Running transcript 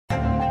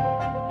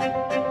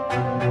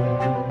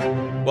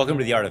Welcome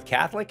to The Art of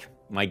Catholic.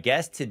 My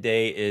guest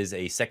today is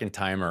a second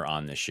timer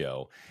on the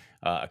show.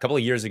 A couple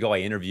of years ago, I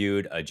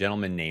interviewed a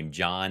gentleman named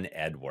John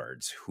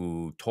Edwards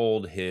who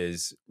told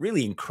his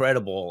really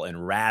incredible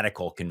and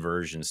radical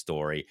conversion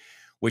story,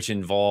 which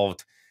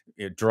involved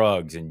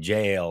drugs and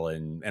jail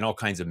and all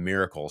kinds of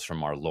miracles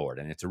from our Lord.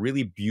 And it's a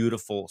really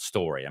beautiful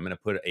story. I'm going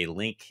to put a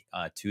link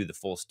to the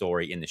full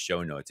story in the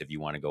show notes if you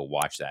want to go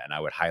watch that. And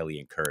I would highly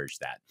encourage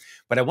that.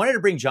 But I wanted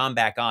to bring John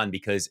back on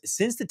because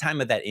since the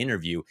time of that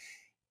interview,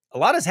 a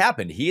lot has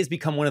happened. He has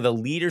become one of the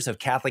leaders of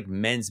Catholic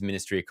men's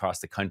ministry across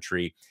the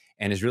country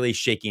and is really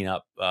shaking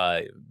up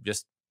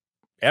just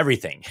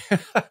everything.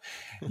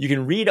 You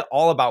can read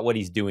all about what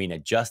he's doing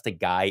at Just a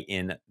Guy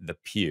in the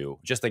Pew.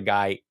 Just a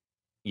Guy.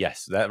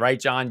 Yes, that right,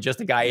 John? Just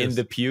a Guy in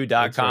the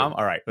pew.com. Right.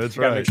 All right. That's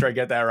Gotta right. make sure I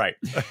get that right.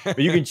 But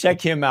you can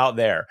check him out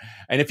there.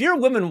 And if you're a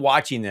woman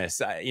watching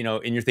this, and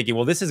you're thinking,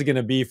 well, this is going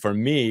to be for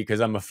me because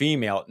I'm a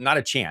female, not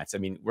a chance. I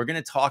mean, we're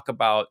going to talk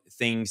about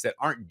things that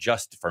aren't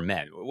just for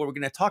men. What we're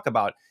going to talk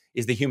about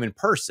is the human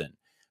person.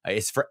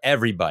 It's for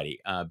everybody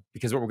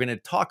because what we're going to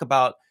talk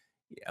about,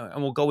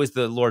 and we'll go as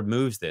the Lord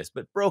moves this,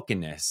 but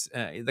brokenness,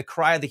 the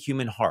cry of the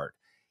human heart,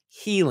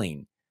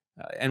 healing,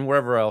 and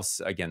wherever else,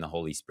 again, the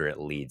Holy Spirit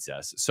leads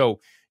us. So,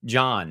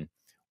 John,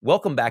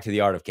 welcome back to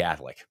The Art of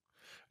Catholic.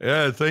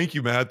 Yeah, thank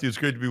you, Matthew. It's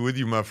great to be with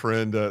you, my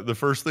friend. The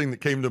first thing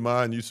that came to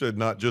mind, you said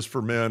not just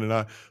for men, and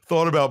I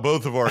thought about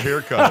both of our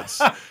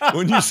haircuts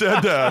when you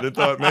said that. I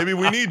thought maybe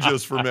we need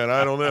just for men.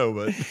 I don't know,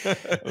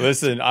 but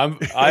listen, I'm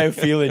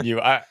feeling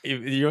you.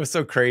 You know what's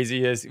so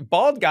crazy is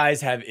bald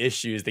guys have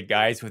issues that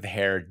guys with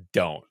hair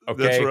don't.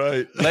 Okay, that's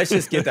right. Let's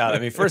just get that. I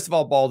mean, first of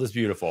all, bald is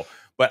beautiful.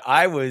 But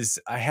I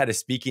had a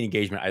speaking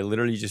engagement. I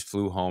literally just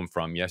flew home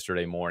from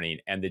yesterday morning,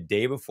 and the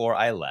day before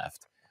I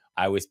left,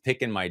 I was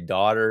picking my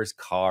daughter's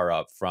car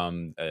up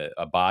from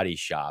a body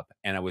shop,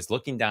 and I was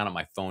looking down at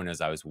my phone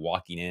as I was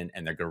walking in,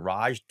 and the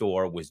garage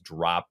door was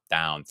dropped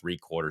down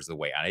 3/4 of the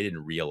way, and I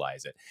didn't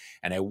realize it.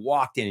 And I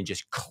walked in and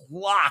just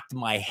clocked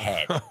my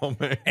head. Oh,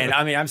 man. And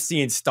I mean, I'm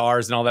seeing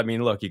stars and all that. I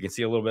mean, look, you can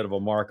see a little bit of a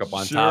mark up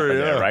on top of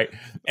there, right?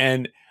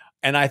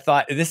 And I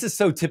thought, this is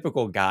so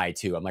typical guy,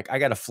 too. I'm like, I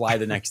got to fly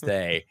the next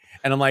day.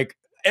 And I'm like,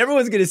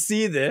 everyone's going to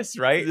see this,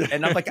 right?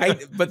 And I'm like,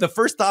 but the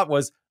first thought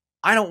was,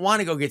 I don't want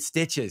to go get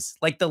stitches.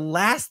 Like the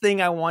last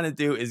thing I want to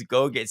do is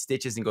go get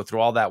stitches and go through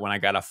all that when I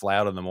got to fly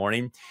out in the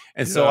morning.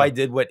 And so I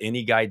did what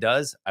any guy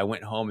does. I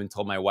went home and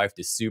told my wife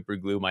to super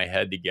glue my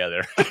head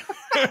together.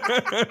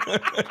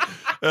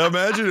 I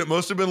imagine it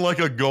must have been like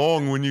a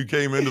gong when you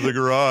came into the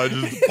garage.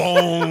 Just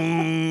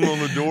boom on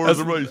the doors.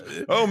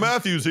 Everybody's, oh,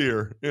 Matthew's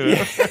here.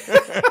 Yeah.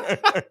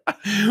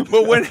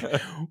 But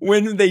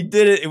when they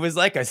did it, it was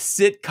like a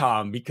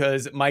sitcom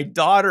because my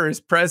daughter is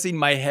pressing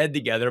my head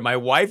together. My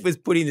wife was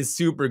putting the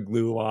super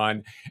glue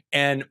on,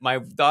 and my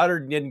daughter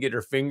didn't get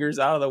her fingers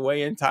out of the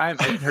way in time,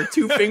 and her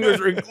two fingers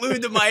were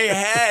glued to my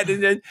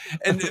head.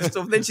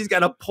 So then she's got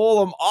to pull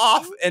them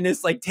off, and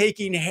it's like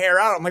taking hair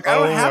out. I'm like, I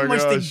don't have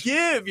much to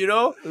give,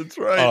 That's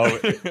right. Oh,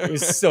 it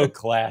was so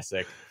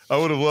classic. I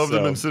would have loved to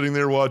have been sitting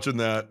there watching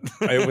that.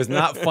 It was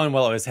not fun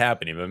while it was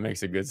happening, but it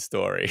makes a good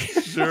story.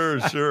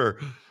 Sure.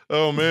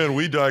 Oh, man,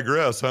 we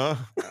digress, huh?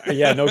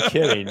 Yeah, no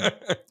kidding.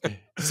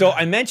 So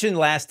I mentioned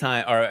last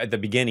time, or at the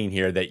beginning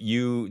here, that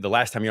the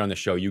last time you're on the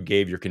show, you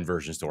gave your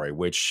conversion story,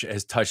 which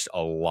has touched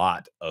a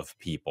lot of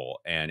people,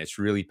 and it's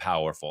really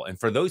powerful. And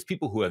for those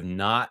people who have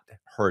not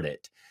heard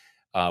it,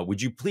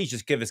 would you please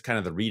just give us kind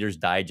of the Reader's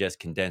Digest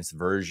condensed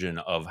version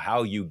of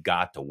how you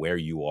got to where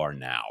you are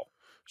now?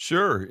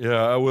 Sure.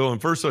 Yeah, I will.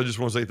 And first, I just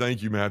want to say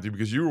thank you, Matthew,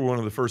 because you were one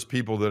of the first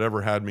people that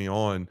ever had me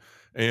on.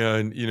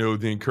 And,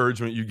 the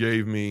encouragement you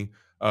gave me,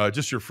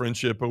 just your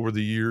friendship over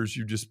the years,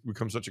 you've just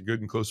become such a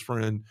good and close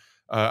friend.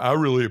 I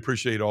really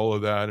appreciate all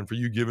of that. And for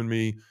you giving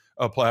me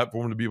a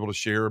platform to be able to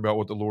share about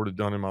what the Lord had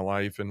done in my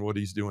life and what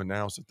he's doing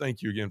now. So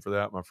thank you again for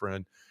that, my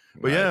friend.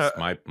 But It's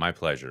my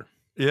pleasure.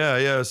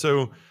 Yeah.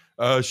 So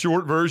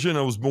short version,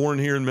 I was born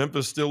here in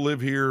Memphis, still live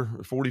here,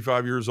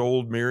 45 years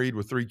old, married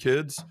with 3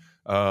 kids,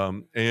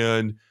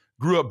 and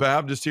grew up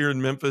Baptist here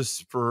in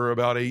Memphis for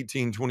about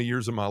 18, 20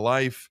 years of my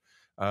life.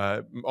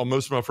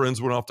 Most of my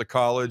friends went off to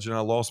college, and I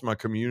lost my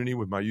community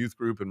with my youth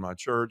group and my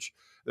church.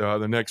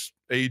 The next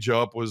age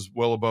up was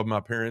well above my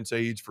parents'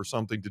 age for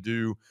something to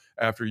do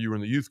after you were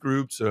in the youth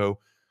group. So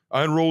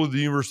I enrolled at the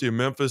University of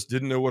Memphis,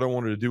 didn't know what I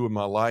wanted to do with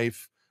my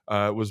life.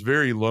 Was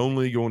very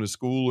lonely going to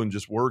school and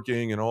just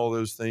working and all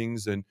those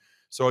things. And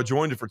so I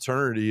joined a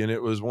fraternity, and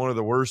it was one of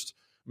the worst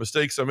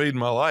mistakes I made in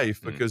my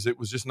life because it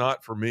was just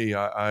not for me.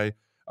 I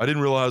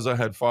didn't realize I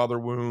had father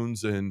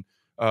wounds and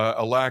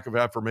a lack of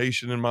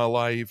affirmation in my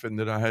life, and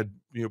that I had,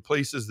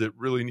 places that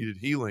really needed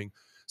healing.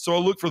 So I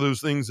looked for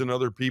those things in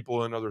other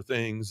people and other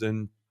things.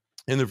 And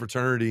in the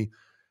fraternity,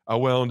 I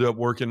wound up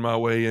working my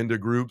way into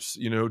groups,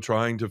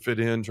 trying to fit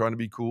in, trying to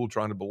be cool,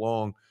 trying to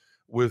belong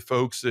with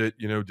folks that,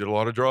 did a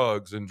lot of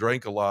drugs and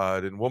drank a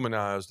lot and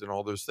womanized and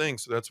all those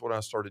things. So that's what I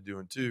started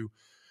doing too.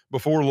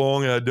 Before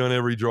long, I had done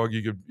every drug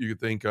you could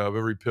think of,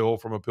 every pill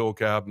from a pill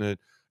cabinet,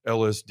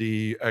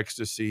 LSD,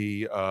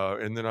 ecstasy.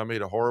 And then I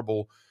made a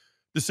horrible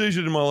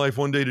decision in my life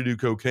one day to do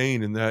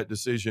cocaine, and that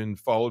decision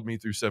followed me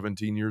through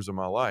 17 years of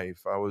my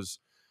life. I was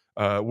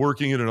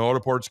working in an auto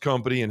parts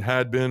company and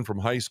had been from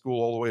high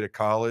school all the way to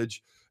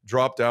college,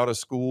 dropped out of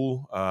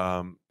school,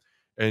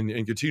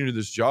 and continued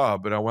this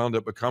job. But I wound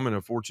up becoming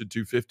a Fortune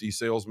 250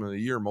 salesman of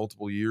the year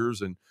multiple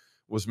years and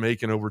was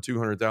making over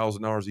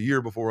 $200,000 a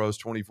year before I was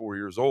 24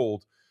 years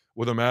old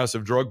with a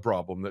massive drug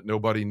problem that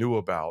nobody knew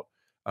about.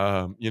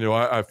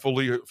 I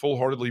full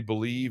heartedly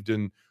believed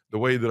in the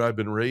way that I've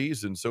been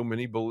raised, and so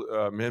many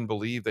men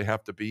believe they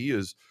have to be,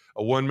 is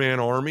a one man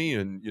army,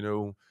 and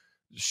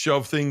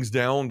shove things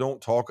down,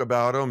 don't talk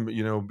about them.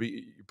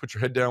 Put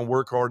your head down,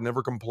 work hard,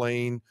 never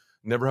complain,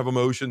 never have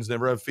emotions,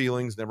 never have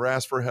feelings, never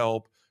ask for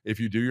help. If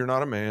you do, you're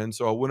not a man.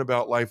 So I went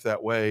about life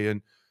that way,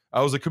 and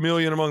I was a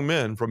chameleon among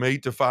men. From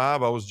 8 to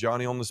 5, I was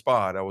Johnny on the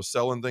spot. I was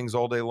selling things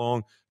all day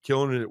long,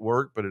 killing it at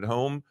work, but at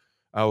home,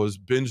 I was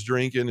binge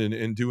drinking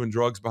and doing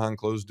drugs behind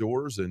closed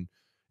doors. And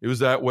it was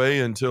that way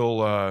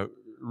until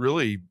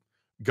really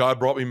God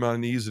brought me my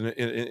knees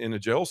in a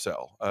jail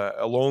cell.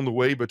 Along the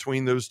way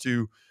between those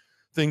two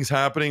things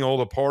happening, all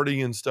the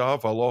partying and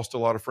stuff, I lost a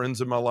lot of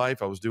friends in my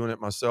life. I was doing it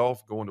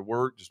myself, going to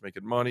work, just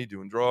making money,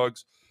 doing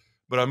drugs.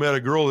 But I met a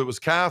girl that was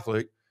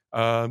Catholic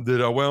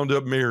that I wound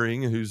up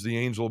marrying, who's the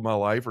angel of my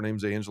life. Her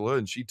name's Angela,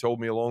 and she told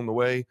me along the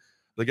way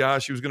the guy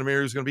she was going to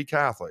marry was going to be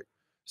Catholic.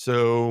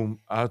 So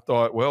I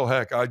thought, well,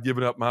 heck, I'd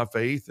given up my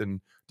faith and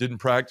didn't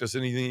practice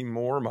anything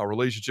more. My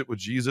relationship with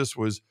Jesus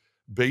was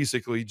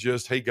basically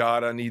just, hey,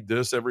 God, I need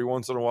this every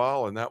once in a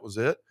while, and that was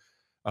it.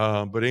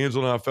 But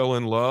Angela and I fell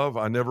in love.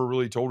 I never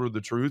really told her the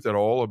truth at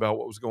all about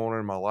what was going on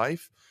in my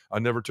life. I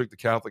never took the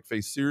Catholic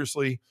faith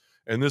seriously.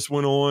 And this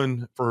went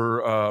on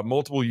for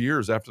multiple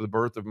years after the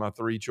birth of my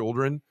 3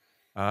 children,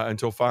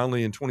 until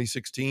finally in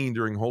 2016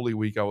 during Holy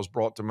Week, I was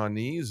brought to my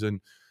knees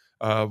and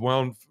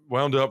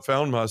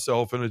found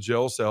myself in a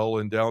jail cell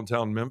in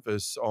downtown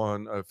Memphis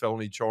on a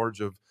felony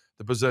charge of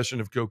the possession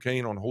of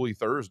cocaine on Holy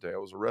Thursday. I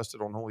was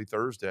arrested on Holy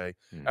Thursday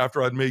Hmm.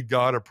 after I'd made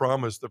God a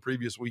promise the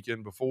previous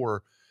weekend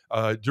before,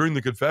 during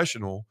the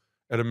confessional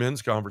at a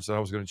men's conference, that I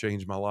was going to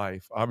change my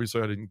life.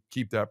 Obviously, I didn't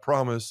keep that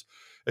promise.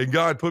 And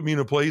God put me in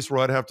a place where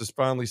I'd have to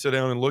finally sit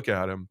down and look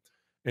at him.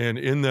 And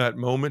in that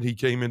moment, he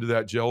came into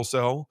that jail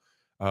cell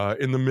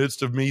in the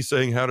midst of me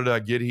saying, how did I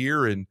get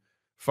here? And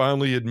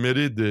finally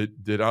admitted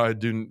that I had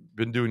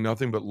been doing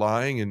nothing but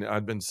lying, and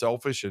I'd been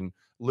selfish and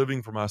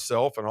living for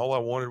myself. And all I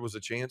wanted was a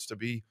chance to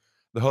be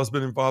the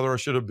husband and father I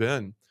should have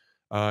been.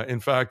 In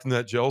fact, in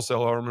that jail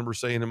cell, I remember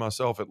saying to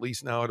myself, at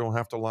least now I don't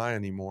have to lie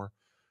anymore.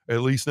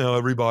 At least now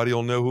everybody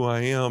will know who I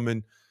am.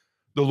 And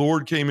the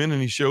Lord came in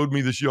and he showed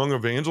me this young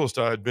evangelist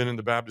I had been in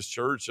the Baptist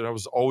church, and I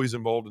was always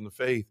involved in the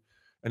faith.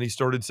 And he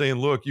started saying,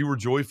 look, you were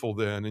joyful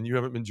then, and you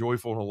haven't been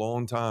joyful in a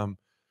long time.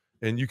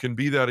 And you can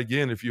be that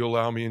again if you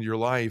allow me into your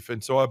life.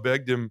 And so I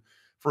begged him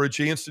for a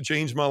chance to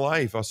change my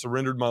life. I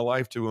surrendered my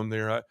life to him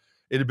there.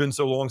 It had been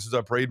so long since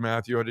I prayed,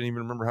 Matthew, I didn't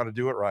even remember how to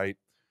do it right.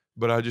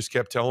 But I just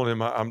kept telling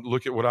him, I'm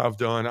look at what I've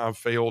done. I've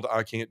failed.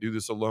 I can't do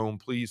this alone.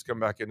 Please come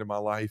back into my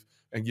life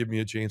and give me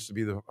a chance to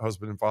be the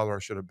husband and father I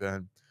should have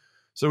been.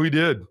 So he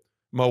did.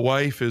 My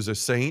wife is a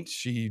saint.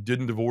 She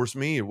didn't divorce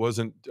me. It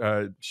wasn't,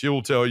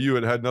 she'll tell you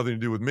it had nothing to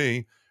do with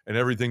me and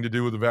everything to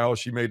do with the vows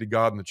she made to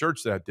God in the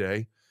church that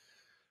day.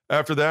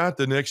 After that,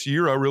 the next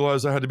year, I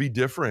realized I had to be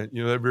different.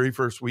 That very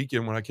first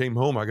weekend when I came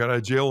home, I got out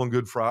of jail on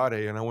Good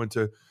Friday, and I went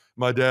to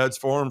my dad's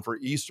farm for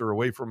Easter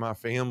away from my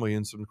family,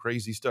 and some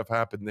crazy stuff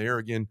happened there.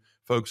 Again,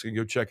 folks can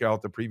go check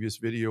out the previous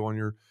video on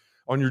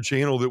your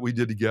channel that we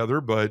did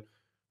together. But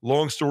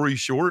long story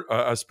short,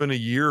 I spent a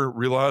year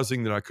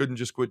realizing that I couldn't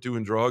just quit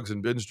doing drugs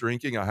and binge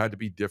drinking. I had to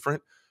be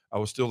different. I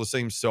was still the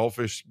same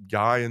selfish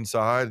guy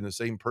inside and the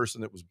same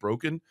person that was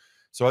broken.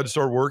 So I had to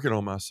start working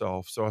on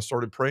myself. So I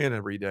started praying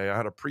every day. I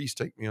had a priest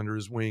take me under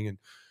his wing and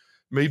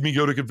made me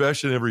go to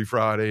confession every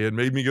Friday and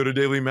made me go to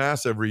daily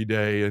mass every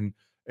day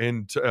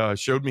and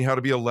showed me how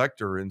to be a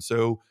lector. And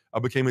so I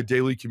became a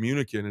daily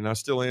communicant, and I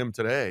still am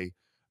today.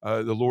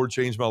 The Lord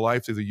changed my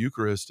life through the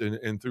Eucharist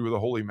and through the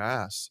Holy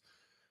Mass.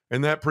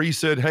 And that priest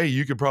said, hey,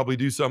 you could probably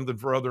do something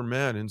for other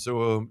men. And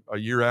so a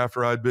year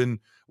after I'd been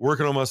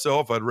working on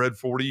myself, I'd read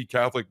 40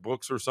 Catholic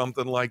books or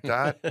something like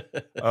that.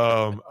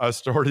 I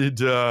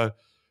started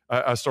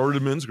I started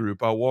a men's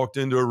group. I walked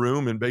into a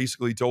room and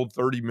basically told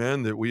 30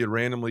 men that we had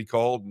randomly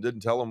called and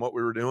didn't tell them what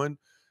we were doing.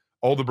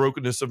 All the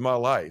brokenness of my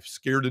life,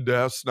 scared to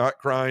death, snot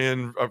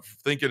crying,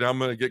 thinking I'm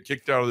going to get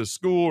kicked out of this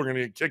school, or going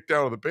to get kicked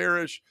out of the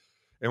parish.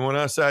 And when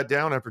I sat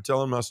down after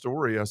telling my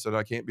story, I said,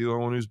 I can't be the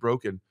one who's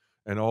broken.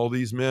 And all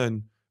these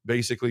men,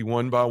 basically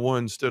one by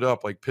one, stood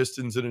up like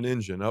pistons in an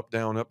engine, up,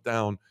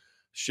 down,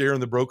 sharing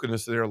the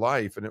brokenness of their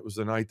life. And it was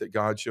the night that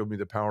God showed me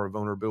the power of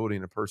vulnerability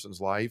in a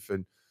person's life,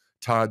 and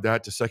tied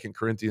that to 2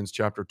 Corinthians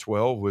chapter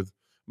 12 with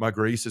my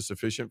grace is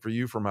sufficient for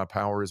you, for my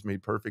power is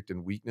made perfect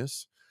in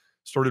weakness.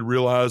 Started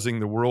realizing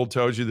the world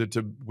tells you that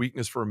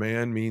weakness for a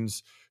man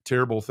means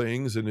terrible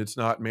things, and it's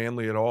not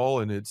manly at all,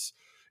 and it's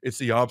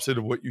the opposite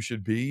of what you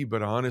should be.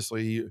 But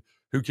honestly,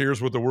 who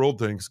cares what the world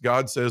thinks?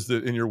 God says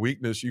that in your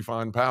weakness you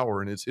find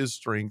power, and it's his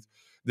strength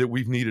that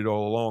we've needed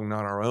all along,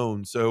 not our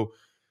own. So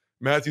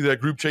Matthew, that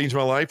group changed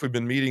my life. We've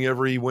been meeting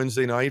every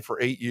Wednesday night for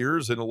 8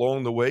 years. And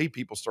along the way,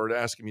 people started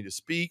asking me to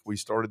speak. We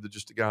started the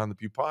Just a Guy on the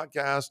Pew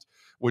podcast,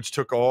 which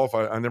took off.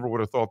 I never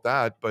would have thought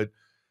that, but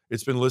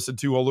it's been listened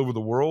to all over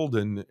the world.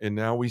 And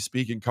now we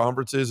speak in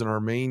conferences. And our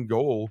main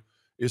goal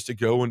is to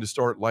go and to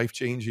start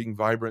life-changing,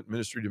 vibrant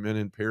ministry to men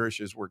in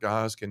parishes where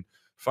guys can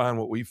find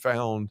what we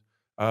found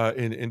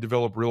and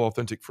develop real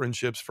authentic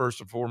friendships,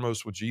 first and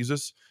foremost with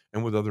Jesus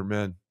and with other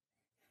men.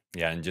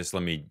 Yeah, and just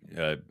let me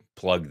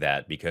plug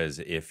that, because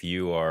if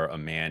you are a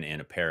man in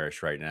a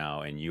parish right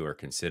now and you are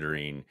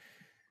considering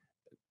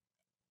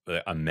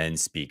a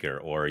men's speaker,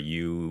 or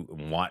you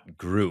want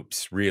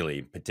groups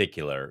really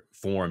particular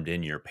formed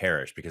in your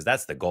parish, because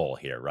that's the goal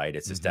here, right?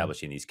 It's Mhm.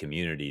 establishing these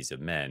communities of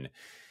men.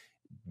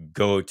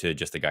 Go to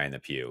Just a Guy in the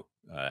Pew,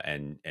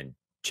 and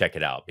check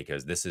it out,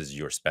 because this is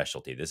your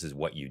specialty. This is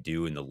what you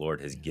do, and the Lord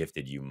has Yeah.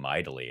 gifted you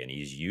mightily, and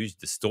He's used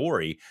the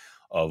story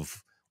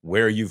of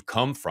where you've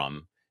come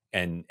from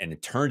and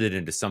turned it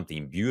into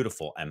something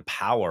beautiful and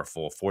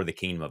powerful for the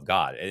kingdom of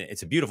God. And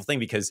it's a beautiful thing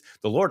because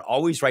the Lord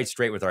always writes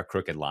straight with our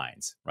crooked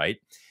lines, right?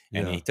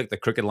 And Yeah. He took the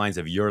crooked lines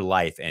of your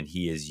life and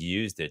He has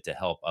used it to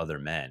help other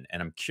men.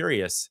 And I'm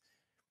curious,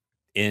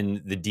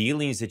 in the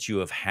dealings that you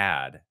have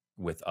had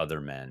with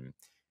other men,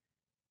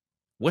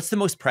 what's the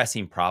most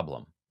pressing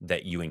problem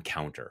that you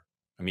encounter?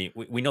 I mean,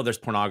 we know there's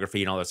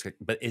pornography and all this,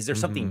 but is there Mhm.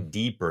 something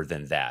deeper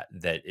than that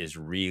that is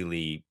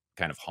really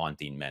kind of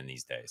haunting men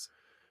these days?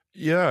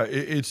 Yeah,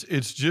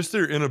 it's just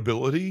their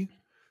inability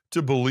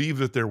to believe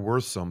that they're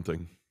worth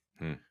something.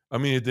 Hmm. I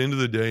mean, at the end of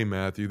the day,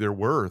 Matthew, their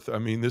worth. I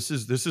mean, this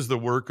is the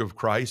work of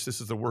Christ.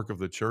 This is the work of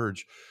the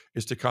church,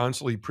 is to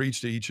constantly preach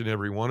to each and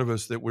every one of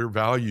us that we're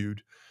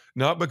valued,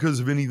 not because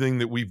of anything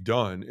that we've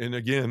done. And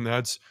again,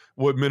 that's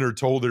what men are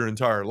told their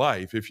entire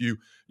life. If you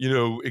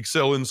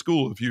excel in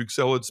school, if you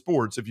excel at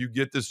sports, if you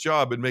get this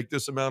job and make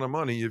this amount of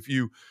money, if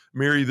you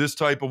marry this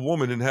type of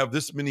woman and have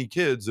this many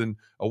kids and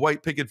a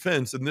white picket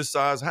fence and this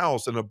size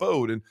house and a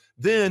boat, and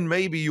then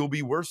maybe you'll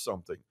be worth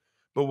something.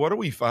 But what do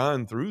we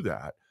find through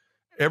that?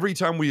 Every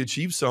time we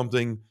achieve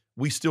something,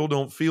 we still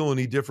don't feel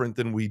any different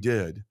than we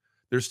did.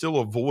 There's still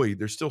a void,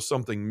 there's still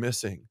something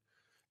missing.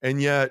 And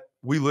yet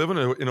we live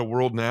in a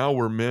world now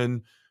where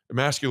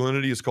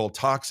masculinity is called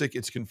toxic.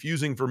 It's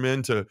confusing for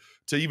men to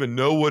even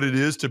know what it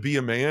is to be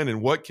a man, and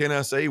what can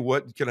I say,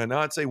 what can I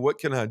not say, what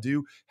can I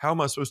do, how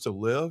am I supposed to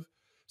live?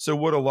 So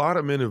what a lot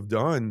of men have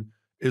done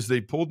is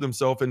they pulled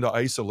themselves into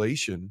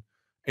isolation,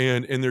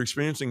 and they're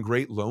experiencing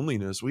great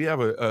loneliness. We have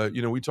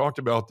we talked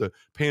about the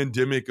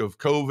pandemic of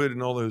COVID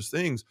and all those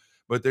things,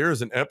 but there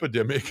is an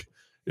epidemic,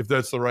 if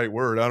that's the right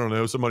word. I don't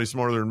know. Somebody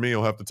smarter than me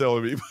will have to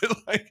tell me,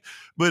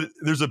 but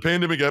there's a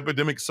pandemic,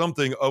 epidemic,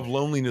 something of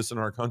loneliness in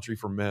our country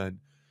for men.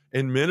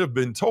 And men have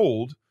been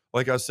told,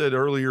 like I said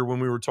earlier when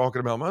we were talking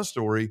about my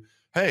story,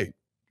 hey,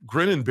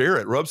 grin and bear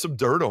it, rub some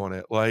dirt on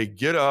it. Like,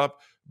 get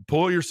up,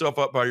 pull yourself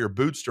up by your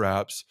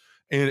bootstraps,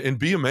 and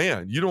be a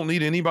man. You don't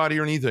need anybody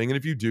or anything. And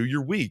if you do,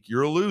 you're weak.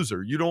 You're a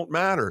loser. You don't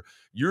matter.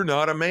 You're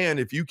not a man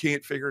if you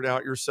can't figure it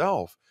out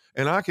yourself.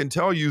 And I can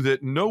tell you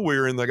that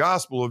nowhere in the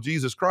gospel of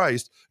Jesus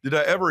Christ did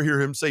I ever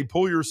hear him say,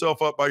 pull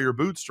yourself up by your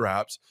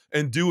bootstraps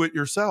and do it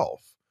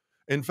yourself.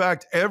 In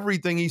fact,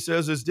 everything he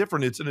says is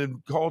different. It's a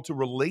call to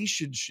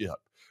relationship,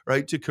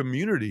 right? To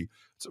community.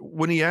 So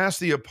when he asked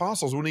the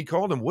apostles, when he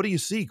called them, what do you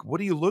seek?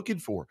 What are you looking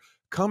for?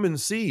 Come and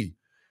see.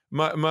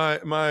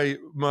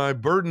 My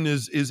burden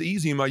is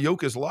easy, my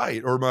yoke is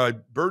light, or my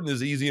burden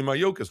is easy and my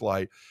yoke is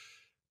light.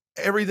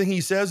 Everything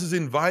he says is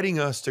inviting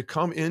us to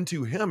come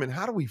into him. And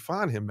how do we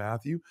find him,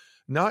 Matthew?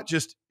 Not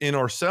just in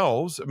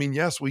ourselves. I mean,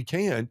 yes, we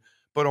can,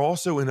 but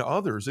also in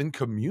others, in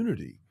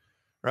community,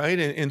 right?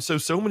 And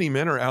so many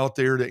men are out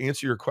there, to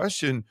answer your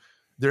question,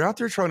 they're out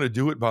there trying to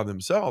do it by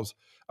themselves.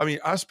 I mean,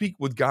 I speak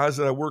with guys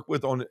that I work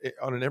with on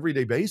an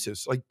everyday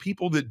basis, like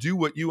people that do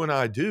what you and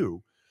I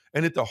do.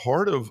 And at the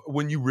heart of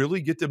when you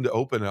really get them to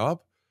open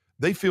up,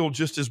 they feel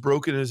just as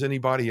broken as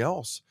anybody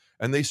else.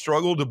 And they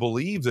struggle to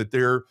believe that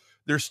they're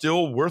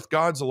still worth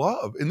God's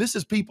love. And this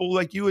is people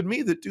like you and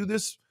me that do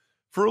this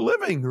for a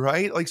living,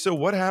 right? Like, so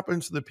what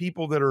happens to the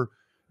people that are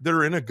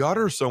in a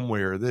gutter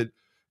somewhere that,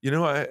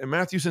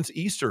 Matthew, since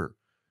Easter,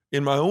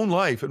 in my own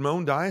life, in my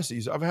own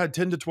diocese, I've had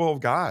 10 to 12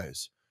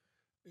 guys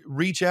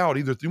reach out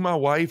either through my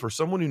wife or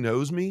someone who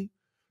knows me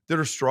that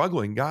are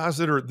struggling, guys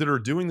that are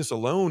doing this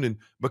alone. And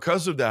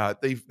because of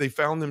that, they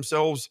found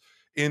themselves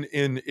in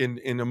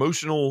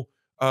emotional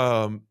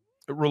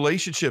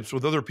relationships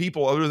with other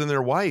people other than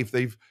their wife.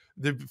 They've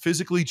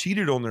physically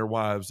cheated on their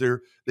wives.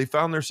 They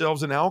found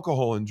themselves in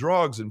alcohol and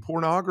drugs and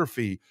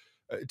pornography.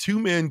 Two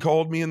men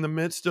called me in the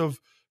midst of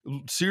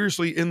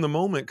seriously in the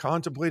moment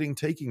contemplating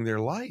taking their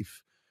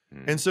life.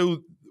 Hmm. And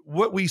so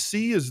what we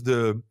see is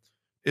the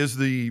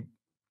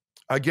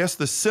I guess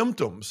the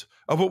symptoms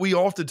of what we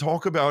often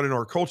talk about in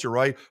our culture,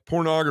 right?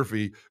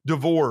 Pornography,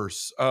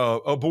 divorce,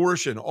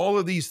 abortion, all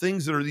of these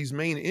things that are these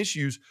main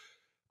issues.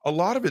 A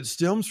lot of it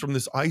stems from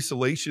this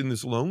isolation,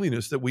 this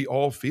loneliness that we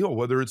all feel,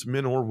 whether it's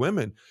men or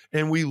women.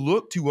 And we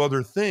look to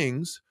other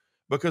things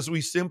because we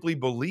simply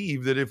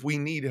believe that if we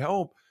need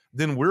help,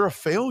 then we're a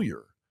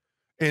failure.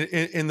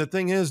 And the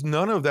thing is,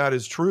 none of that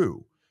is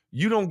true.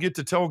 You don't get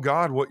to tell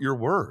God what you're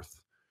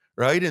worth,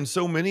 right? And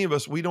so many of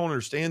us, we don't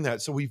understand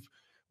that. So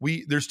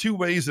there's two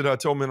ways that I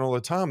tell men all the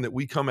time that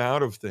we come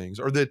out of things,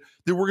 or that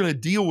we're going to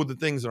deal with the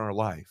things in our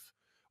life.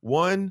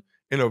 One,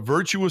 in a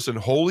virtuous and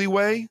holy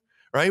way,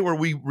 right? Where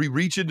we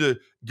reach into,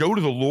 go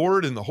to the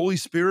Lord and the Holy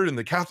Spirit and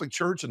the Catholic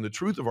Church and the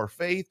truth of our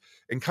faith,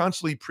 and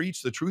constantly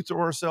preach the truth to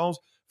ourselves,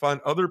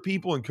 find other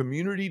people in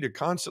community to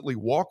constantly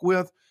walk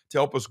with, to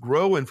help us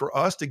grow, and for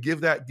us to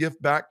give that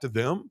gift back to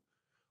them.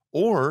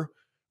 Or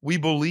we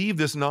believe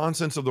this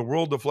nonsense of the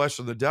world, the flesh,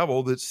 and the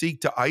devil that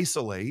seek to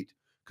isolate,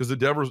 because the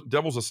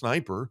devil's a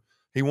sniper.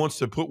 He wants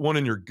to put one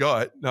in your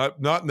gut, not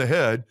in the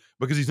head,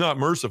 because he's not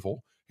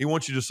merciful. He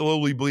wants you to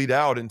slowly bleed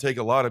out and take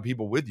a lot of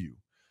people with you.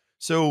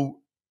 So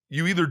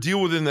you either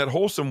deal with it in that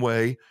wholesome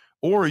way,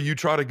 or you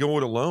try to go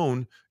it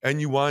alone, and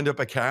you wind up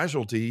a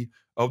casualty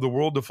of the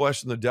world, the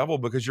flesh, and the devil,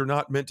 because you're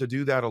not meant to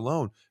do that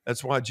alone.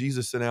 That's why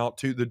Jesus sent out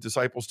the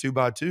disciples 2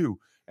 by 2,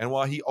 and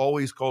why he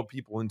always called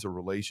people into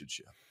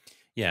relationship.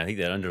 Yeah, I think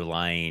that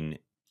underlying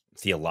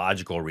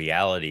theological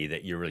reality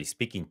that you're really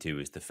speaking to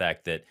is the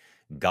fact that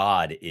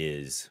God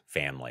is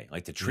family.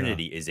 Like the Yeah.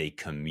 Trinity is a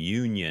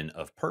communion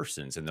of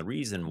persons. And the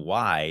reason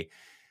why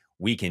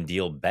we can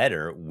deal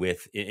better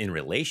with in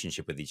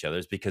relationship with each other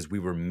is because we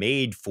were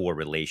made for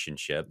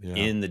relationship Yeah.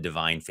 in the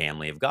divine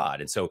family of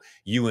God. And so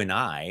you and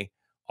I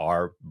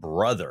are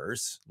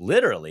brothers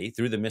literally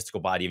through the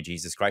mystical body of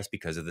Jesus Christ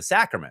because of the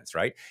sacraments,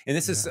 right? And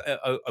this is Yeah.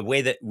 a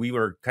way that we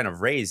were kind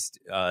of raised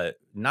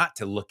not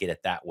to look at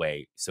it that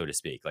way, so to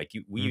speak. Like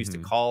we used to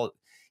Mhm. call,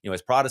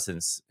 as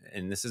Protestants,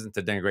 and this isn't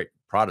to denigrate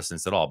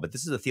Protestants at all, but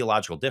this is a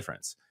theological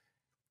difference.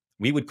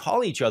 We would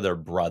call each other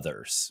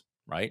brothers,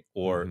 right?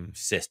 Or Mhm.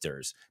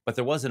 sisters, but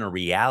there wasn't a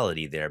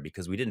reality there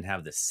because we didn't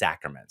have the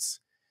sacraments.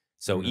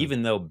 So Amen.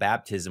 even though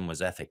baptism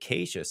was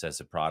efficacious as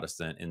a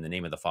Protestant in the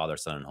name of the Father,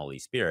 Son, and Holy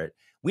Spirit,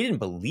 we didn't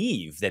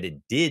believe that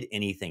it did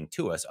anything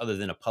to us other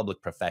than a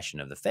public profession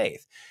of the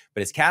faith.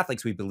 But as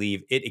Catholics, we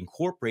believe it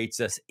incorporates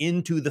us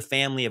into the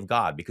family of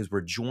God because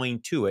we're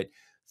joined to it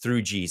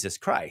through Jesus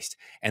Christ.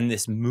 And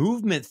this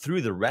movement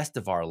through the rest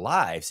of our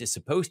lives is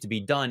supposed to be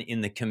done in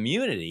the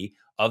community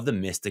of the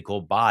mystical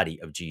body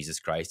of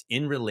Jesus Christ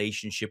in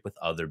relationship with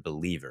other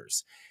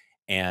believers.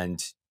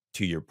 And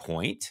to your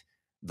point,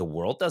 the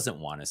world doesn't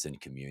want us in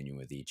communion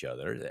with each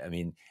other. I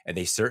mean, and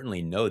they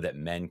certainly know that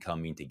men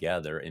coming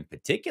together, in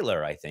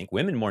particular, I think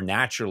women more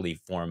naturally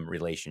form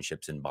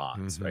relationships and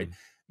bonds, right? Mhm.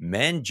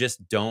 Men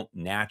just don't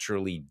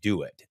naturally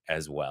do it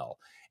as well.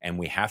 And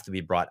we have to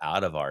be brought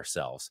out of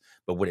ourselves.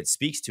 But what it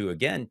speaks to,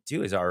 again,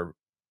 too, is our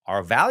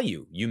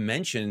value. You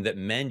mentioned that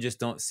men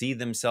just don't see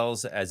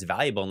themselves as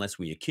valuable unless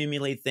we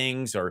accumulate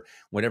things or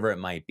whatever it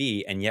might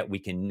be. And yet we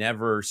can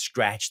never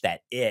scratch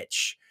that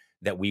itch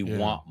that we Yeah.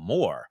 want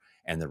more.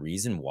 And the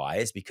reason why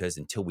is because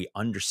until we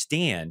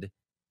understand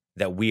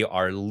that we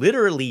are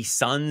literally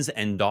sons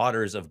and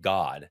daughters of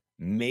God,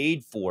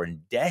 made for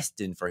and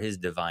destined for his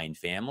divine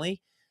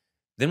family,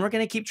 then we're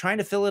going to keep trying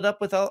to fill it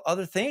up with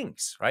other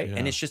things, right? And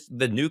Yeah. it's just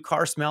the new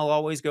car smell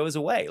always goes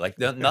away. Like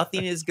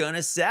nothing is going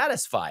to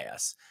satisfy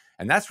us.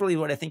 And that's really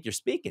what I think you're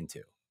speaking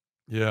to.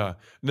 Yeah.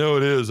 No,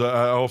 it is.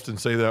 I often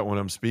say that when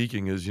I'm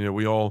speaking is,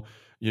 we all,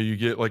 you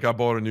get, like, I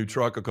bought a new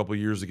truck a couple of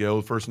years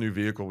ago, the first new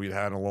vehicle we'd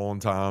had in a long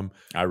time.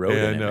 I rode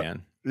in And, it,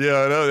 man.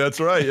 yeah, I know.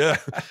 That's right. Yeah.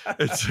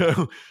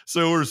 And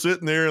so we're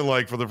sitting there, and,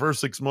 like, for the first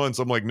 6 months,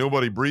 I'm like,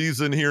 nobody breathes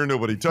in here.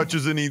 Nobody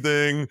touches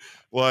anything.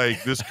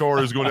 Like, this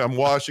car is I'm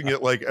washing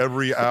it like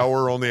every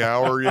hour on the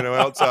hour,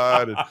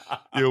 outside,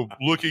 and,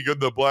 looking at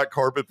the black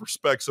carpet for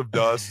specks of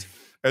dust.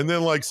 And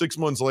then, like, 6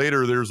 months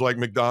later, there's, like,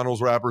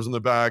 McDonald's wrappers in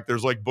the back.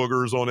 There's, like,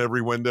 boogers on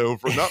every window,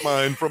 from not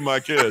mine, from my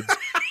kids.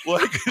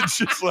 Like, it's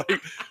just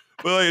like,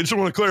 well, I just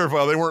want to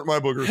clarify, they weren't my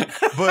boogers.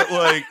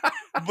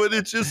 But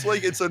it's just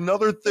like, it's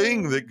another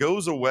thing that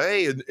goes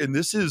away. And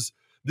this is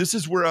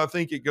where I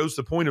think it goes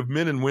to the point of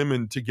men and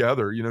women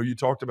together. You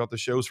talked about the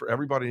shows for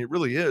everybody, and it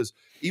really is.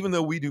 Even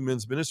though we do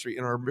men's ministry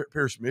in our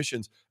parish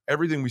missions,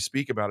 everything we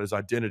speak about is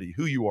identity,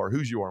 who you are,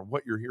 whose you are, and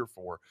what you're here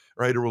for,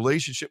 right? A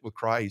relationship with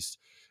Christ.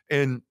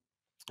 And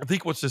I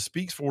think what this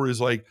speaks for is,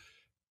 like,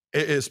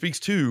 it speaks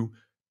to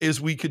is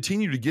we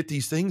continue to get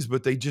these things,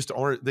 but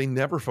they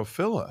never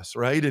fulfill us,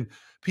 right? And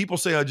people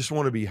say, I just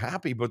want to be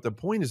happy, but the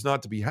point is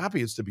not to be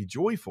happy, it's to be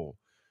joyful.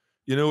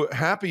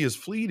 Happy is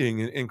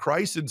fleeting, and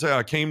Christ didn't say,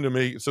 I came to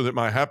make so that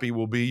my happy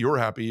will be your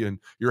happy and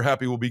your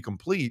happy will be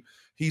complete.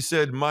 He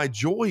said, my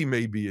joy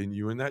may be in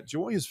you, and that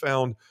joy is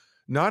found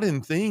not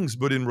in things,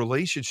 but in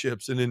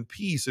relationships and in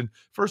peace, and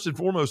first and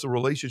foremost, a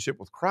relationship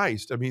with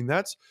Christ. I mean,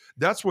 that's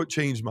what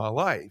changed my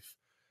life.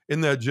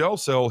 In that jail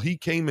cell, he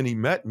came and he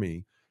met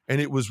me, and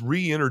it was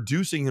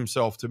reintroducing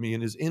himself to me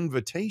in his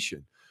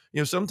invitation.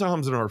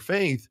 Sometimes in our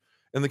faith,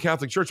 in the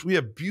Catholic Church, we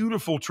have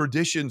beautiful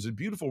traditions and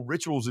beautiful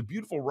rituals and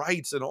beautiful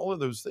rites and all of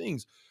those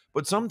things.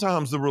 But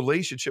sometimes the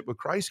relationship with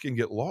Christ can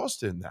get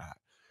lost in that,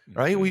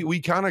 right? Mhm.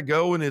 We kind of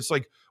go, and it's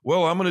like,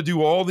 well, I'm going to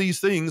do all these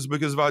things,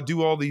 because if I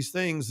do all these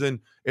things, then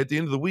at the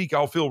end of the week,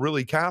 I'll feel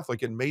really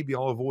Catholic and maybe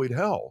I'll avoid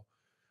hell.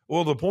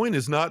 Well, the point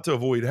is not to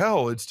avoid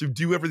hell. It's to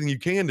do everything you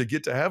can to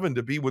get to heaven,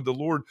 to be with the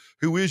Lord,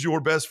 who is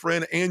your best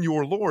friend and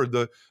your Lord,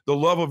 the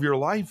love of your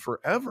life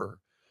forever.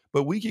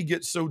 But we could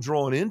get so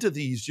drawn into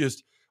these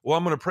just, well,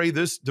 I'm going to pray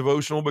this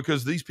devotional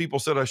because these people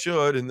said I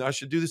should, and I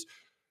should do this.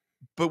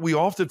 But we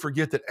often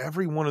forget that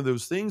every one of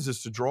those things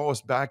is to draw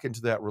us back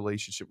into that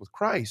relationship with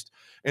Christ.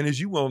 And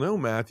as you well know,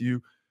 Matthew,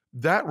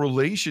 that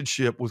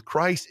relationship with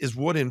Christ is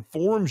what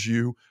informs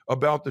you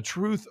about the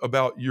truth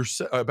about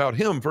about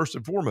him first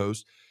and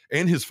foremost,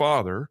 and his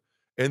Father,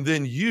 and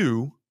then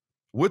you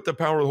with the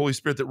power of the Holy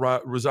Spirit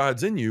that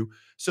resides in you,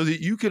 so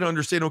that you can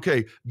understand,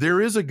 okay,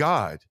 there is a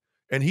God,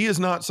 and he is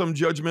not some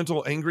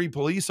judgmental, angry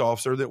police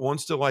officer that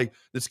wants to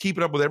that's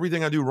keeping up with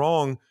everything I do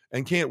wrong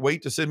and can't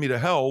wait to send me to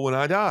hell when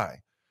I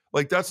die.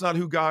 Like, that's not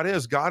who God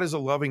is. God is a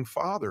loving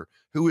Father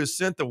who has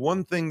sent the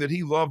one thing that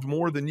he loved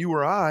more than you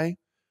or I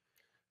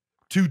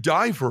to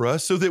die for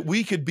us so that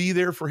we could be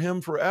there for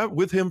him forever,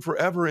 with him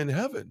forever in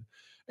heaven.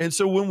 And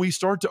so when we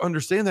start to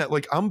understand that,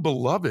 like, I'm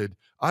beloved,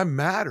 I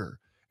matter.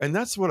 And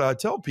that's what I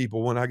tell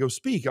people when I go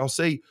speak. I'll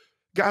say,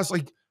 guys,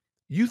 like,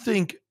 you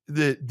think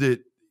that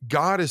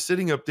God is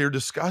sitting up there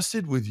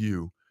disgusted with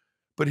you.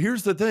 But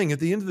here's the thing, at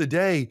the end of the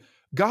day,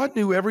 God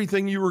knew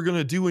everything you were going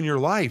to do in your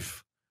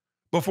life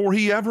before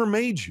he ever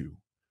made you.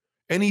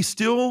 And he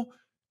still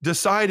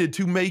decided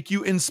to make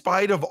you in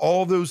spite of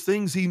all those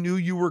things he knew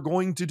you were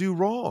going to do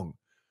wrong.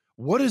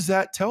 What does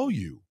that tell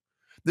you?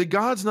 That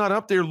God's not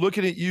up there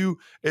looking at you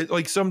at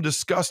like some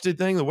disgusted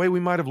thing, the way we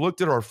might have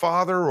looked at our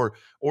father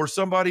or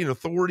somebody in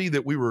authority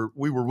that we were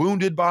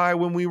wounded by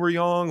when we were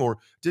young or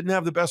didn't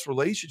have the best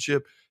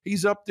relationship.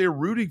 He's up there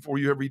rooting for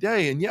you every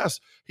day. And yes,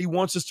 he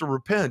wants us to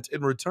repent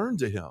and return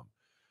to him.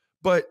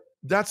 But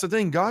that's the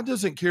thing. God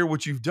doesn't care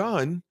what you've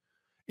done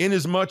in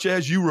as much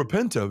as you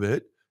repent of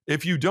it.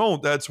 If you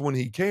don't, that's when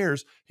he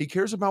cares. He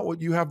cares about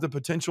what you have the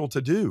potential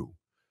to do.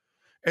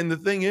 And the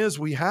thing is,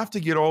 we have to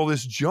get all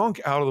this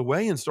junk out of the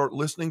way and start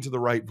listening to the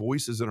right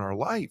voices in our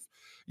life.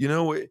 You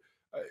know,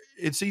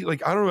 it's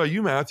like, I don't know about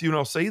you, Matthew, and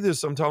I'll say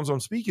this sometimes I'm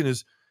speaking,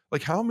 is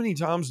like, how many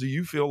times do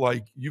you feel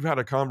like you've had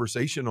a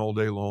conversation all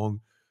day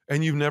long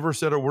and you've never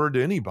said a word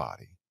to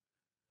anybody?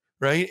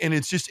 Right. And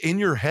it's just in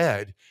your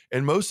head.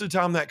 And most of the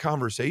time that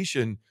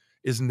conversation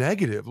is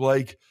negative.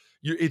 Like,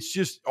 it's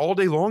just all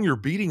day long, you're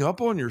beating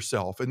up on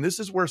yourself. And this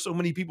is where so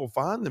many people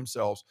find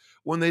themselves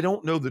when they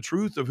don't know the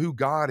truth of who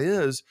God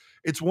is.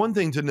 It's one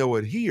thing to know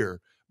it here,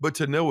 but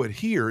to know it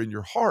here in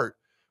your heart,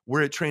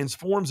 where it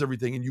transforms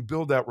everything and you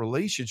build that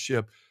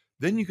relationship,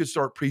 then you could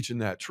start preaching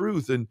that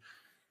truth. And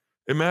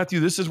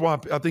Matthew, this is why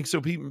I think so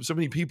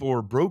many people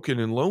are broken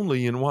and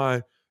lonely, and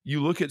why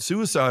you look at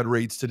suicide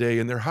rates today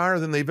and they're higher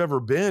than they've ever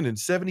been. And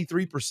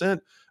 73%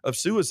 of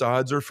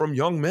suicides are from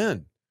young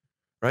men.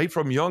 Right?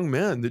 From young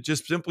men that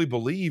just simply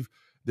believe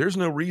there's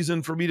no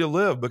reason for me to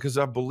live because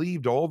I've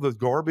believed all the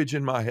garbage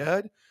in my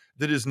head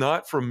that is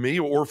not from me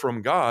or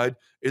from God.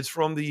 It's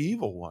from the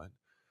evil one.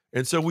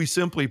 And so we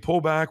simply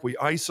pull back, we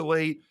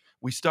isolate,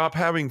 we stop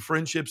having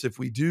friendships. If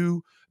we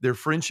do, they're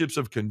friendships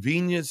of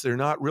convenience. They're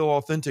not real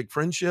authentic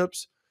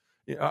friendships.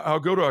 I'll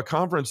go to a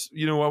conference,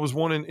 I was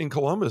one in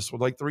Columbus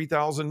with like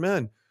 3,000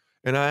 men.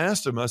 And I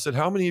asked them, I said,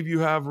 how many of you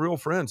have real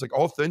friends, like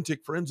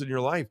authentic friends in your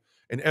life?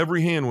 And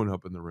every hand went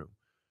up in the room.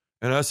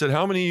 And I said,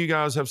 how many of you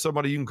guys have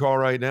somebody you can call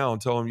right now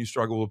and tell them you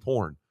struggle with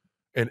porn?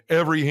 And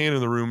every hand in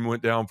the room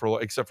went down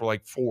except for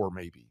like 4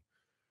 maybe.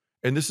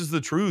 And this is the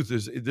truth.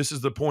 This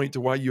is the point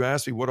to why you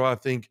asked me, what do I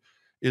think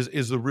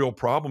is the real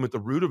problem at the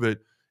root of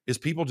it, is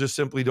people just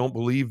simply don't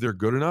believe they're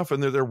good enough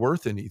and they're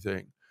worth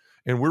anything.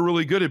 And we're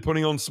really good at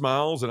putting on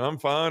smiles and I'm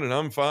fine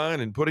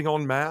and putting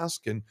on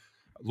masks. And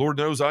Lord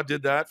knows I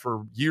did that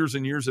for years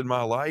and years in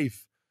my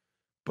life.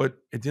 But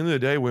at the end of the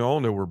day, we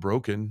all know we're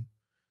broken.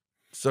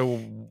 So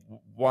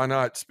why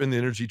not spend the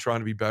energy trying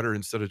to be better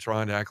instead of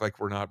trying to act like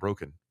we're not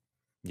broken?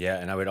 Yeah,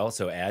 and I would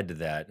also add to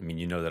that. I mean,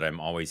 you know that I'm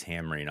always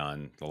hammering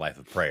on the life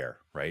of prayer,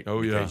 right?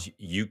 Oh, yeah. Because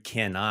you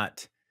can't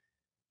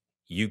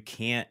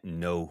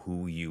know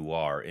who you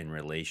are in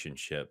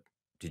relationship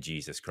to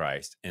Jesus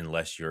Christ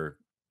unless you're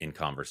in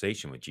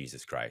conversation with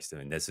Jesus Christ. I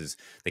mean, this is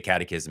the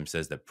Catechism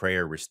says that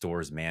prayer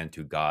restores man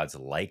to God's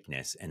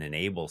likeness and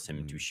enables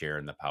him to share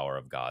in the power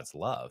of God's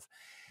love.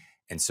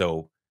 And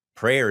so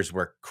prayer is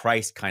where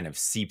Christ kind of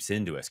seeps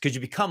into us, because you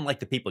become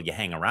like the people you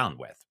hang around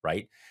with,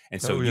 right?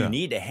 And so Oh, you yeah.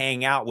 need to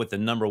hang out with the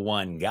number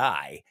one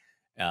guy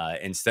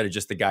instead of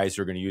just the guys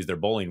who are going to use their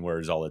bowling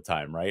words all the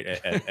time, right?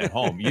 At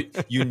home,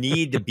 you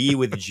need to be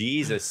with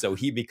Jesus so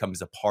he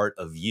becomes a part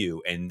of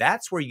you, and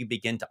that's where you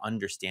begin to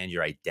understand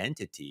your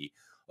identity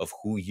of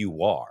who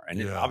you are. And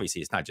Yeah.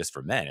 obviously, it's not just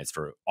for men; it's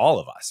for all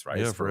of us, right?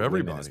 Yeah, It's for for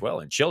women as everybody. well,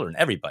 and children,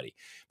 everybody,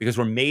 because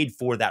we're made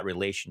for that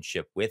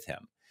relationship with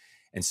him.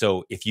 And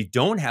so if you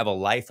don't have a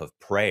life of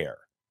prayer,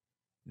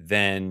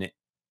 then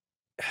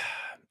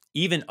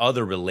even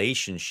other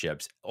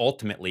relationships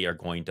ultimately are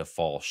going to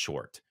fall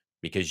short,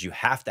 because you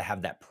have to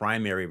have that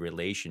primary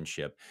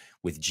relationship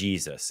with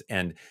Jesus.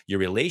 And your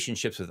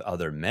relationships with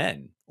other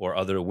men or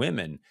other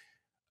women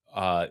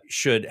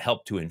should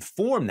help to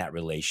inform that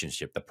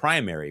relationship, the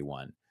primary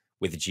one,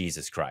 with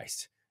Jesus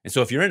Christ. And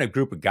so if you're in a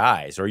group of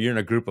guys or you're in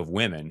a group of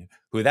women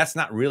who that's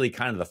not really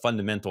kind of the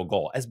fundamental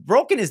goal, as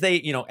broken as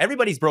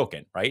everybody's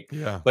broken, right?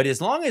 Yeah. But as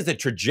long as the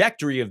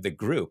trajectory of the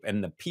group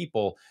and the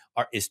people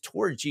is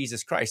toward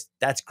Jesus Christ,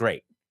 that's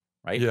great,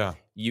 right? Yeah.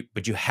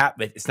 But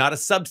it's not a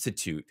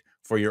substitute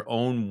for your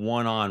own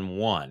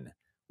one-on-one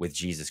with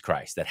Jesus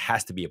Christ. That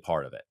has to be a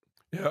part of it.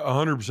 Yeah,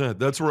 100%.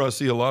 That's where I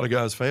see a lot of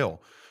guys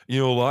fail. A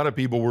lot of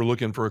people were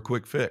looking for a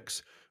quick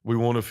fix. We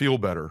want to feel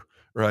better,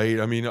 right?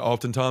 I mean,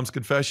 oftentimes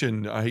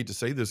confession, I hate to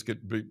say this,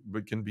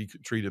 but can be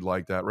treated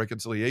like that.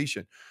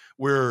 Reconciliation,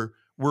 where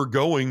we're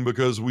going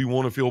because we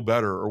want to feel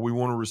better or we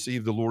want to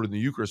receive the Lord in the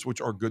Eucharist, which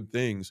are good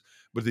things.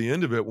 But at the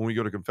end of it, when we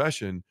go to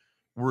confession,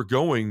 we're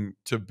going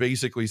to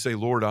basically say,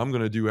 Lord, I'm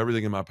going to do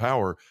everything in my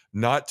power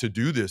not to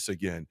do this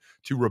again,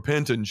 to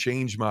repent and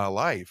change my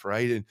life,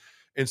 right?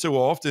 And so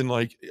often,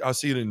 like I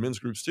see it in men's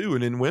groups too,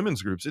 and in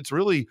women's groups, it's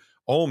really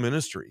all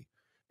ministry.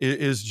 It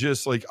is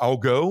just like, I'll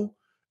go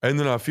and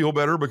then I feel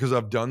better because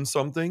I've done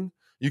something.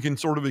 You can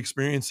sort of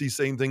experience these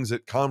same things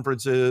at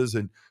conferences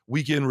and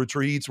weekend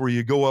retreats where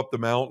you go up the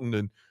mountain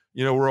and,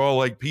 we're all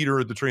like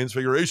Peter at the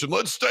Transfiguration,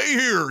 let's stay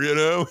here,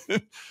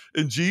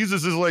 and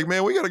Jesus is like,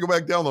 man, we got to go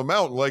back down the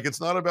mountain. Like, it's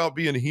not about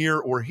being here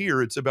or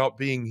here. It's about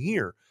being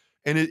here.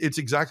 And it's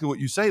exactly what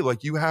you say.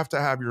 Like, you have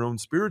to have your own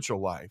spiritual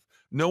life.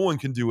 No one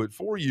can do it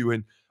for you.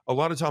 And a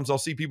lot of times I'll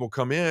see people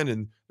come in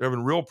and they're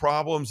having real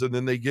problems, and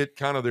then they get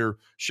kind of their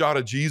shot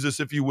of Jesus,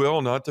 if you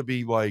will, not to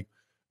be like,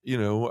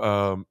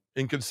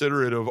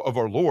 inconsiderate of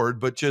our Lord,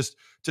 but just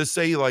to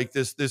say like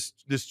this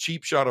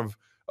cheap shot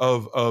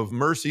of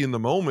mercy in the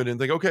moment and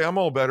think, okay, I'm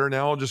all better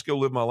now. I'll just go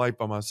live my life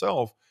by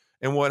myself.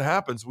 And what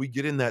happens? We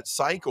get in that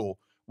cycle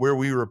where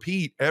we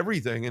repeat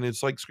everything. And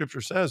it's like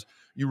Scripture says,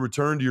 you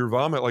return to your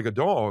vomit like a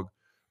dog,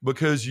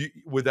 because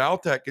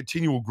without that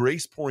continual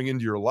grace pouring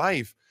into your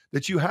life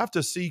that you have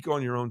to seek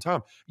on your own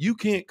time. You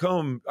can't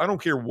come, I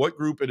don't care what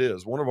group it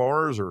is, one of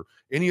ours or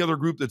any other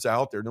group that's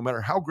out there, no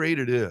matter how great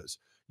it is,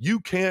 you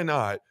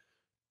cannot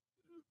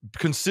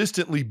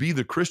consistently be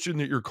the Christian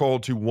that you're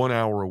called to 1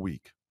 hour a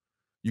week.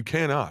 You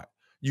cannot.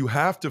 You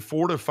have to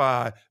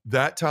fortify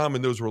that time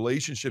and those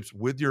relationships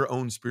with your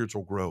own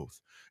spiritual growth.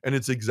 And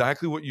it's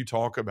exactly what you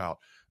talk about.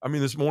 I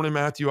mean, this morning,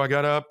 Matthew, I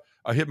got up,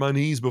 I hit my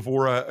knees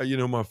before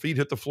my feet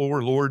hit the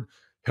floor. Lord,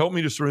 help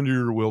me to surrender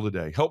your will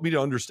today. Help me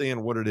to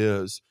understand what it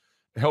is.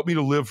 Help me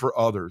to live for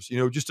others.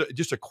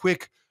 Just a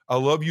quick, I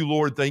love you,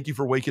 Lord. Thank you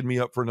for waking me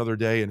up for another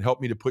day, and help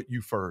me to put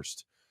you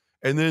first.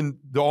 And then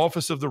the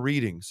office of the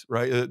readings,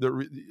 right?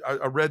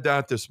 I read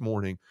that this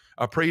morning.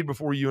 I prayed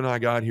before you and I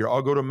got here.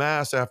 I'll go to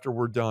mass after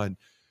we're done.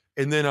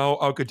 And then I'll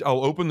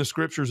open the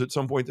scriptures at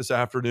some point this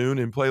afternoon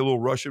and play a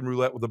little Russian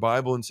roulette with the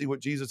Bible and see what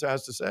Jesus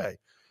has to say,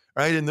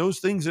 right? And those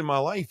things in my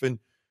life. And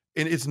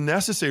it's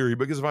necessary,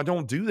 because if I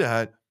don't do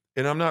that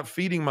and I'm not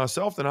feeding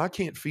myself, then I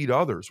can't feed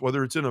others,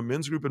 whether it's in a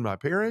men's group in my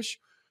parish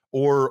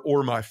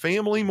or my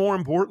family, more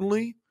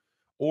importantly,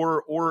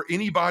 or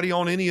anybody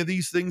on any of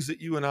these things that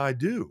you and I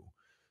do.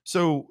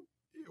 So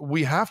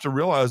we have to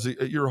realize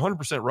that you're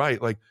 100%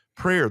 right. Like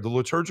prayer, the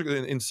liturgical,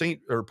 and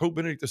Pope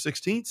Benedict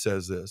XVI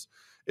says this,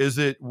 is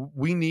that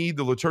we need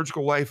the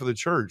liturgical life of the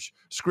church,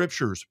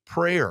 scriptures,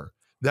 prayer.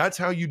 That's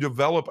how you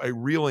develop a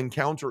real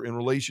encounter and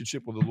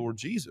relationship with the Lord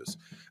Jesus.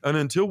 And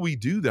until we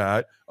do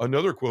that,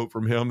 another quote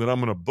from him that I'm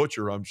going to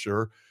butcher, I'm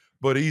sure,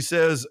 but he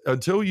says,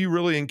 until you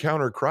really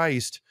encounter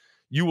Christ,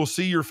 you will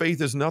see your faith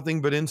as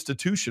nothing but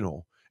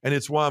institutional. And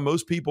it's why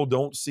most people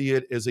don't see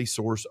it as a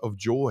source of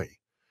joy,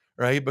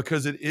 right?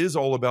 Because it is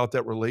all about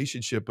that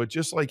relationship. But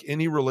just like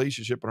any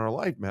relationship in our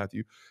life,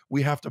 Matthew,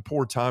 we have to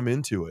pour time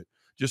into it.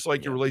 Just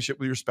like your relationship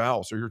with your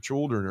spouse or your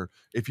children, or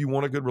if you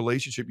want a good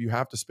relationship, you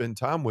have to spend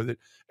time with it.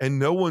 And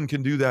no one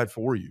can do that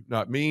for you.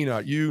 Not me,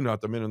 not you,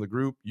 not the men in the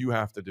group. You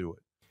have to do it.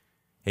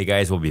 Hey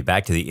guys, we'll be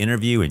back to the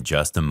interview in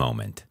just a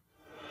moment.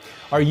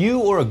 Are you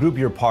or a group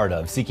you're part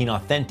of seeking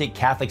authentic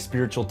Catholic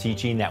spiritual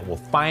teaching that will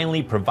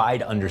finally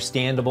provide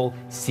understandable,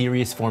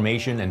 serious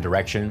formation and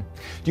direction?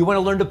 Do you want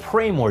to learn to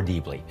pray more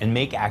deeply and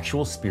make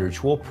actual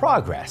spiritual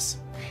progress?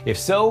 If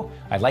so,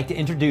 I'd like to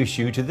introduce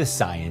you to the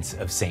Science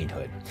of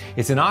Sainthood.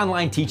 It's an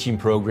online teaching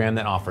program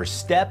that offers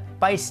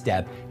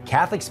step-by-step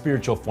Catholic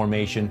spiritual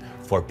formation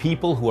for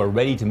people who are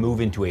ready to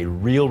move into a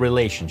real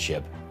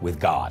relationship with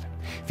God.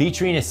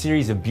 Featuring a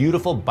series of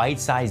beautiful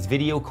bite-sized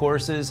video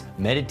courses,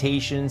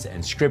 meditations,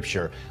 and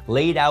scripture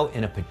laid out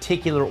in a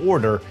particular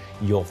order,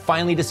 you'll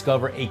finally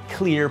discover a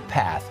clear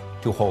path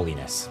to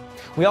holiness.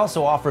 We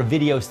also offer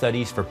video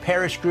studies for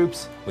parish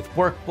groups with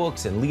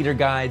workbooks and leader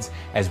guides,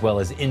 as well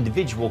as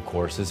individual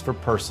courses for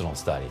personal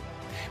study.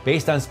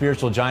 Based on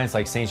spiritual giants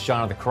like Saints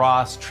John of the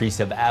Cross,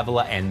 Teresa of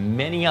Avila, and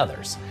many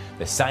others,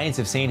 the Science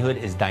of Sainthood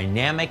is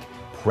dynamic,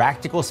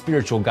 practical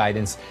spiritual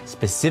guidance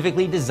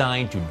specifically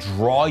designed to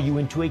draw you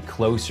into a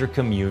closer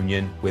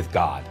communion with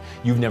God.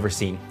 You've never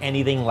seen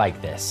anything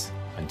like this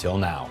until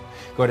now.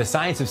 Go to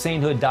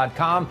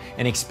scienceofsainthood.com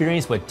and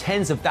experience what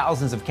tens of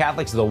thousands of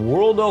Catholics the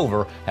world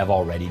over have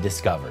already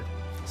discovered.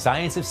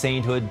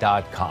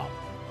 Scienceofsainthood.com.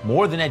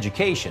 More than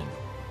education,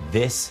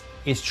 this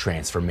is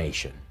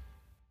transformation.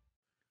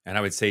 And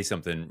I would say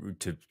something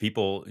to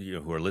people,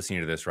 who are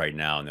listening to this right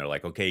now, and they're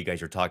like, "Okay, you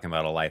guys are talking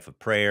about a life of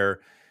prayer.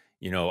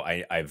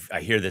 I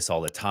hear this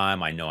all the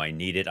time. I know I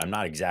need it. I'm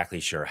not exactly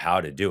sure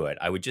how to do it."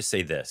 I would just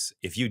say this: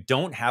 if you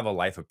don't have a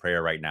life of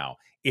prayer right now,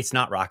 it's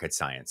not rocket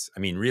science. I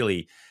mean,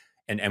 really,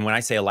 and when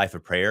I say a life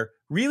of prayer,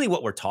 really,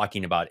 what we're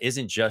talking about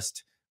isn't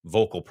just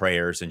vocal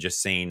prayers and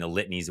just saying the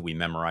litanies that we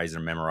memorize.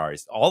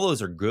 All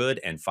those are good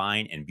and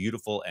fine and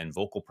beautiful, and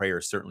vocal prayer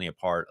is certainly a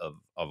part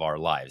of our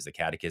lives. The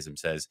Catechism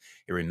says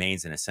it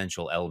remains an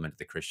essential element of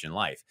the Christian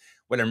life.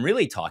 What I'm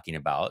really talking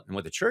about, and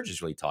what the church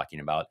is really talking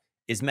about,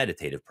 is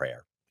meditative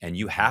prayer. And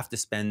you Mhm. have to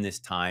spend this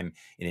time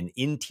in an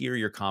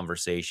interior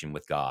conversation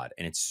with God.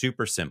 And it's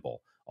super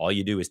simple. All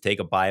you do is take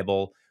a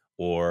Bible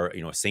or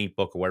a saint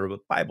book or whatever,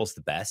 but Bible's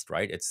the best,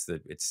 right? It's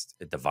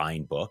a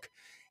divine book.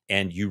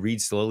 And you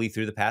read slowly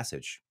through the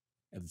passage.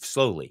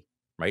 Slowly,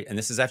 right? And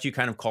this is after you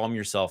kind of calm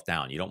yourself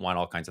down. You don't want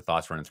all kinds of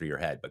thoughts running through your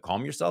head, but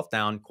calm yourself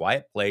down,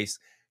 quiet place,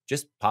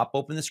 just pop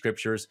open the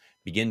scriptures,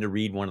 begin to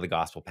read one of the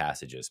gospel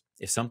passages.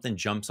 If something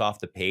jumps off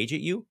the page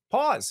at you,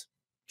 pause.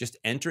 Just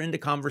enter into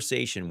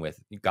conversation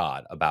with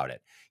God about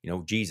it.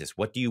 Jesus,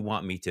 what do you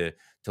want me to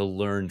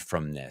learn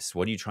from this?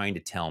 What are you trying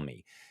to tell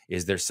me?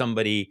 Is there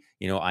somebody,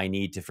 I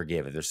need to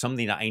forgive? If there's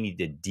something that I need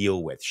to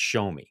deal with,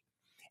 show me.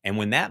 And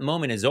when that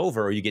moment is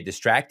over or you get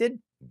distracted,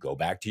 go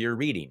back to your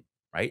reading,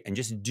 right? And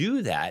just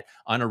do that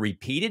on a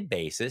repeated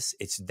basis.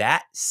 It's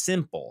that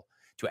simple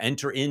to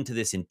enter into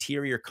this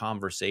interior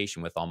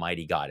conversation with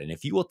Almighty God. And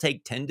if you will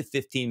take 10 to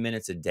 15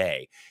 minutes a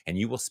day and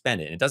you will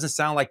spend it, and it doesn't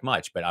sound like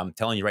much, but I'm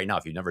telling you right now,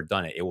 if you've never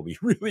done it, it will be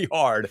really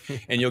hard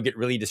and you'll get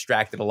really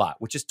distracted a lot,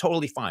 which is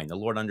totally fine. The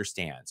Lord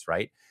understands,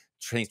 right?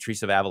 Saint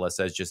Teresa of Avila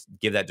says, just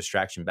give that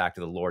distraction back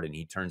to the Lord and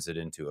he turns it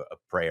into a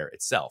prayer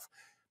itself.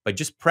 But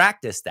just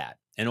practice that.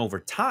 And over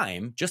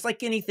time, just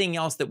like anything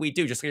else that we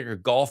do, just like a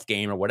golf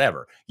game or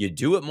whatever, you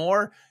do it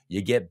more,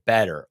 you get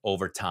better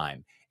over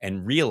time.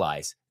 And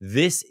realize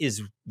this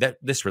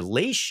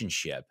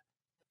relationship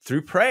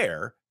through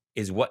prayer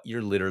is what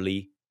you're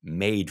literally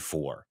made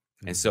for.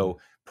 And Mhm. so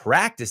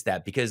practice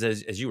that, because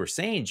as you were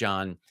saying,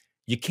 John,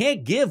 you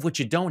can't give what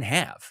you don't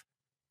have,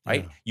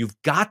 right? Yeah. You've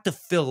got to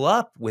fill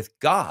up with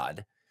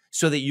God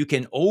so that you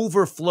can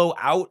overflow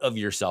out of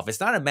yourself. It's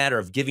not a matter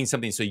of giving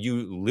something so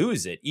you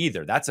lose it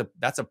either. That's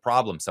a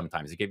problem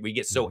sometimes. We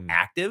get so Mhm.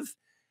 active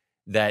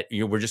that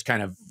we're just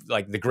kind of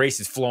like the grace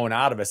is flowing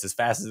out of us as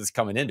fast as it's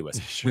coming into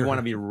us. We want to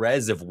Sure. be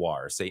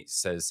reservoirs,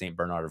 says Saint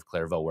Bernard of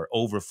Clairvaux, where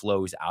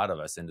overflows out of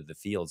us into the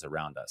fields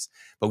around us.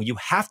 But you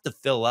have to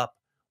fill up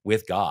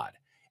with God.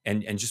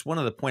 And just one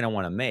other point I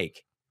want to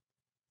make: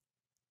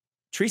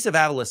 Teresa of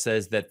Avila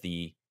says that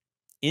the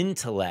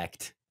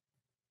intellect,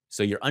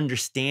 so your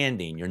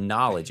understanding, your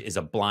knowledge, is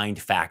a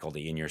blind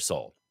faculty in your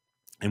soul.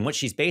 And what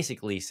she's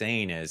basically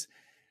saying is,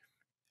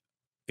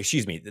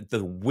 excuse me,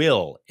 the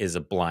will is a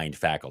blind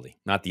faculty,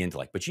 not the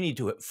intellect, but you need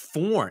to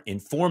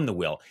inform the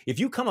will. If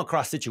you come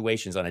across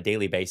situations on a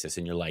daily basis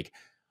and you're like,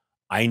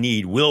 I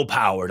need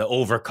willpower to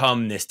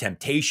overcome this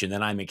temptation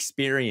that I'm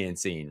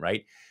experiencing,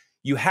 right?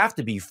 You have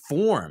to be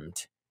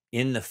formed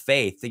in the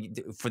faith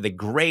for the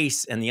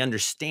grace and the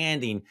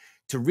understanding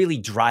to really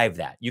drive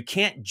that. You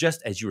can't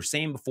just, as you were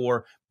saying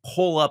before,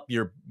 pull up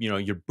your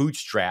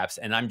bootstraps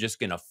and I'm just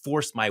going to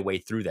force my way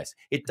through this.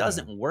 It Yeah.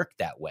 doesn't work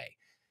that way.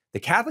 The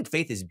Catholic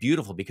faith is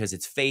beautiful because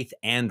it's faith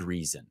and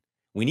reason.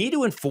 We need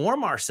to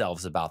inform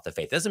ourselves about the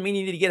faith. Doesn't mean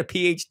you need to get a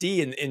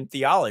PhD in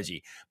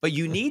theology, but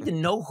you need to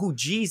know who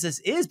Jesus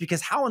is,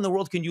 because how in the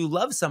world can you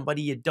love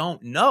somebody you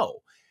don't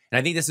know? And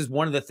I think this is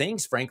one of the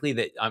things, frankly,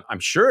 that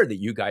I'm sure that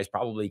you guys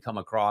probably come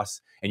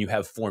across, and you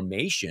have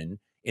formation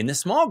in the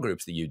small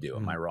groups that you do.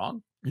 Am I Mm.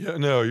 wrong? Yeah,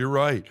 no, you're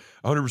right,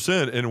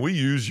 100%, and we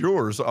use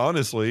yours,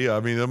 honestly. I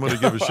mean, I'm gonna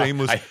give a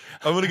shameless I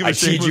I'm gonna give I a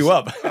teed you shameless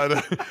up. I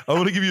know I'm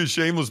gonna give you a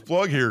shameless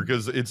plug here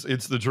because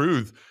it's the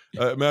truth.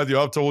 Matthew,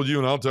 I've told you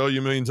and I'll tell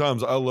you a million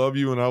times, I love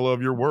you and I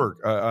love your work.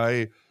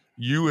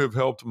 You have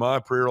helped my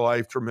prayer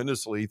life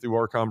tremendously through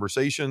our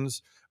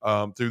conversations,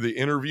 through the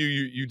interview.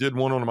 You did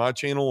one on my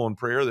channel on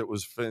prayer that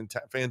was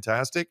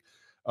fantastic.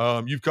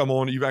 You've come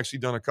on, you've actually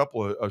done a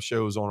couple of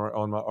shows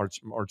on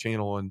our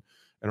channel and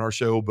our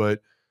show,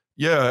 but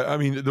yeah, I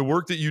mean, the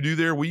work that you do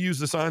there, we use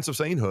the science of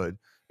sainthood.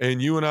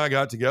 And you and I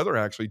got together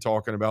actually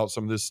talking about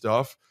some of this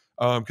stuff.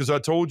 Because I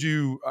told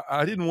you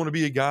I didn't want to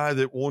be a guy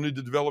that wanted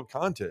to develop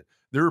content.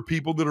 There are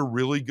people that are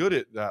really good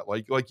at that.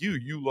 Like you.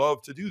 You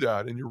love to do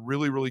that, and you're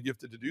really, really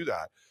gifted to do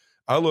that.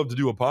 I love to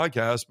do a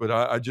podcast, but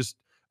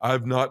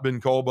I've not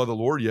been called by the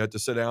Lord yet to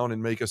sit down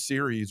and make a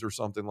series or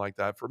something like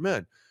that for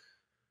men.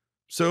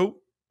 So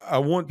I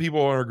want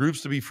people in our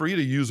groups to be free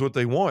to use what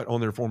they want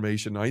on their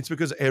formation nights,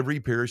 because every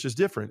parish is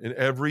different and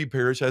every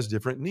parish has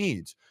different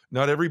needs.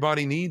 Not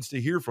everybody needs to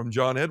hear from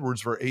John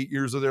Edwards for 8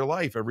 years of their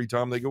life every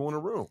time they go in a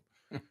room,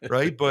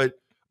 right? But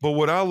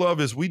what I love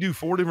is we do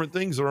 4 different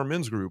things in our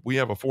men's group. We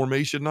have a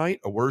formation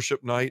night, a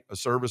worship night, a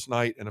service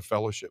night, and a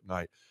fellowship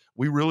night.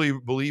 We really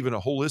believe in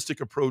a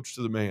holistic approach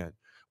to the man.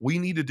 We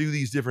need to do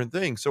these different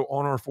things. So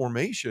on our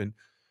formation,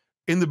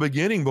 in the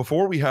beginning,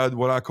 before we had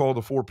what I call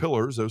the 4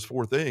 pillars, those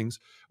 4 things,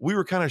 we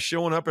were kind of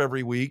showing up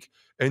every week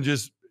and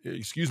just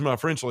excuse my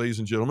French, ladies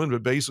and gentlemen,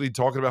 but basically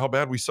talking about how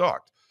bad we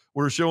sucked.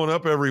 We're showing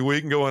up every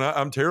week and going,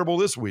 I'm terrible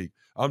this week.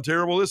 I'm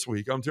terrible this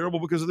week. I'm terrible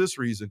because of this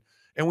reason.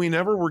 And we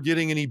never were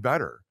getting any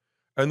better.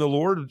 And the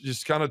Lord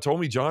just kind of told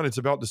me, John, it's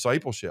about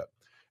discipleship.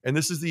 And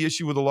this is the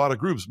issue with a lot of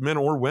groups, men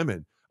or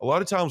women. A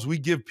lot of times we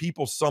give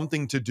people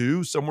something to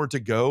do, somewhere to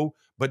go,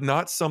 but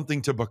not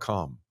something to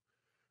become.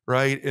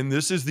 Right. And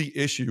this is the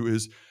issue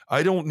is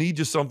I don't need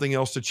just something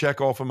else to check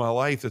off in my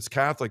life that's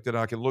Catholic that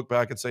I can look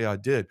back and say I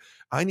did.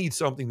 I need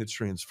something that's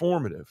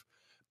transformative.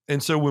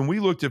 And so when we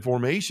looked at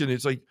formation,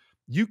 it's like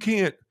you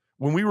can't,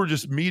 when we were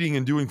just meeting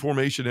and doing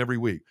formation every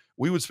week,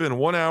 we would spend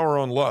 1 hour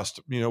on lust,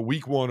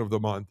 week 1 of the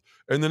month,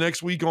 and the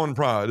next week on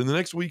pride, and the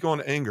next week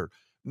on anger.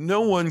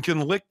 No one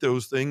can lick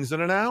those things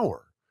in an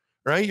hour,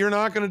 right? You're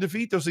not going to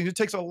defeat those things. It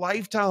takes a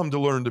lifetime to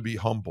learn to be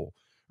humble,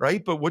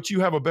 right? But what you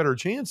have a better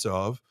chance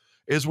of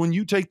is when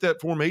you take that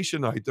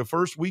formation night, the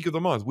first week of the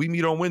month, we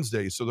meet on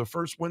Wednesdays, so the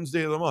first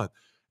Wednesday of the month,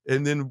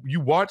 and then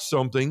you watch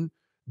something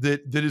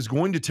that is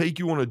going to take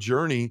you on a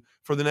journey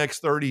for the next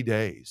 30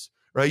 days,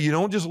 right? You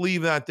don't just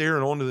leave that there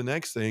and on to the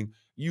next thing.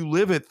 You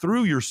live it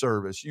through your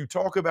service. You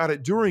talk about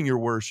it during your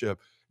worship.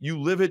 You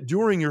live it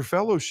during your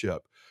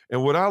fellowship.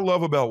 And what I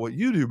love about what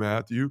you do,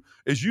 Matthew,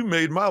 is you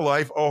made my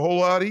life a whole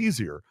lot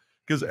easier.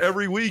 Because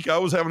every week I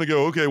was having to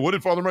go, okay, what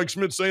did Father Mike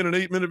Schmidt say in an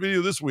 8-minute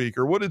video this week?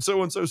 Or what did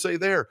so-and-so say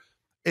there?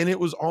 And it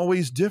was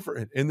always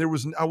different. And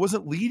I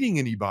wasn't leading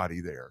anybody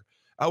there.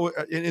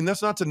 And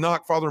that's not to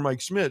knock Father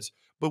Mike Schmitz,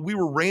 but we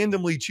were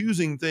randomly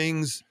choosing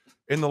things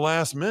in the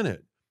last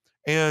minute.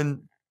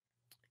 And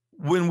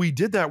when we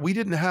did that, we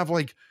didn't have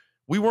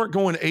we weren't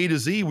going A to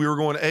Z. We were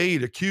going A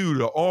to Q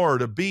to R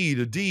to B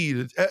to D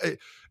to,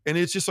 and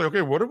it's just like,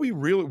 okay, where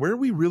are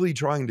we really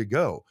trying to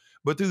go?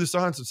 But through the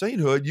science of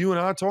sainthood, you and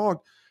I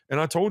talked, and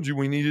I told you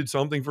we needed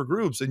something for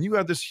groups. And you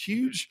had this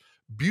huge,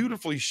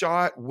 beautifully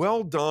shot,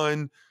 well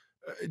done,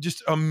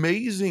 just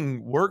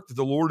amazing work that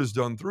the Lord has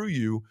done through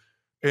you.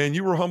 And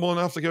you were humble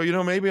enough to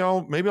go, maybe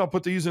I'll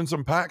put these in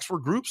some packs for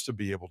groups to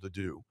be able to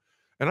do.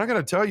 And I got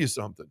to tell you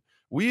something.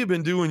 We have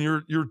been doing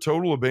your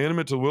total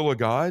abandonment to the will of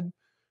God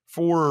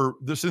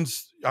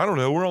since, I don't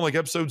know, we're on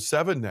episode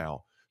 7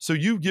 now. So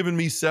you've given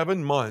me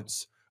 7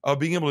 months of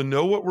being able to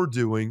know what we're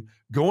doing,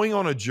 going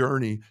on a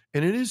journey,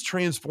 and it is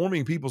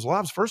transforming people's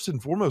lives, first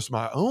and foremost,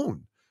 my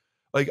own.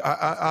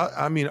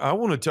 I mean, I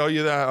want to tell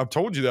you that I've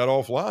told you that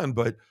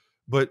offline,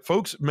 but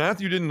folks,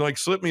 Matthew didn't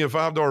slip me a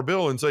 $5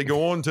 bill and say,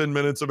 go on 10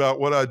 minutes about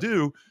what I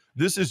do.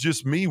 This is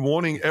just me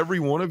wanting every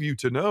one of you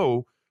to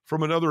know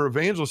from another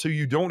evangelist who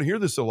you don't hear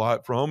this a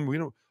lot from.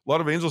 A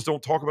lot of evangelists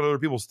don't talk about other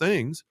people's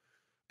things,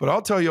 but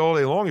I'll tell you all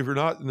day long, if you're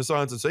not in the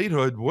science of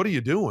sainthood, what are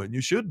you doing?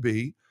 You should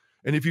be.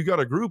 And if you've got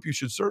a group, you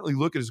should certainly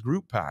look at his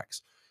group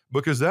packs,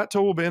 because that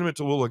total abandonment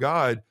to the will of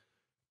God,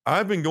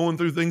 I've been going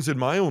through things in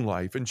my own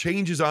life and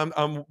changes. I'm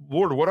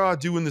Lord, what do I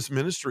do in this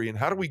ministry, and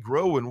how do we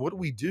grow, and what do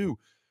we do?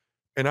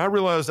 And I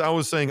realized I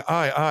was saying,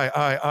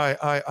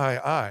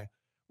 I.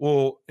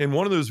 Well, in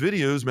one of those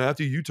videos,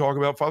 Matthew, you talk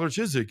about Father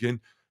Chiswick and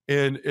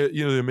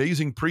the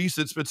amazing priest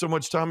that spent so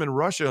much time in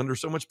Russia under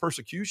so much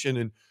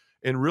persecution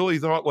and really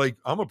thought,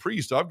 I'm a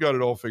priest. I've got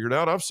it all figured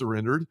out. I've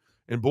surrendered.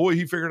 And boy,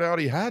 he figured out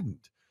he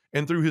hadn't.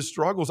 And through his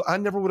struggles, I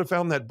never would have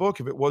found that book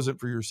if it wasn't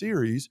for your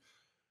series.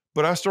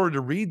 But I started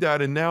to read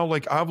that, and now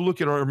I've looked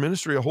at our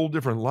ministry a whole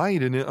different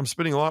light, and I'm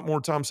spending a lot more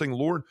time saying,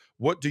 Lord,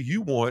 what do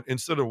you want,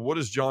 instead of what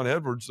does John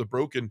Edwards, the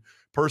broken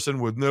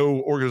person with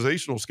no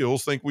organizational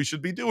skills, think we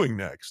should be doing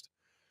next?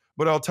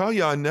 But I'll tell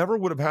you, I never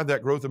would have had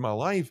that growth in my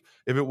life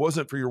if it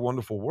wasn't for your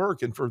wonderful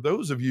work. And for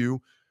those of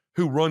you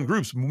who run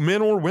groups,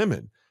 men or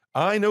women,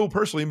 I know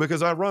personally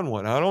because I run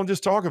one. I don't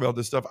just talk about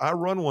this stuff. I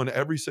run one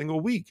every single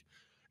week.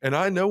 And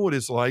I know what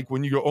it's like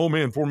when you go, oh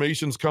man,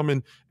 formation's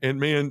coming, and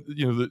man,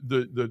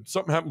 the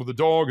something happened with the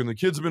dog, and the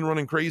kids have been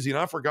running crazy, and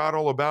I forgot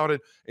all about it.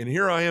 And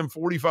here I am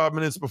 45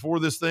 minutes before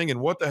this thing, and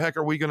what the heck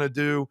are we going to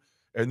do?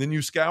 And then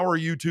you scour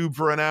YouTube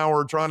for an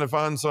hour trying to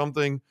find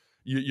something.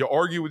 You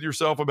argue with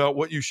yourself about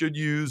what you should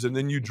use, and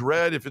then you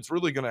dread if it's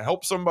really going to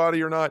help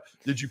somebody or not.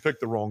 Did you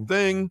pick the wrong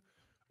thing?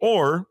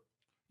 Or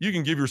you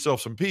can give yourself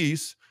some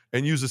peace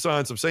and use the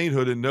science of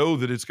sainthood and know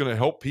that it's going to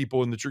help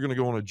people and that you're going to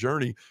go on a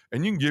journey,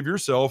 and you can give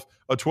yourself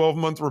a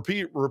 12-month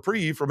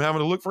reprieve from having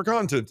to look for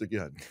content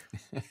again.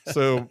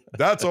 So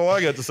that's all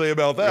I got to say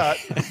about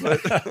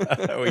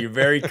that. Well, you're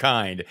very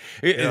kind.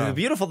 Yeah. The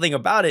beautiful thing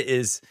about it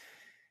is,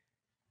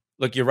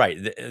 look, you're right.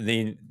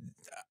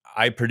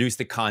 I produce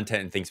the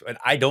content and things, but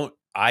I don't,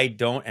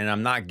 and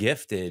I'm not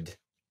gifted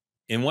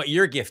in what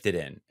you're gifted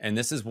in. And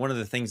this is one of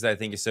the things that I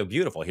think is so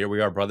beautiful. Here we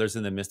are, brothers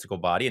in the mystical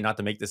body, and not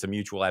to make this a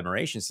mutual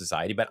admiration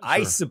society, but sure.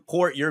 I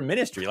support your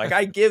ministry.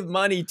 I give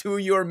money to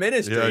your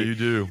ministry. Yeah, you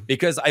do.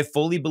 Because I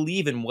fully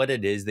believe in what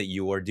it is that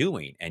you are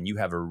doing. And you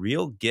have a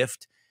real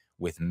gift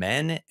with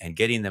men and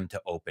getting them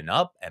to open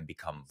up and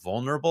become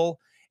vulnerable.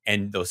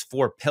 And those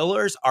 4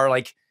 pillars are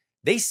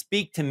they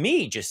speak to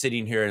me just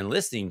sitting here and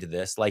listening to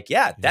this.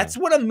 That's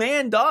what a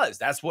man does.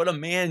 That's what a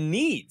man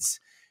needs.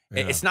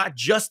 Yeah. It's not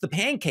just the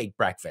pancake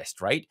breakfast,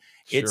 right?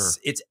 Sure.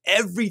 It's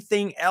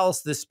everything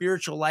else, the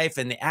spiritual life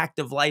and the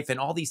active life, and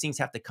all these things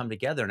have to come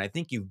together. And I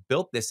think you've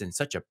built this in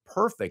such a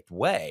perfect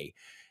way.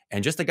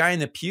 And just a guy in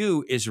the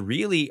pew is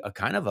really a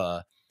kind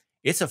of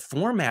it's a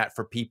format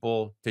for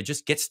people to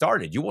just get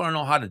started. You want to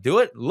know how to do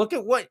it? Look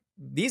at what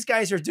these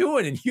guys are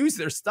doing and use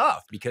their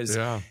stuff. Because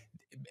Yeah.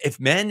 if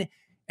men,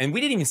 and we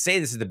didn't even say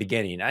this at the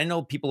beginning, I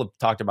know people have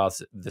talked about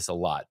this a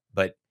lot,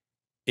 but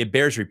it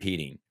bears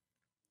repeating.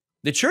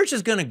 The church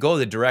is going to go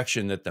the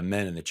direction that the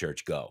men in the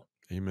church go.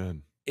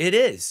 Amen. It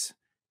is,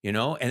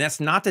 and that's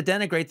not to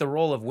denigrate the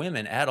role of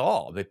women at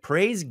all, but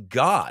praise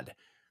God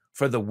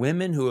for the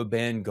women who have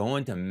been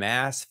going to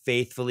mass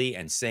faithfully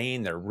and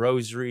saying their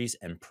rosaries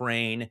and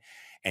praying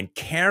and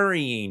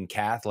carrying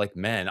Catholic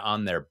men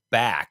on their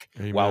back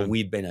while Amen.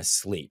 we've been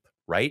asleep,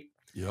 right?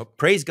 Yep.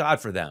 Praise God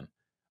for them.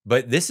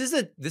 But this is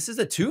a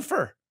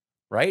twofer,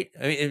 right?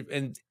 I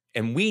mean,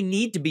 and we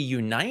need to be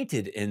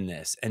united in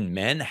this. And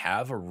men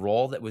have a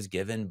role that was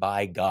given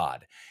by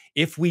God.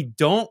 If we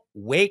don't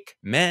wake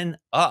men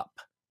up,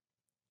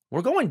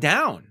 we're going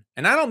down.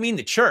 And I don't mean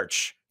the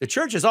church. The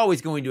church is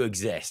always going to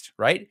exist,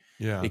 right?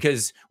 Yeah.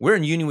 Because we're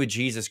in union with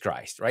Jesus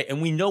Christ, right?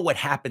 And we know what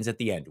happens at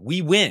the end.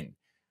 We win.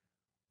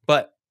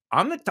 But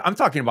I'm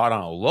talking about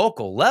on a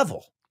local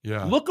level.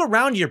 Yeah. Look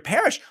around your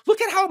parish. Look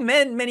at how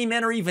many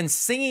men are even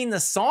singing the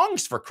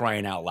songs, for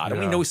crying out loud. And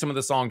we Yeah. know some of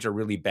the songs are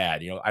really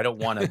bad. I don't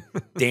want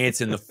to dance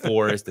in the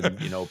forest and,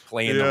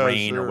 play in the Yeah,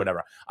 rain or sure.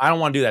 whatever. I don't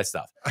want to do that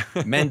stuff.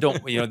 Men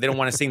don't, they don't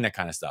want to sing that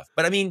kind of stuff.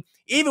 But I mean,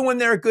 even when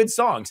there are good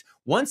songs,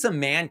 once a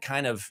man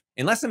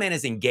unless a man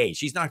is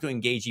engaged, he's not going to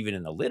engage even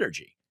in the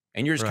liturgy.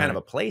 And you're just kind of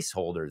a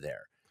placeholder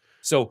there.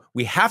 So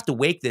we have to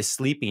wake this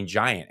sleeping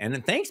giant. And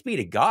then thanks be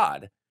to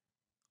God.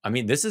 I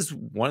mean, this is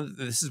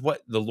what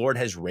the Lord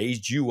has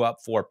raised you up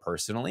for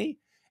personally.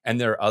 And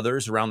there are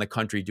others around the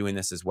country doing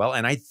this as well.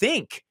 And I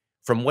think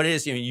from what it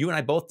is, you and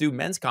I both do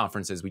men's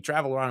conferences. We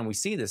travel around and we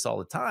see this all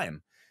the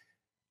time.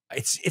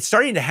 It's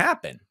starting to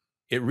happen.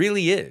 It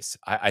really is.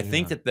 I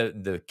think that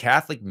the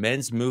Catholic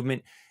men's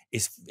movement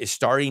is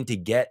starting to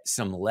get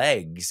some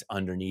legs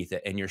underneath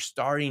it. And you're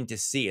starting to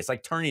see, it's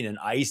like turning an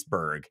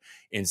iceberg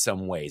in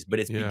some ways, but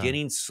it's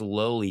beginning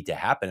slowly to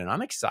happen. And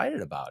I'm excited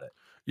about it.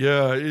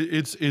 Yeah,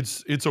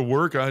 it's a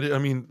work. I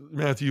mean,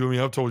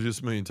 Matthew, I've told you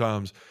this a million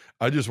times.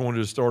 I just wanted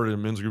to start a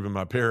men's group in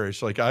my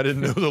parish. Like, I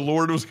didn't know the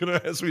Lord was going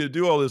to ask me to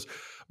do all this,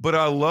 but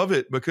I love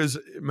it because,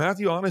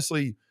 Matthew,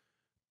 honestly,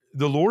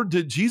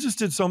 Jesus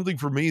did something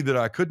for me that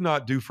I could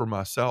not do for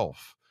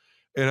myself.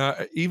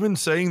 And even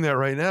saying that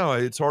right now,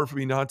 it's hard for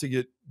me not to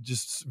get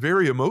just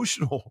very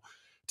emotional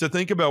to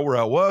think about where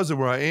I was and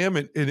where I am.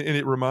 And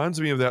it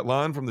reminds me of that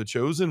line from The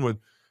Chosen when,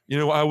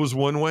 I was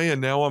one way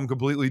and now I'm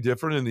completely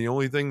different. And the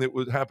only thing that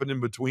would happen in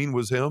between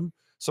was him.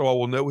 So I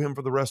will know him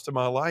for the rest of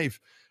my life.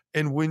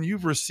 And when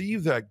you've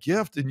received that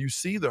gift and you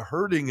see the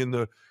hurting and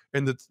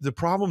the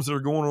problems that are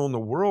going on in the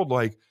world,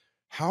 like,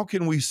 how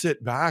can we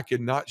sit back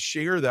and not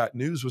share that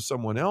news with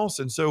someone else?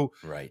 And so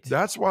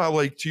that's why,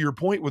 like, to your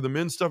point with the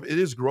men's stuff, it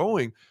is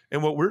growing.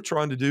 And what we're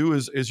trying to do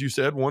is, as you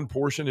said, one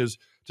portion is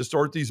to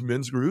start these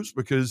men's groups,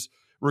 because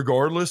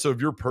regardless of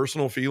your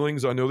personal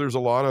feelings, I know there's a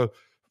lot of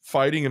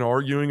fighting and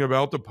arguing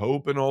about the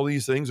Pope and all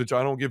these things, which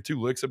I don't give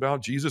two licks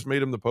about. Jesus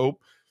made him the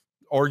Pope.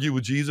 Argue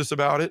with Jesus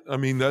about it. I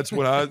mean, that's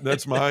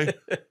my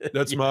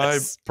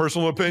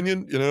personal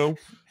opinion,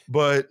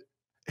 but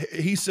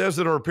he says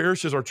that our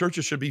parishes, our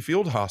churches should be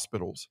field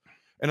hospitals.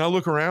 And I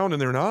look around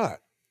and they're not.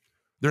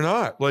 They're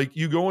not. Like,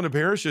 you go into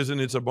parishes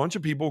and it's a bunch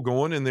of people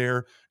going in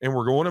there and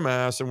we're going to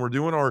mass and we're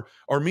doing our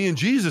me and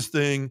Jesus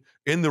thing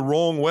in the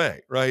wrong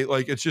way, right?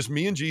 Like, it's just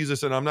me and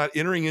Jesus and I'm not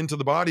entering into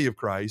the body of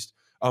Christ.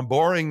 I'm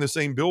borrowing the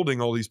same building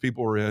all these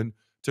people are in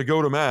to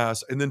go to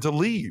mass and then to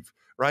leave,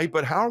 right?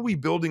 But how are we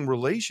building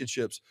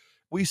relationships?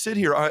 We sit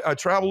here, I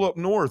travel up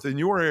north in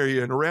your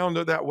area and around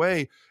that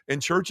way,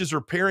 and churches are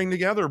pairing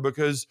together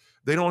because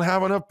they don't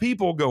have enough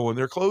people going.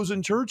 They're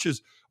closing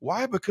churches.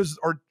 Why? Because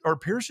our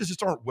parishes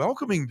just aren't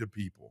welcoming to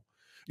people.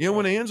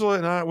 When Angela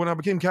and when I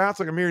became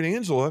Catholic, I married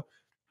Angela,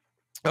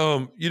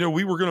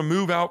 we were going to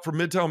move out from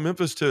Midtown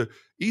Memphis to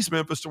East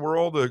Memphis to where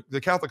all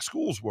the Catholic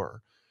schools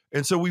were.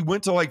 And so we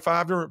went to like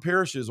 5 different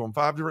parishes on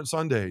 5 different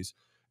Sundays.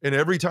 And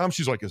every time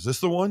she's like, is this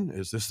the one?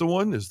 Is this the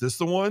one? Is this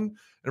the one?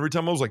 And every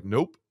time I was like,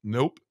 nope,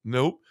 nope,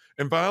 nope.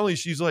 And finally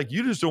she's like,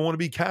 you just don't want to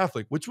be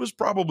Catholic, which was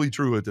probably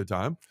true at the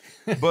time.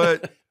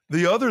 But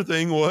the other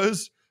thing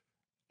was,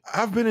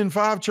 I've been in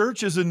 5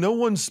 churches and no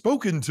one's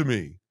spoken to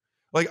me.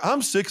 Like,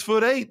 I'm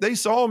 6'8". They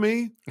saw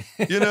me,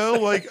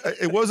 like,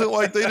 it wasn't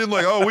like they didn't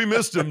like, oh, we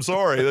missed him.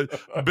 Sorry.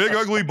 A big,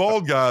 ugly,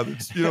 bald guy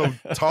that's,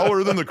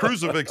 taller than the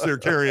crucifix they're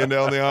carrying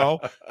down the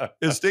aisle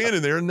is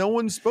standing there and no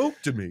one spoke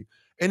to me.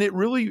 And it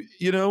really,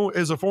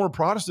 as a former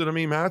Protestant,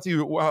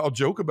 Matthew, I'll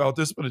joke about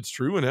this, but it's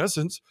true in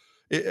essence.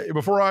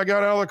 Before I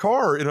got out of the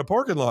car in a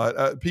parking lot,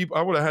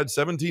 I would have had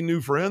 17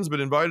 new friends, been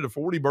invited to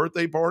 40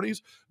 birthday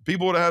parties.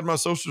 People would have had my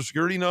social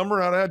security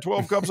number. I'd have had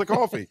 12 cups of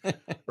coffee,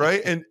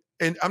 right?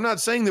 And I'm not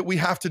saying that we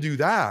have to do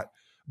that,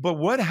 but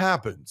what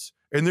happens?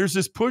 And there's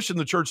this push in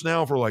the church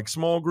now for like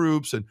small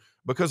groups and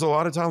because a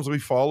lot of times we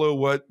follow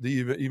what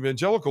the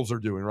evangelicals are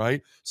doing,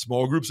 right?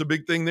 Small groups, a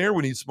big thing there.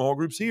 We need small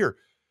groups here.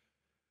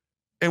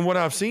 And what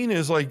I've seen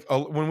is like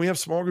when we have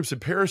small groups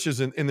at parishes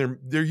and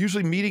they're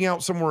usually meeting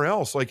out somewhere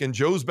else, like in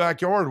Joe's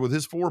backyard with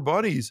his 4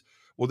 buddies.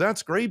 Well,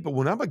 that's great. But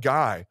when I'm a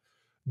guy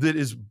that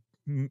is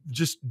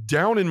just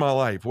down in my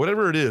life,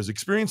 whatever it is,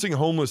 experiencing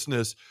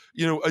homelessness,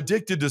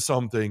 addicted to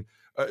something,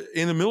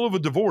 in the middle of a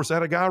divorce, I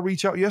had a guy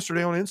reach out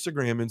yesterday on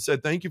Instagram and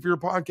said, "Thank you for your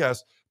podcast.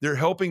 They're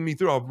helping me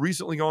through. I've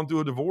recently gone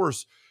through a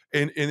divorce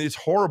and it's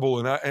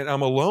horrible. And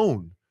I'm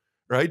alone."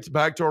 Right.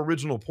 Back to our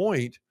original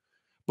point.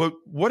 But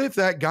what if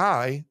that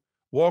guy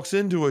walks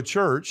into a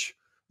church,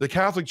 the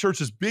Catholic Church,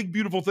 this big,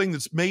 beautiful thing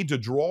that's made to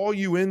draw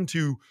you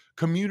into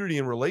community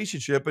and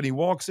relationship, and he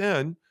walks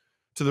in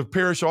to the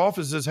parish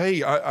office and says,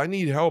 "Hey, I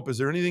need help. Is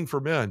there anything for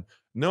men?"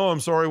 "No,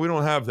 I'm sorry, we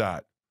don't have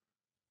that."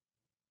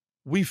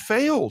 We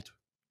failed.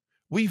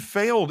 We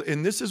failed.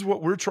 And this is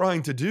what we're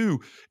trying to do,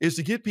 is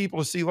to get people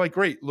to see, like,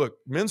 great, look,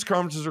 men's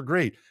conferences are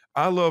great.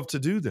 I love to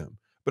do them.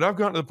 But I've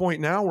gotten to the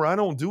point now where I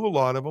don't do a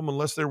lot of them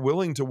unless they're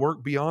willing to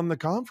work beyond the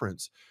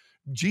conference.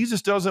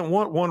 Jesus doesn't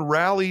want one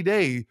rally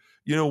day,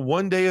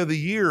 one day of the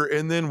year,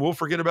 and then we'll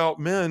forget about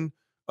men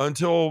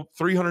until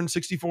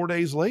 364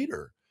 days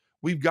later.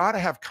 We've got to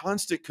have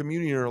constant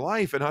community in our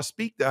life. And I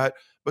speak that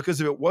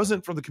because if it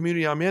wasn't for the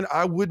community I'm in,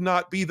 I would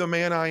not be the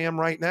man I am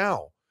right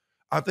now.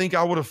 I think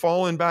I would have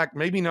fallen back,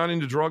 maybe not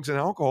into drugs and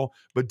alcohol,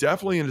 but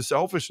definitely into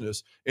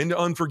selfishness, into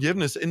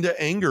unforgiveness, into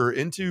anger,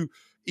 into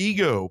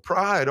ego,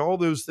 pride, all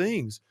those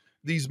things.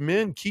 These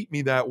men keep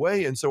me that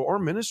way. And so our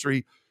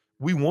ministry,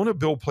 we want to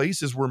build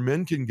places where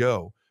men can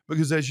go,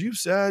 because as you've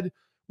said,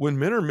 when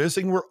men are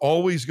missing, we're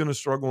always going to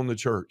struggle in the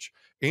church.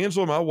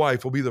 Angela, my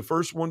wife, will be the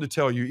first one to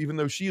tell you, even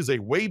though she is a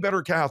way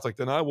better Catholic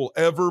than I will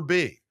ever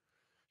be,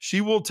 she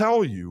will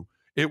tell you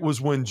it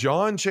was when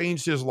John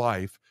changed his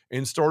life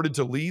and started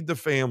to lead the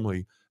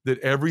family that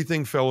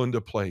everything fell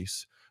into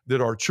place,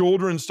 that our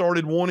children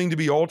started wanting to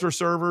be altar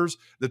servers,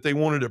 that they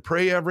wanted to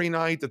pray every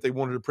night, that they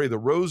wanted to pray the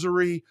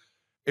rosary.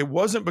 It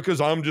wasn't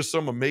because I'm just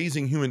some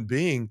amazing human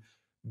being.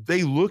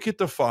 They look at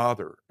the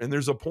Father, and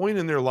there's a point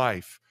in their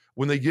life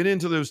when they get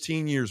into those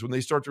teen years, when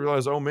they start to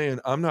realize, oh man,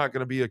 I'm not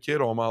going to be a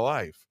kid all my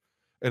life,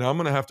 and I'm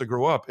going to have to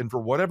grow up. And for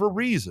whatever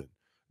reason,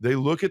 they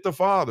look at the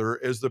Father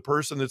as the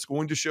person that's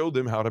going to show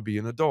them how to be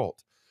an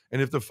adult.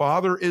 And if the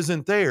Father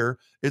isn't there,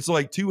 it's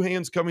like two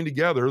hands coming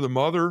together, the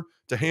mother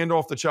to hand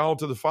off the child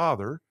to the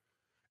Father.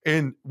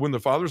 And when the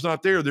Father's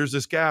not there, there's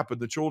this gap, and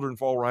the children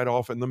fall right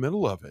off in the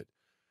middle of it.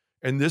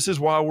 And this is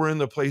why we're in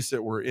the place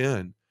that we're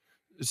in.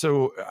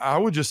 So I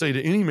would just say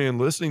to any man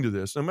listening to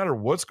this, no matter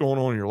what's going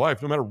on in your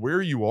life, no matter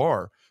where you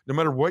are, no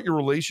matter what your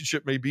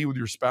relationship may be with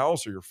your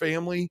spouse or your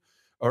family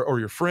or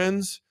your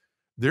friends,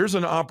 there's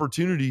an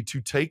opportunity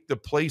to take the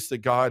place that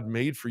God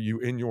made for you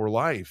in your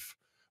life.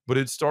 But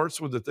it starts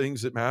with the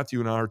things that Matthew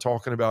and I are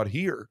talking about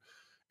here.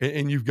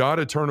 And you've got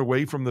to turn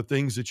away from the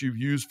things that you've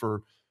used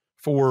for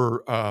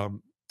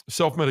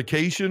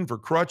self-medication, for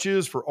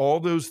crutches, for all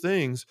those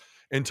things,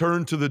 and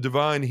turn to the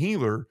divine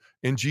healer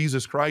in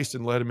Jesus Christ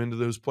and let him into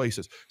those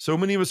places. So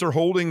many of us are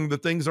holding the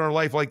things in our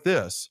life like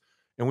this,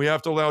 and we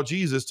have to allow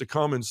Jesus to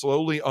come and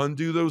slowly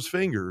undo those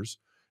fingers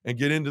and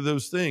get into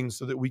those things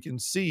so that we can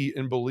see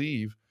and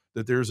believe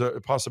that there's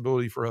a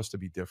possibility for us to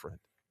be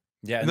different.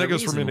 Yeah, And and that the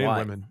goes for men reason and why,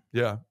 women.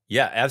 Yeah.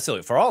 yeah,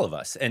 absolutely, for all of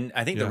us. And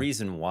I think the Yeah.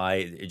 reason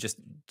why, just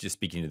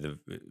speaking to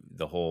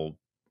the whole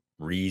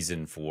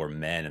reason for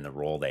men and the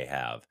role they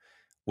have,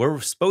 we're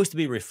supposed to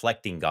be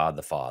reflecting God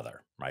the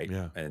Father, right?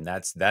 Yeah. And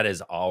that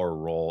is our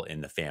role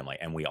in the family.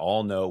 And we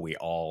all know we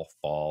all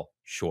fall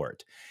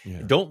short.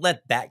 Yeah. Don't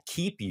let that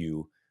keep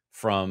you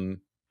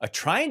from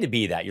trying to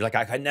be that. You're like,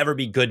 I could never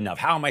be good enough.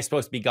 How am I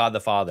supposed to be God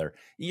the Father?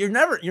 You're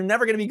never going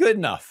to be good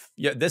enough.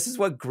 Yeah, this is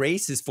what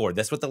grace is for.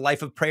 That's what the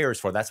life of prayer is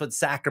for. That's what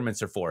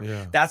sacraments are for.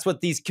 Yeah. That's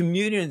what these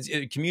communions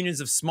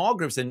of small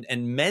groups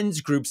and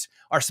men's groups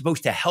are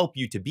supposed to help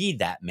you to be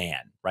that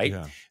man, right?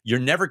 Yeah. You're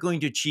never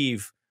going to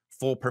achieve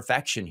full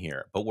perfection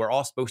here, but we're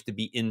all supposed to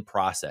be in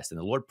process. And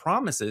the Lord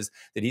promises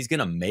that he's going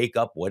to make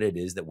up what it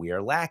is that we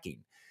are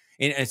lacking.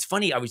 And it's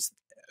funny, I was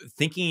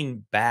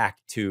thinking back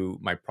to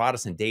my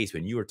Protestant days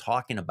when you were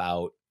talking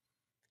about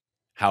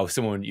how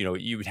someone,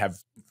 you would have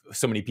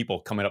so many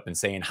people coming up and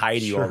saying hi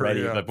to you Sure,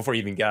 already, yeah. like before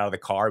you even get out of the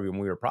car when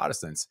we were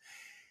Protestants.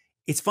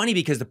 It's funny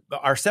because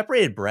our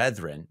separated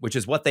brethren, which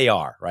is what they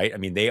are, right? I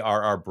mean, they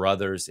are our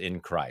brothers in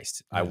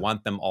Christ. I Yeah.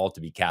 want them all to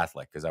be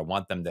Catholic because I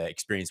want them to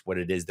experience what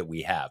it is that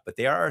we have, but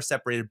they are our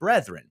separated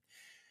brethren.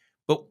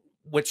 But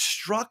what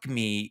struck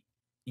me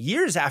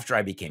years after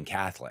I became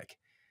Catholic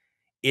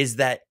is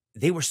that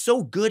they were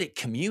so good at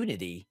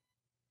community,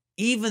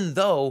 even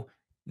though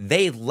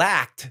they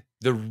lacked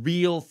the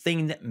real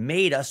thing that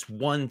made us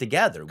one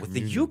together with the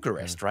Communion,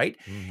 Eucharist, right?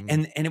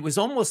 Mhm. And it was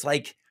almost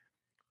like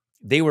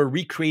they were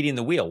recreating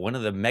the wheel. One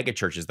of the mega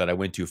churches that I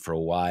went to for a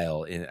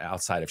while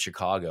outside of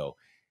Chicago,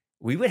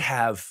 we would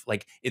have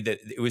like,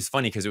 it was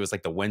funny because it was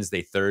like the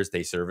Wednesday,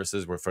 Thursday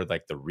services were for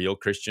like the real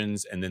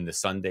Christians. And then the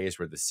Sundays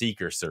were the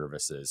seeker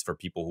services for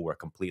people who were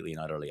completely and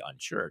utterly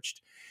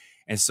unchurched.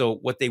 And so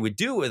what they would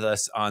do with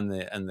us on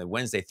the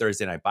Wednesday,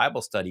 Thursday night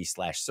Bible study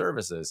 /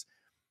 services,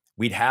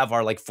 we'd have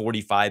our like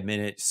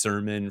 45-minute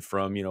sermon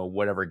from,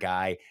 whatever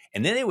guy.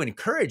 And then they would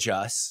encourage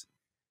us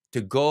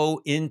to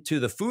go into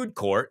the food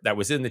court that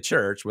was in the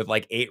church with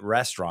like 8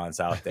 restaurants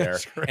out there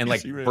That's and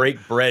like crazy, man.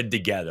 break bread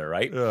together,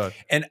 right? Yeah.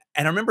 And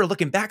I remember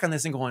looking back on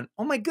this and going,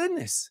 "Oh my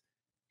goodness."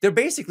 They're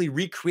basically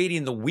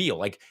recreating the wheel.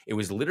 Like it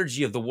was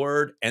liturgy of the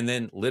word and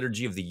then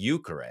liturgy of the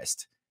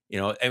Eucharist.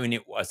 I mean,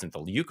 it wasn't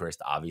the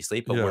Eucharist, obviously,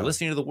 but we're Yeah.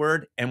 listening to the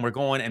word and we're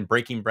going and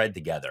breaking bread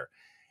together.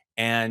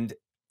 And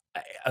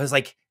I was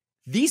like,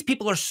 these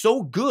people are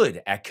so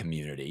good at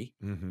community.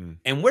 Mhm.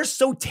 And we're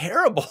so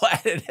terrible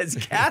at it as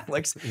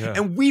Catholics. Yeah.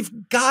 And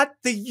we've got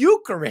the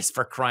Eucharist,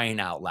 for crying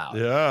out loud.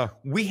 Yeah.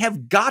 We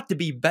have got to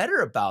be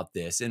better about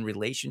this in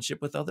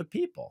relationship with other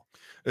people.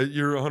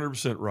 You're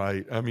 100%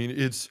 right. I mean,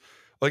 it's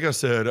like I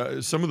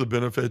said, some of the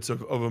benefits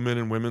of a men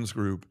and women's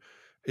group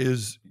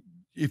is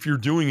if you're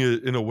doing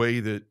it in a way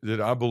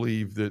that I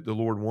believe that the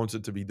Lord wants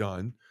it to be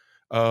done,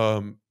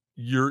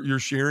 you're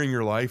sharing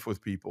your life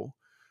with people.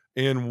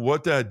 And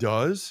what that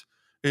does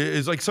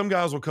is like some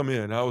guys will come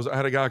in. I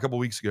had a guy a couple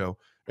weeks ago,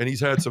 and he's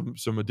had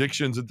some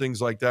addictions and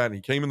things like that. And he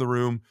came in the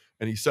room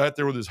and he sat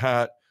there with his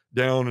hat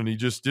down and he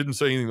just didn't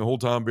say anything the whole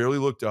time, barely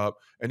looked up,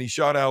 and he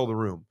shot out of the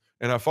room.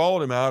 And I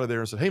followed him out of there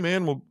and said, "Hey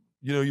man, well,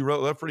 you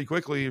left pretty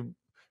quickly.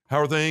 How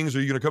are things?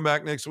 Are you going to come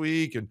back next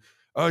week?" And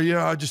 "Oh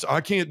yeah,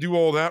 I can't do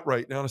all that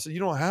right now." And I said, "You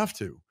don't have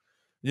to.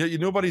 Yeah,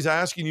 nobody's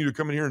asking you to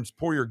come in here and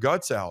pour your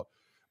guts out.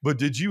 But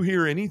did you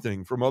hear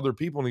anything from other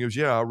people?" And he goes,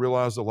 "Yeah, I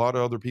realized a lot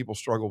of other people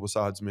struggle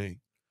besides me.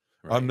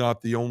 I'm Right.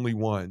 not the only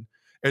one."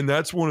 And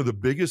that's one of the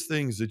biggest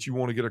things that you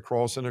want to get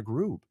across in a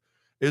group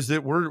is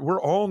that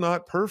we're all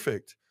not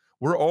perfect.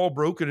 We're all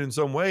broken in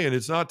some way. And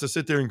it's not to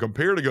sit there and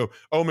compare to go,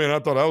 "Oh man, I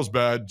thought I was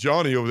bad.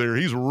 Johnny over there,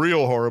 he's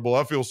real horrible.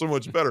 I feel so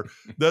much better."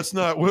 That's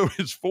not what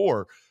it's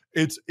for.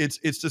 It's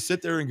to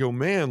sit there and go,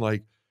 "Man,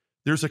 like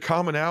there's a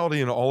commonality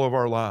in all of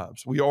our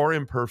lives. We are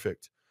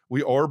imperfect.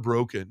 We are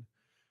broken."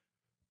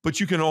 But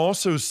you can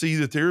also see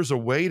that there's a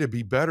way to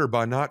be better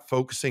by not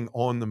focusing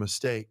on the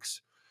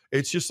mistakes.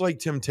 It's just like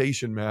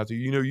temptation, Matthew.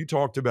 You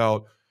talked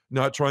about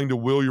not trying to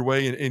will your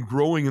way and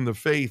growing in the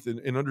faith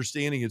and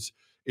understanding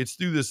it's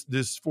through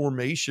this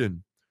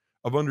formation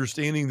of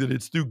understanding that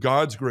it's through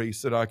God's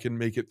grace that I can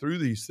make it through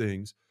these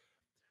things.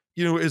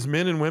 As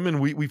men and women,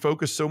 we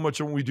focus so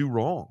much on what we do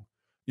wrong.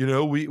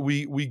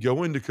 We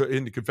go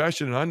into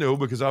confession, and I know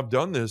because I've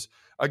done this.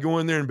 I go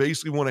in there and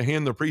basically want to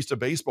hand the priest a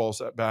baseball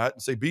bat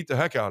and say, "Beat the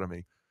heck out of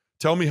me.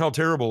 Tell me how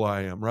terrible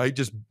I am," right?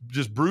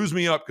 Just bruise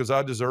me up because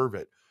I deserve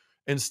it.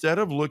 Instead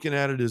of looking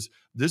at it as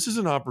this is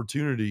an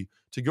opportunity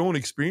to go and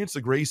experience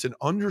the grace and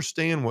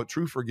understand what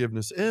true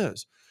forgiveness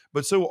is.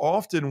 But so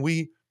often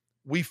we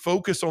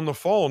focus on the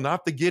fall,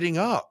 not the getting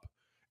up.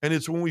 And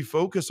it's when we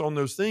focus on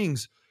those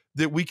things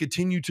that we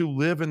continue to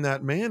live in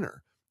that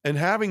manner. And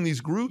having these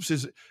groups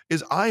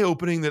is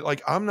eye-opening that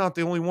like I'm not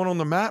the only one on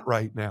the mat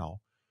right now.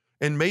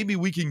 And maybe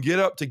we can get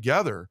up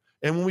together.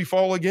 And when we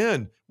fall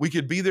again, we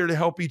could be there to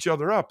help each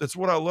other up. That's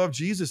what I love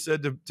Jesus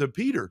said to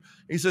Peter.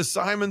 He says,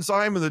 "Simon,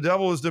 Simon, the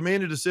devil has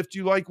demanded to sift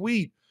you like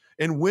wheat.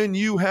 And when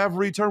you have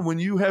returned, when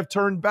you have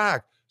turned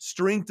back,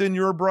 strengthen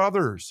your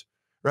brothers."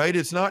 Right?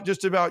 It's not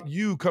just about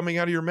you coming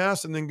out of your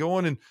mess and then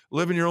going and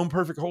living your own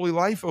perfect holy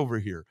life over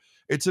here.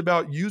 It's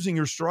about using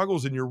your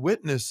struggles and your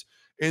witness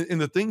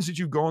and the things that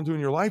you've gone through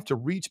in your life to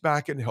reach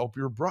back and help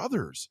your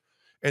brothers.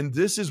 And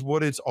this is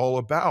what it's all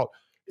about.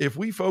 If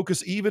we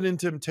focus even in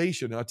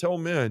temptation, I tell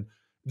men,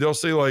 they'll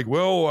say like,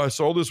 "Well, I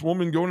saw this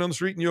woman going down the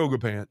street in yoga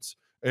pants.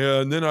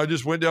 And then I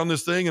just went down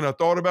this thing and I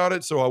thought about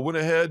it. So I went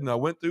ahead and I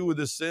went through with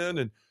this sin."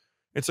 And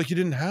it's like, you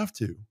didn't have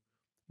to.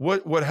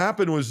 What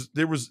happened was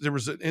there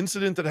was an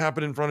incident that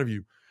happened in front of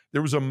you.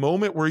 There was a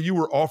moment where you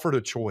were offered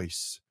a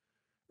choice,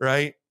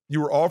 right?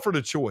 You were offered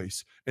a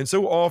choice. And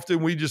so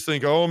often we just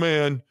think, "Oh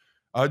man,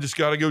 I just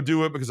got to go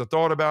do it because I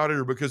thought about it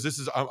or because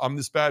I'm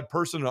this bad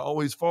person and I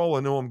always fall. I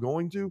know I'm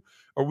going to."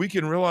 Or we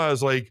can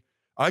realize like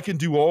I can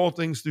do all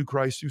things through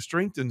Christ who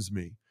strengthens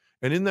me.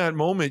 And in that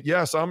moment,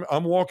 yes,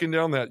 I'm walking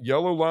down that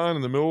yellow line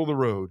in the middle of the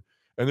road,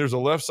 and there's a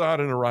left side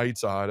and a right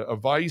side, a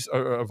vice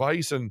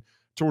and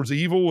towards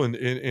evil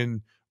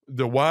and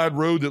the wide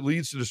road that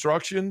leads to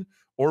destruction,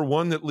 or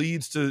one that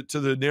leads to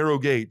the narrow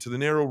gate, to the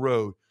narrow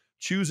road,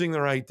 choosing the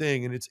right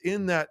thing. And it's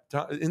in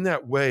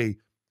that way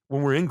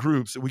when we're in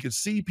groups that we can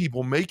see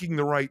people making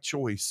the right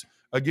choice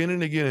again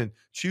and again,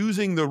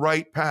 choosing the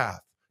right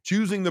path,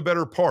 choosing the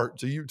better part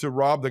to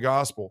rob the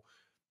gospel,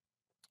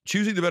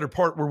 choosing the better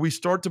part where we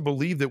start to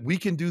believe that we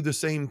can do the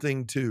same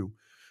thing too.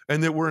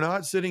 And that we're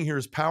not sitting here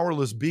as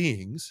powerless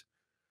beings,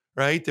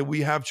 right? That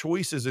we have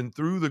choices, and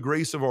through the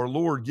grace of our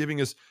Lord,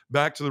 giving us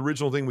back to the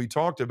original thing we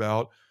talked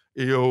about,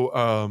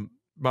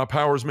 my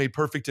power is made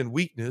perfect in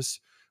weakness.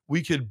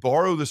 We could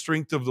borrow the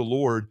strength of the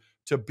Lord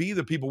to be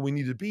the people we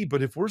need to be.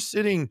 But if we're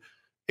sitting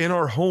in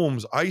our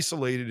homes,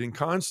 isolated and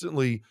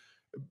constantly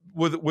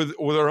with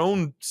our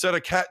own set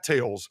of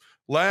cattails,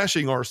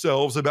 lashing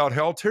ourselves about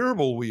how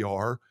terrible we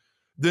are,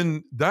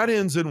 then that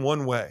ends in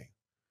one way,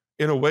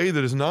 in a way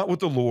that is not with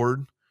the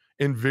Lord,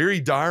 in very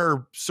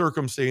dire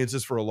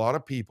circumstances for a lot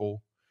of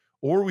people,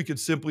 or we could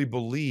simply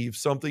believe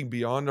something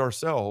beyond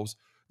ourselves,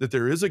 that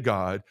there is a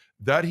God,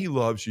 that he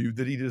loves you,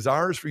 that he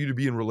desires for you to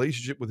be in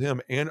relationship with him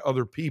and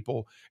other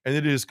people, and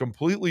it is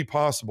completely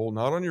possible,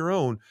 not on your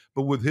own,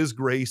 but with his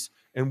grace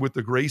and with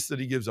the grace that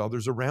he gives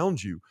others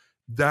around you.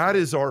 That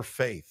is our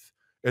faith.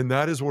 And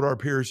that is what our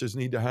parishes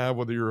need to have,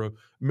 whether you're a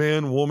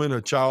man, woman,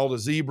 a child, a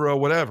zebra,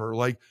 whatever.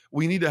 Like,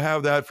 we need to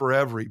have that for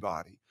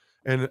everybody.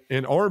 And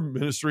in our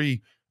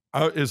ministry,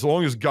 as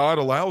long as God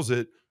allows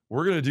it,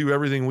 we're going to do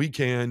everything we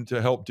can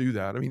to help do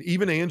that. I mean,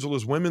 even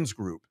Angela's women's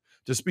group,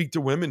 to speak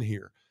to women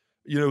here,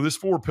 this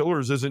 4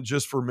 pillars isn't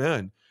just for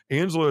men.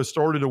 Angela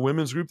started a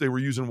women's group. They were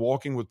using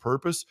walking with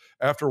purpose.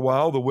 After a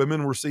while, the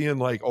women were seeing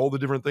like all the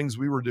different things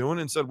we were doing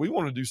and said, we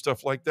want to do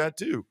stuff like that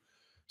too.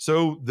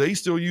 So they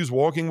still use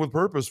walking with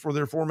purpose for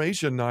their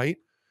formation night.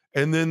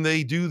 And then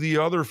they do the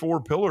other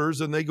 4 pillars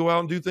and they go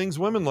out and do things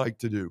women like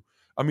to do.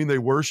 I mean, they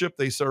worship,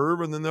 they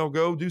serve, and then they'll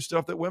go do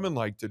stuff that women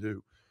like to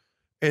do.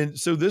 And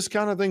so this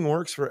kind of thing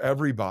works for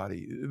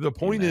everybody. The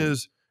point Amen.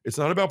 is, it's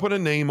not about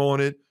putting a name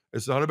on it.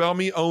 It's not about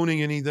me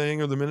owning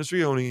anything or the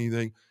ministry owning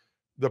anything.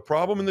 The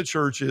problem in the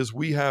church is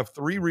we have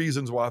 3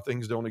 reasons why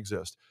things don't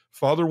exist.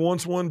 Father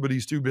wants one, but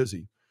he's too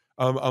busy.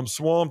 I'm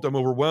swamped. I'm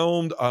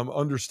overwhelmed. I'm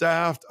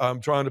understaffed.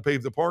 I'm trying to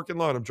pave the parking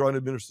lot. I'm trying to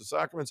administer the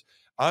sacraments.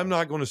 I'm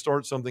not going to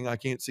start something I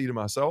can't see to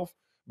myself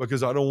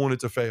because I don't want it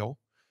to fail.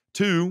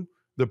 2,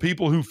 the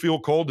people who feel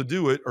called to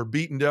do it are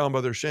beaten down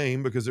by their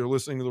shame because they're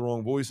listening to the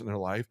wrong voice in their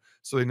life,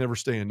 so they never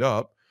stand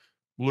up.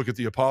 Look at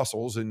the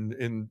apostles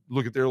and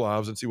look at their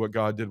lives and see what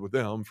God did with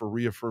them for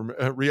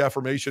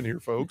reaffirmation here,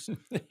 folks.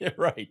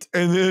 Right.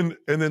 And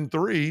then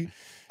 3,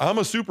 I'm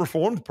a super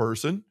formed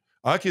person.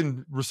 I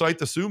can recite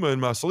the Summa in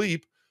my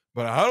sleep,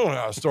 but I don't know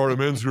how to start a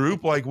men's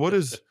group. Like, what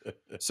is?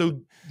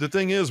 So the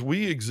thing is,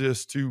 we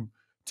exist to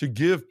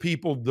give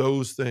people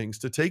those things,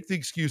 to take the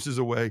excuses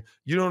away.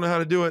 You don't know how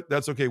to do it.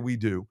 That's okay. We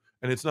do.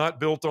 And it's not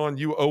built on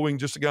you owing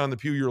just a guy in the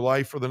pew your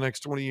life for the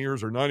next 20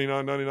 years or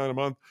 $99.99 a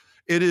month.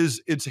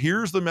 It's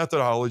here's the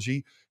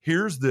methodology.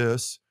 Here's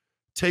this.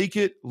 Take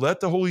it. Let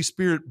the Holy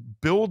Spirit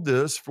build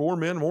this for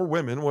men or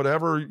women,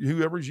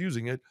 whoever's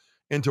using it,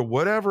 into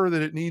whatever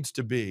that it needs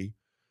to be.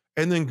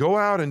 And then go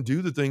out and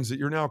do the things that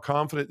you're now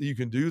confident that you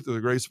can do through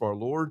the grace of our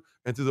Lord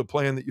and through the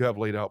plan that you have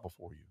laid out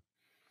before you.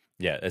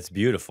 Yeah, that's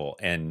beautiful.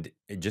 And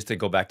just to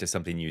go back to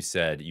something you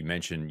said, you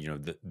mentioned,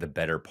 the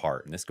better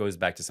part. And this goes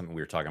back to something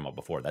we were talking about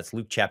before. That's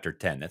Luke chapter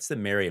 10. That's the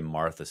Mary and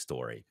Martha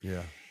story.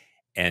 Yeah.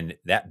 And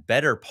that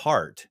better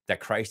part that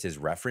Christ is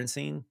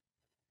referencing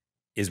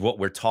is what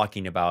we're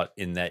talking about,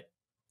 in that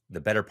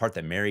the better part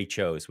that Mary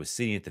chose was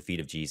sitting at the feet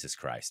of Jesus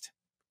Christ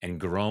and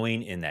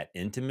growing in that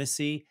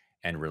intimacy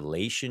and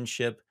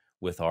relationship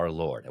with our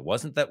Lord. It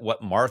wasn't that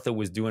what Martha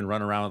was doing,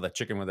 running around with a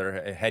chicken with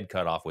her head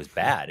cut off, was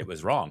bad. It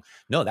was wrong.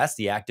 No, that's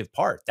the active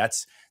part.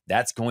 That's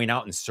going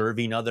out and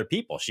serving other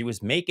people. She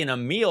was making a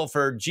meal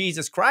for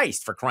Jesus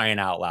Christ, for crying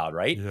out loud,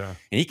 right? Yeah.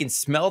 And he can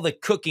smell the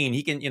cooking.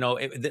 He can,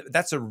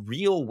 that's a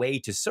real way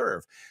to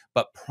serve.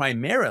 But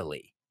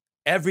primarily,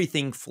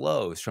 everything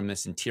flows from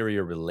this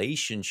interior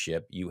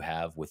relationship you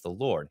have with the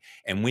Lord.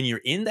 And when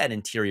you're in that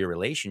interior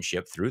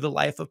relationship through the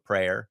life of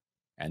prayer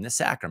and the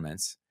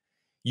sacraments,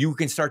 you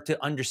can start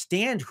to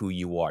understand who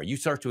you are. You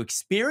start to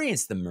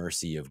experience the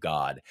mercy of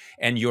God,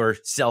 and your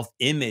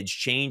self-image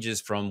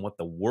changes from what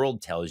the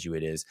world tells you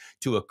it is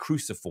to a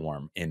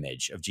cruciform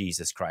image of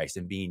Jesus Christ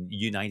and being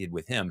united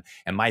with him.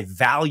 And my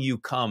value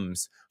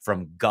comes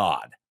from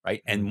God,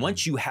 right? And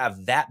once you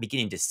have that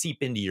beginning to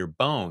seep into your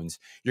bones,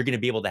 you're going to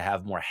be able to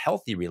have more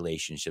healthy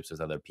relationships with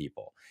other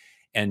people.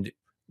 And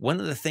one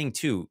other thing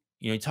too,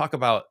 you talk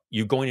about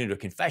you going into a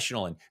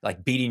confessional and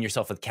like beating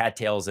yourself with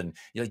cattails and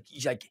you're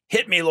like,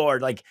 hit me,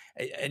 Lord. Like,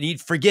 I need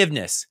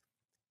forgiveness.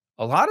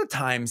 A lot of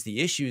times the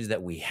issues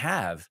that we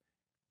have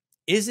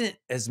isn't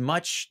as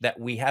much that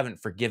we haven't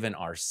forgiven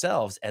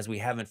ourselves as we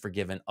haven't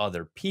forgiven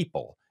other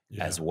people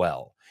as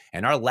well.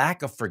 And our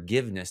lack of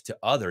forgiveness to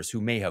others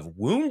who may have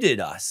wounded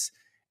us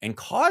and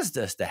caused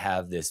us to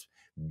have this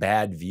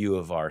bad view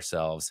of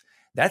ourselves,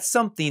 that's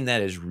something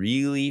that is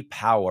really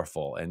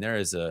powerful. And there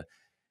is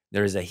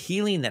a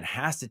healing that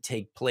has to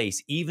take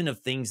place, even of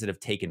things that have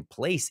taken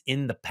place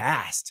in the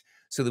past,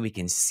 so that we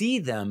can see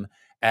them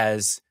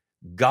as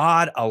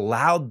God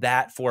allowed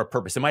that for a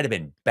purpose. It might have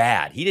been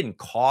bad. He didn't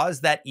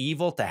cause that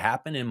evil to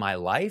happen in my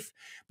life,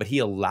 but he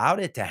allowed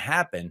it to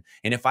happen.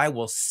 And if I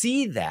will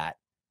see that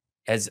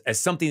as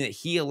something that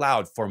he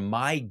allowed for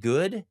my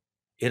good,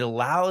 it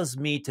allows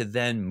me to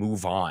then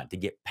move on, to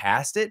get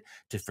past it,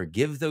 to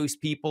forgive those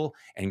people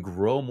and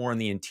grow more in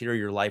the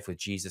interior life with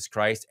Jesus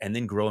Christ, and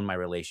then grow in my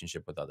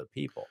relationship with other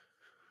people.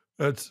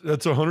 That's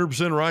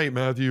 100% right,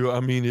 Matthew.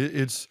 I mean,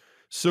 it's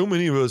so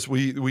many of us,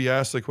 we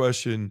ask the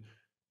question,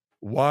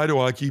 why do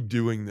I keep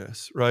doing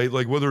this? Right?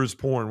 Like, whether it's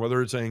porn,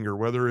 whether it's anger,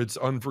 whether it's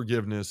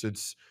unforgiveness,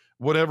 it's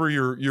whatever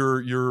your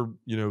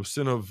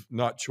sin of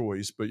not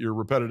choice, but your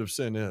repetitive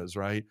sin is,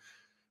 right?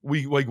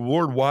 we like,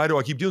 Lord, why do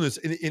I keep doing this?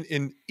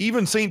 And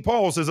even St.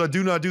 Paul says, I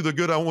do not do the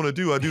good I want to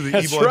do. I do the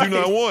That's evil I do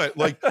not right. want.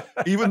 Like,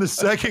 even the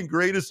second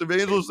greatest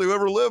evangelist who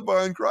ever lived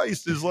behind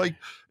Christ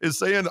is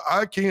saying,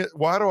 I can't,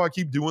 why do I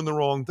keep doing the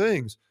wrong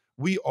things?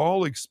 We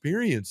all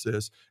experience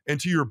this. And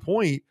to your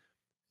point,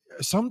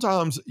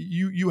 sometimes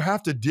you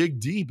have to dig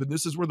deep, and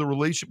this is where the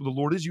relationship with the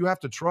Lord is. You have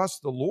to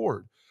trust the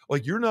Lord.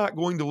 Like, you're not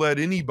going to let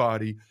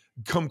anybody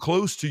come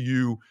close to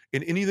you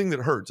in anything that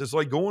hurts. It's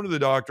like going to the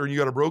doctor and you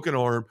got a broken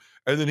arm,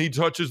 and then he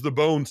touches the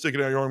bone sticking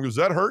out of your arm and goes,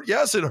 that hurt?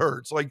 Yes, it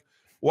hurts. Like,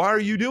 why are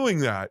you doing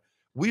that?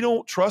 We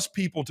don't trust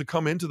people to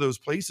come into those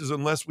places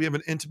unless we have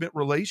an intimate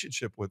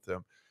relationship with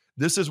them.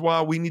 This is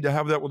why we need to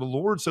have that with the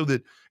Lord, so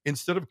that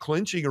instead of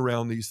clenching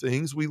around these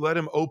things, we let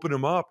him open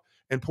them up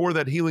and pour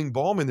that healing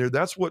balm in there.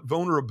 That's what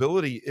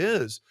vulnerability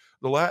is.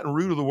 The Latin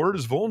root of the word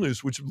is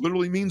vulnus, which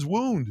literally means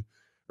wound,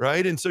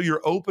 right? And so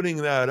you're opening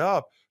that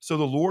up so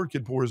the Lord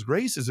can pour his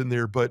graces in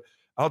there. But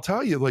I'll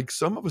tell you, like,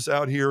 some of us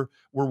out here,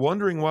 we're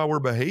wondering why we're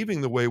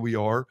behaving the way we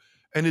are.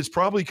 And it's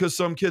probably because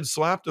some kid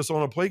slapped us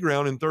on a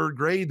playground in third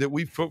grade that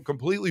we've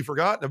completely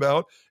forgotten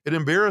about. It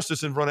embarrassed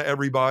us in front of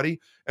everybody.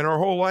 And our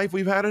whole life,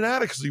 we've had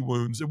inadequacy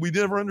wounds and we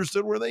never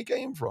understood where they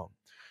came from.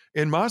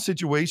 In my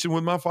situation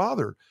with my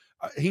father,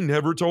 he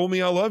never told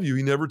me I love you.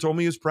 He never told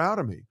me he's proud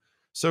of me.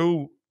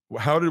 So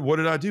what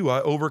did I do?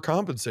 I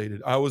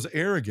overcompensated. I was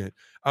arrogant.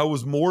 I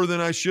was more than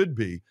I should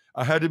be.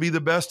 I had to be the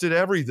best at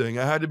everything.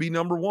 I had to be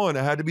number one.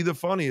 I had to be the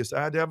funniest.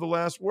 I had to have the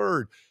last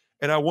word.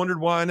 And I wondered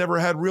why I never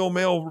had real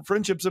male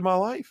friendships in my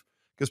life,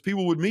 because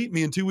people would meet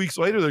me and 2 weeks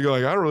later, they're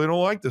like, I really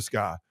don't like this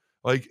guy.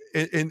 Like,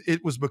 and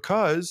it was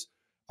because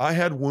I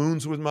had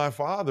wounds with my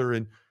father.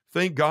 And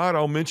thank God,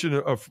 I'll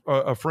mention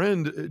a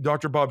friend,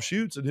 Dr. Bob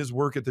Schutz, and his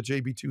work at the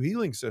JB2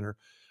 Healing Center.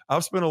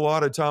 I've spent a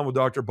lot of time with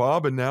Dr.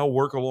 Bob and now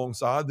work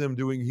alongside them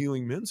doing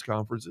healing men's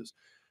conferences.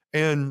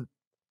 And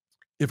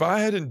if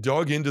I hadn't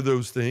dug into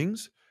those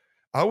things,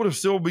 I would have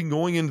still been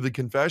going into the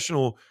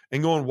confessional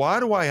and going, why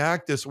do I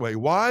act this way?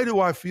 Why do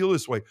I feel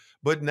this way?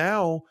 But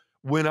now,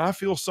 when I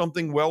feel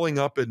something welling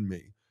up in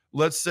me,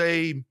 let's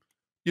say,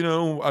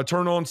 I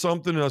turn on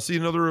something and I see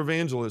another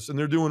evangelist and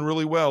they're doing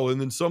really well.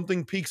 And then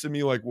something peaks in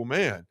me like, well,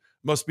 man,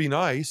 must be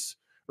nice,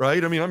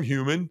 right? I mean, I'm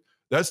human.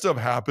 That stuff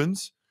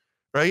happens,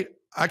 right?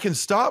 I can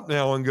stop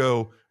now and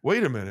go,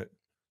 wait a minute.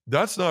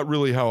 That's not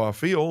really how I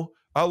feel.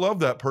 I love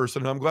that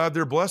person. And I'm glad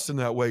they're blessed in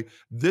that way.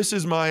 This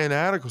is my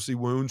inadequacy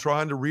wound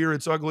trying to rear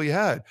its ugly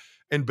head.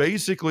 And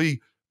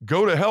basically,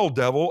 go to hell,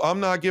 devil. I'm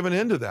not giving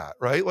in to that,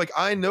 right? Like,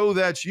 I know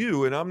that's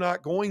you, and I'm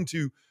not going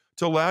to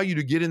allow you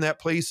to get in that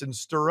place and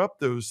stir up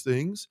those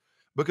things,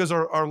 because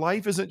our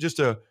life isn't just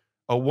a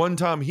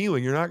one-time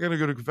healing. You're not going to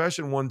go to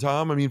confession one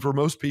time, I mean, for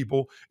most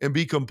people, and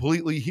be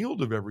completely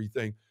healed of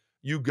everything.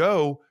 You're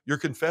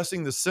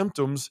confessing the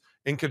symptoms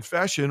in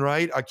confession,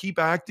 right? I keep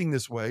acting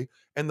this way.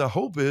 And the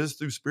hope is,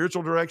 through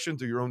spiritual direction,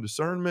 through your own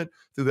discernment,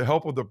 through the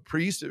help of the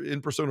priest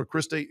in persona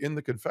Christi in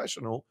the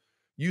confessional,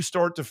 you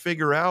start to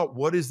figure out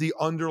what is the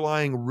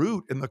underlying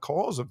root and the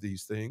cause of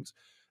these things.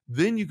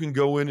 Then you can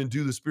go in and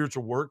do the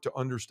spiritual work to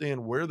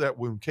understand where that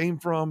wound came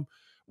from.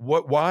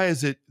 Why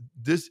is it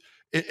this?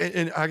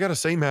 And I got to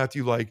say,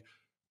 Matthew, like,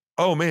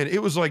 oh man,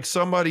 it was like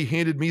somebody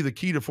handed me the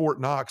key to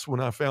Fort Knox when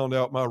I found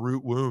out my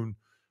root wound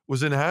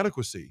was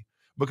inadequacy.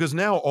 Because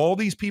now all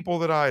these people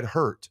that I had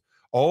hurt,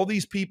 all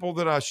these people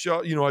that I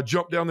I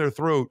jumped down their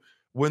throat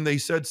when they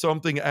said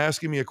something,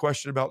 asking me a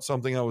question about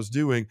something I was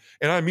doing,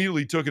 and I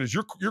immediately took it as,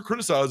 you're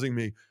criticizing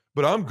me,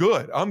 but I'm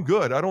good. I'm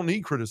good. I don't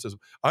need criticism.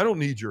 I don't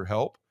need your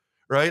help,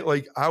 right?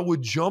 Like, I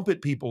would jump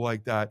at people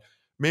like that.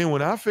 Man,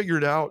 when I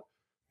figured out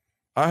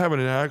I have an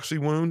inadequacy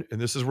wound and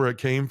this is where it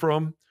came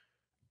from,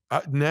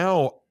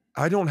 now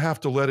I don't have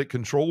to let it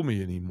control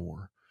me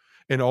anymore.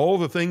 And all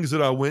the things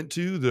that I went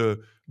to,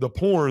 the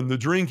porn, the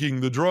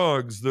drinking, the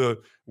drugs, the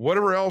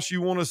whatever else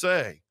you want to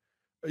say,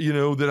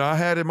 that I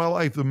had in my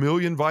life, the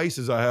million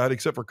vices I had,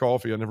 except for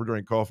coffee. I never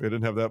drank coffee. I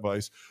didn't have that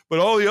vice. But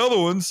all the other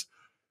ones,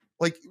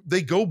 like,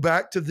 they go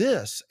back to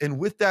this. And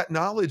with that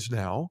knowledge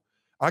now,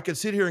 I can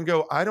sit here and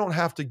go, I don't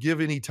have to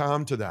give any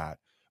time to that,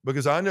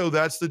 because I know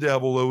that's the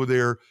devil over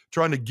there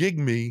trying to gig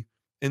me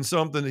in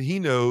something that he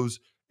knows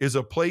is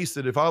a place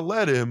that if I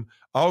let him,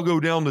 I'll go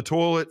down the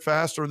toilet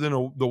faster than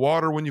the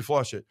water when you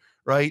flush it,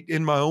 right?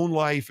 In my own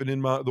life and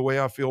in the way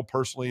I feel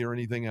personally or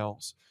anything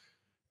else.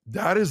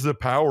 That is the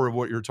power of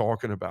what you're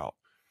talking about,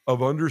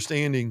 of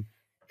understanding.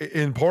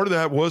 And part of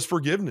that was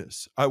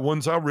forgiveness.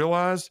 Once I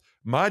realized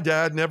my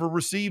dad never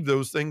received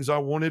those things I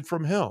wanted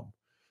from him.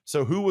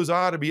 So who was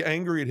I to be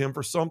angry at him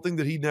for something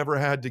that he never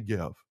had to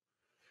give?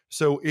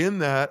 So in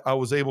that, I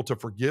was able to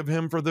forgive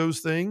him for those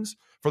things.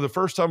 For the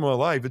first time in my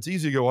life, it's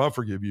easy to go, I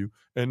forgive you,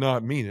 and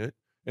not mean it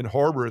and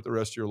harbor it the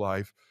rest of your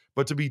life.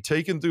 But to be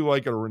taken through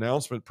like a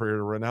renouncement prayer,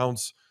 to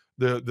renounce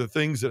the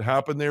things that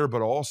happened there,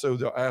 but also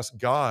to ask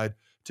God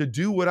to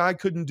do what I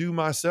couldn't do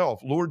myself.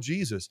 Lord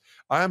Jesus,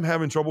 I'm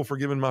having trouble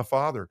forgiving my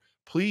father.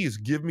 Please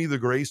give me the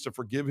grace to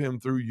forgive him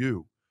through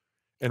you.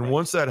 And Right.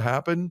 once that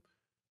happened,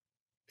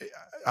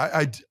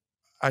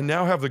 I I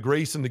now have the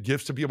grace and the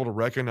gifts to be able to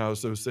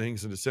recognize those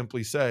things and to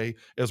simply say,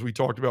 as we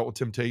talked about with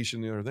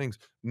temptation and other things,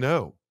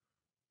 no,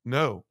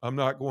 no, I'm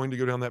not going to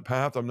go down that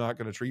path. I'm not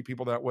going to treat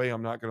people that way.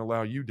 I'm not going to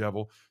allow you,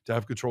 devil, to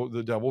have control,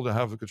 the devil to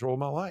have the control of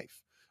my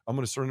life. I'm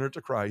going to surrender it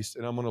to Christ,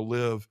 and I'm going to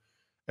live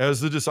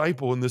as the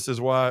disciple. And this is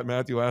why,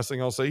 Matthew, last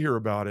thing I'll say here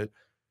about it,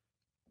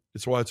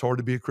 it's why it's hard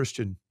to be a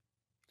Christian.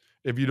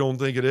 If you don't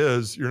think it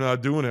is, you're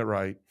not doing it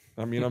right.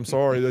 I mean, I'm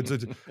sorry.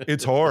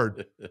 It's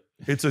hard.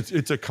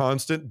 It's a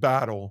constant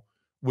battle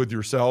with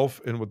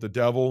yourself and with the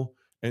devil,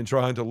 and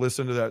trying to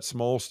listen to that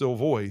small, still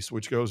voice,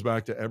 which goes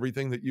back to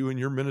everything that you and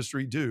your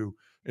ministry do,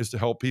 is to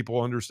help people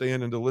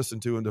understand and to listen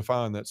to and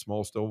define that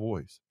small, still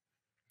voice.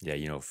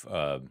 Yeah,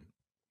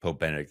 Pope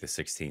Benedict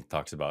XVI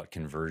talks about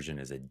conversion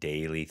as a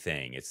daily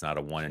thing. It's not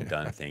a one and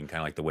done thing,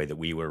 kind of like the way that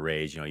we were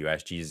raised. You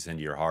ask Jesus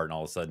into your heart, and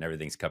all of a sudden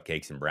everything's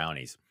cupcakes and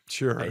brownies.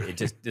 Sure. Right?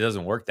 It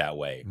doesn't work that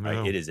way, right?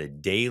 No. It is a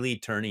daily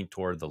turning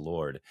toward the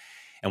Lord.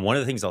 And one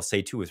of the things I'll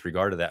say too, with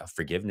regard to that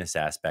forgiveness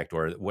aspect,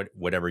 or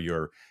whatever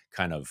your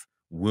kind of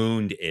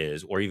wound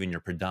is, or even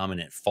your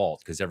predominant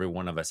fault, because every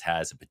one of us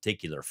has a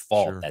particular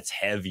fault Sure. that's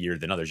heavier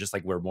than others. Just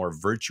like we're more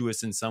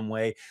virtuous in some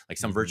way, like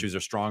some virtues are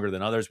stronger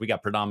than others, we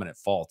got predominant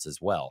faults as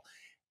well.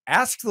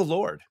 Ask the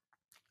Lord.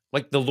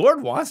 Like, the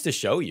Lord wants to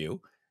show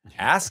you.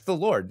 Ask the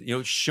Lord,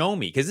 show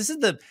me. Because this is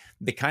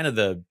the kind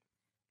of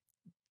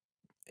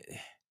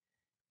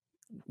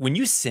when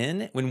you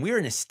sin, when we're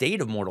in a state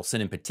of mortal sin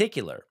in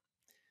particular,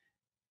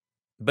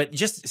 but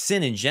just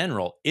sin in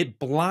general, it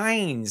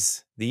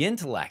blinds the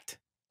intellect.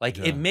 Like,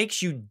 it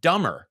makes you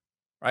dumber,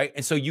 right?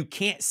 And so you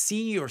can't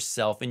see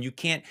yourself, and you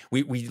can't,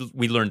 we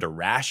learn to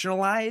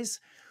rationalize.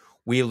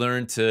 We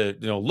learn to,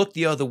 look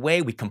the other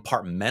way. We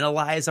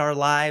compartmentalize our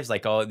lives.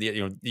 Like,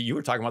 you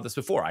were talking about this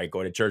before. I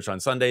go to church on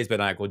Sundays, but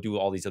I go do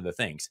all these other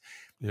things.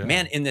 Yeah.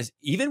 Man,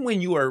 even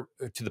when you are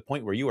to the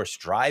point where you are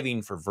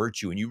striving for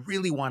virtue and you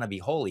really want to be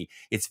holy,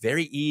 it's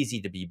very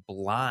easy to be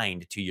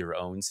blind to your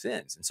own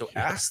sins. And so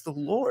ask the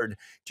Lord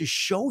to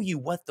show you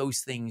what those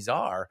things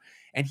are.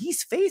 And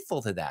he's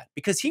faithful to that,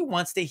 because he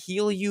wants to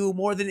heal you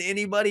more than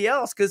anybody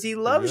else, because he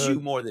loves you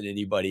more than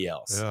anybody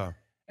else. Yeah.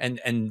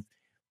 And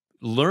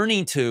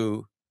learning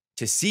to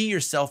see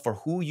yourself for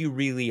who you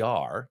really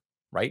are,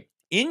 right?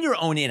 In your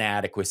own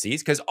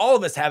inadequacies, because all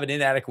of us have an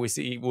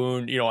inadequacy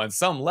wound, on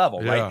some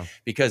level, right?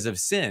 Because of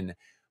sin.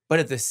 But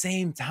at the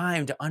same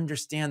time, to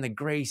understand the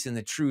grace and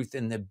the truth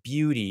and the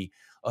beauty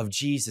of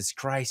Jesus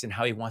Christ, and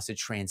how he wants to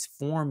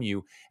transform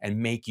you and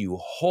make you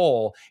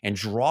whole and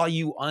draw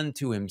you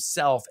unto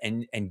himself,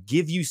 and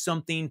give you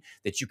something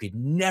that you could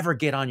never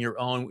get on your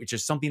own, which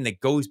is something that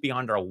goes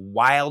beyond our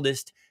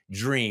wildest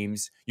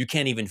dreams. You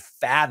can't even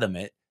fathom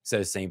it,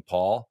 says St.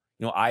 Paul.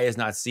 Eye has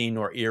not seen,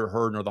 nor ear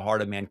heard, nor the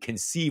heart of man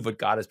conceive what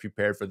God has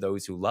prepared for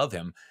those who love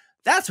him.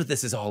 That's what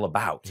this is all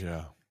about.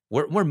 Yeah.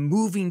 We're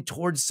moving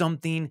towards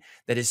something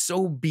that is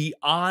so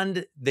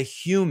beyond the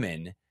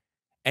human,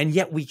 and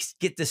yet we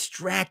get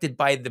distracted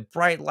by the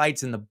bright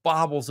lights and the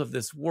baubles of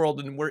this world,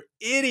 and we're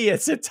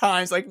idiots at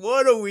times. Like,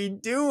 what are we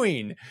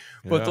doing?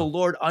 But the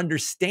Lord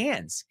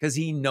understands, because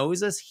he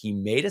knows us. He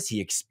made us.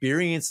 He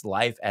experienced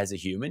life as a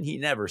human. He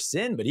never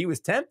sinned, but he was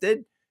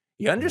tempted.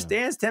 He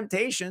understands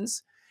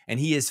temptations, and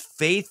he is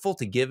faithful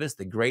to give us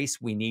the grace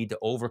we need to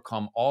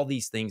overcome all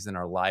these things in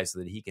our lives, so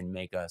that he can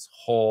make us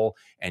whole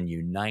and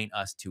unite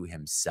us to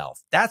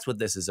himself. That's what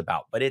this is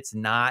about. But it's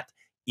not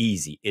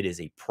easy. It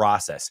is a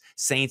process.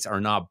 Saints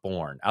are not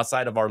born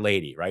outside of Our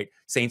Lady, right?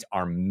 Saints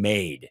are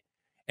made,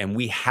 and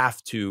we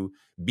have to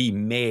be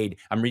made.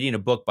 I'm reading a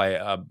book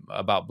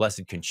about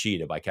Blessed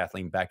Conchita by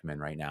Kathleen Beckman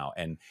right now,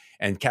 and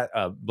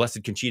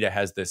Blessed Conchita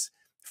has this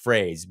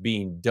phrase,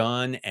 being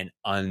done and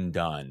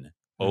undone,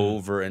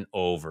 over and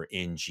over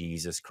in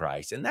Jesus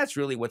Christ. And that's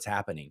really what's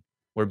happening.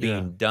 We're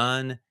being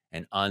done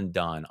and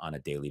undone on a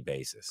daily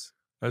basis.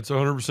 That's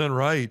 100%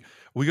 right.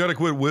 We got to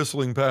quit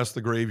whistling past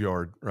the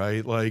graveyard,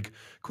 right? Like,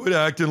 quit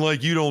acting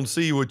like you don't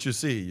see what you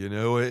see.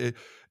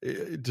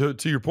 To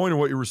your point of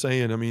what you were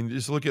saying, I mean,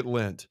 just look at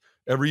Lent.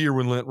 Every year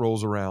when Lent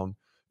rolls around,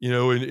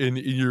 and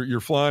you're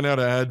flying out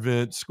of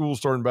Advent, school's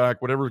starting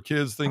back, whatever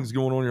things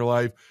going on in your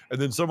life, and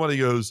then somebody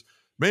goes,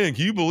 "Man,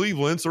 can you believe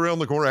Lent's around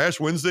the corner? Ash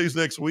Wednesday's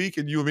next week,"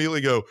 and you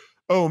immediately go,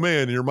 "Oh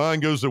man," and your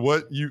mind goes to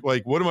what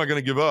am I going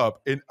to give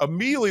up? And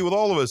immediately with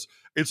all of us,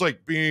 it's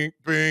like, bing,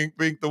 bing,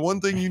 bing. The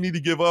one thing you need to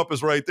give up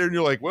is right there. And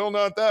you're like, well,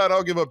 not that.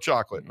 I'll give up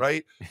chocolate,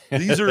 right?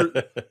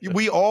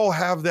 We all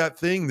have that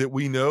thing that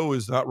we know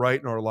is not right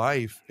in our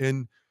life.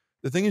 And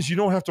the thing is, you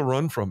don't have to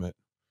run from it.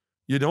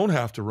 You don't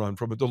have to run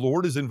from it. The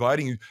Lord is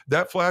inviting you.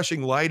 That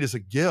flashing light is a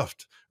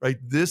gift, right?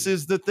 This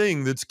is the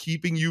thing that's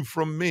keeping you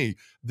from me.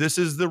 This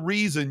is the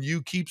reason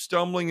you keep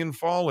stumbling and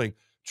falling.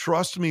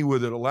 Trust me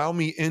with it. Allow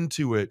me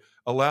into it.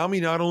 Allow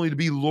me not only to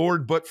be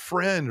Lord, but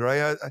friend,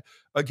 right?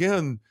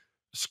 Again,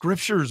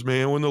 scriptures,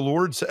 man, when the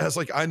Lord says,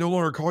 like, I no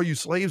longer call you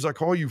slaves, I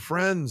call you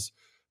friends.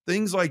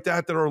 Things like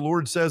that our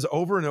Lord says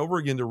over and over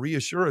again to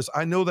reassure us.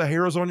 I know the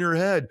hairs on your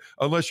head,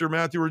 unless you're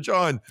Matthew or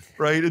John,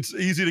 right? It's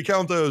easy to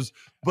count those.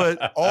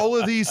 But all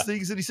of these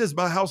things that he says,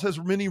 my house has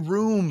many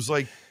rooms.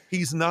 Like,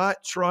 He's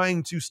not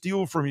trying to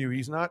steal from you.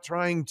 He's not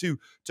trying to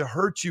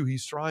hurt you.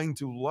 He's trying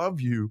to love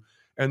you.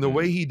 And the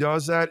way Mm, he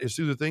does that is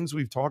through the things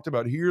we've talked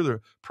about here, the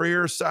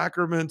prayer,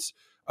 sacraments,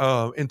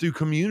 and through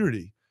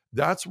community.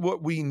 That's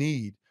what we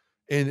need.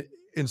 And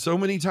so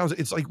many times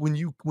it's like when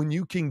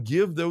you can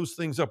give those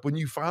things up, when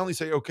you finally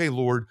say, okay,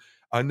 Lord,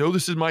 I know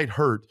might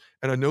hurt,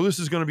 and I know this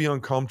is going to be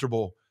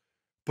uncomfortable,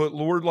 but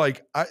Lord,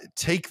 like,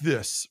 take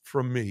this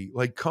from me,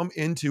 like, come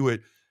into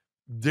it.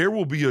 There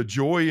will be a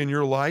joy in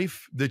your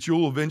life that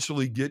you'll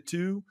eventually get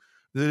to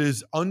that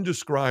is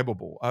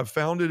undescribable. I've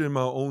found it in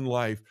my own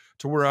life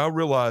to where I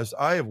realized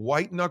I have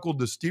white knuckled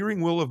the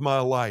steering wheel of my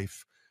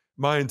life,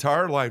 my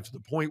entire life, to the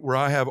point where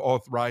I have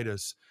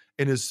arthritis.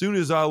 And as soon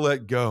as I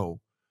let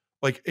go,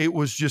 like, it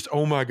was just,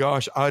 oh my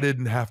gosh, I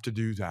didn't have to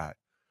do that.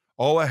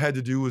 All I had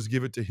to do was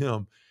give it to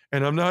him.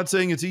 And I'm not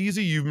saying it's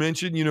easy. You've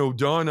mentioned,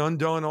 done,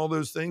 undone, all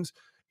those things.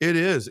 It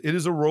is. It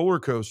is a roller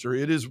coaster.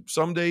 It is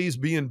some days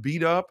being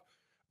beat up,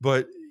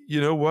 but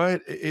you know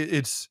what?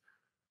 It's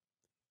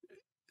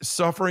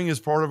suffering is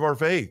part of our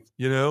faith.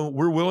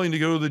 We're willing to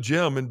go to the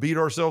gym and beat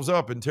ourselves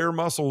up and tear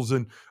muscles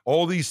and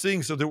all these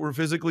things so that we're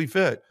physically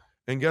fit.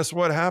 And guess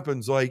what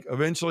happens? Like,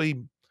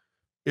 eventually,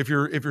 if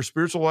your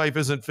spiritual life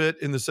isn't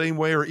fit in the same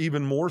way or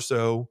even more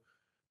so,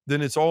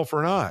 then it's all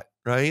for naught,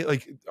 right?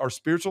 Like, our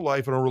spiritual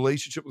life and our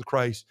relationship with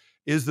Christ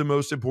is the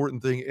most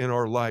important thing in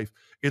our life.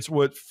 It's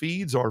what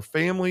feeds our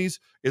families.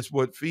 It's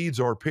what feeds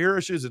our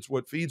parishes. It's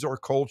what feeds our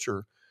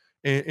culture.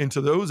 And to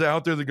those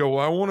out there that go,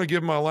 well, I want to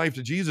give my life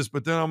to Jesus,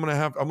 but then I'm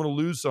going to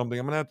lose something.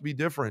 I'm going to have to be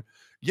different.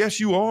 Yes,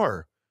 you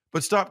are,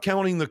 but stop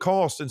counting the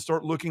cost and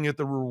start looking at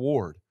the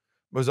reward.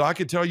 Because I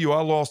could tell you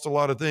I lost a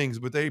lot of things,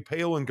 but they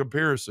pale in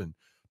comparison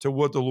to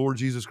what the Lord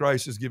Jesus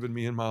Christ has given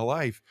me in my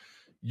life.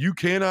 You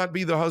cannot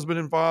be the husband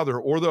and father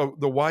or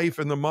the wife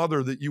and the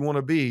mother that you want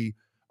to be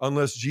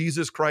unless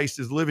Jesus Christ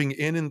is living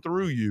in and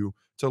through you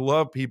to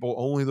love people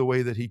only the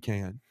way that he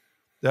can.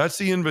 That's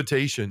the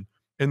invitation.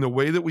 And the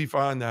way that we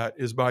find that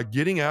is by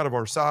getting out of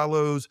our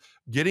silos,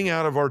 getting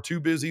out of our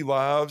too busy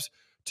lives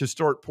to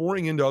start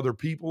pouring into other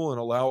people and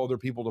allow other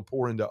people to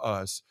pour into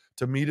us,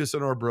 to meet us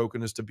in our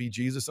brokenness, to be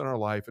Jesus in our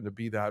life, and to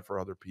be that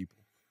for other people.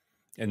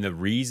 and the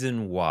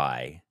reason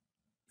why,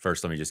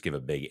 first, let me just give a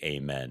big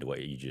amen to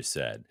what you just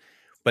said.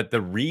 But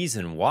the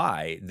reason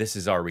why this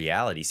is our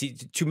reality, see,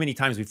 too many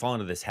times we fall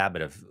into this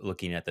habit of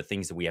looking at the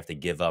things that we have to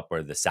give up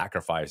or the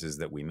sacrifices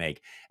that we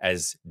make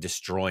as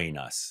destroying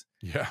us.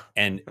 Yeah.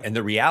 And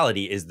the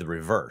reality is the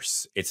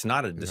reverse. It's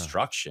not a Yeah.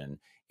 destruction,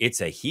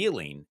 it's a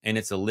healing and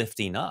it's a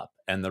lifting up.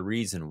 And the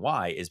reason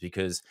why is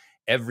because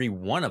every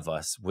one of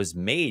us was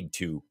made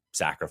to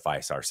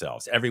sacrifice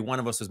ourselves. Every one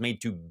of us was made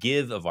to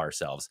give of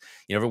ourselves.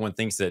 Everyone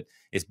thinks that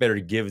it's better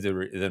to give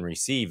than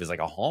receive is like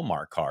a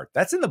Hallmark card.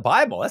 That's in the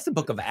Bible. That's the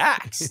book of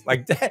Acts.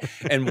 Like that.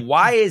 And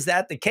why is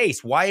that the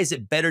case? Why is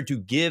it better to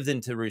give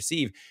than to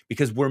receive?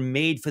 Because we're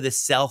made for the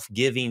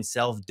self-giving,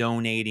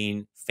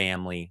 self-donating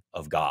family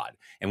of God.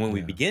 And when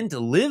we Yeah. begin to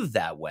live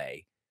that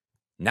way,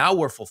 now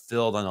we're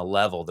fulfilled on a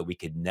level that we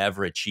could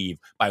never achieve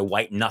by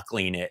white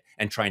knuckling it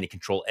and trying to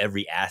control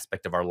every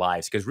aspect of our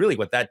lives. Because really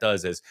what that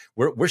does is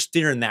we're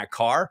steering that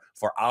car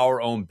for our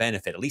own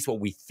benefit, at least what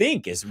we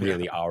think is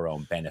really our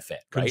own benefit,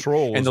 right?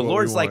 Control And is the what we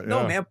Lord's like, want.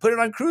 no, Yeah. man, put it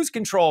on cruise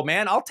control,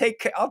 man. I'll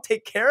take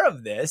care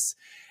of this.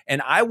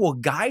 And I will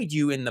guide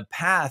you in the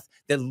path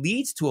that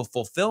leads to a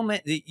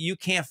fulfillment that you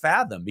can't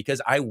fathom,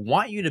 because I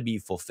want you to be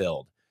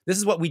fulfilled. This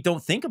is what we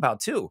don't think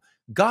about too.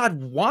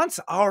 God wants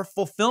our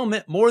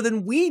fulfillment more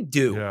than we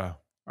do, Yeah.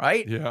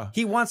 right? Yeah.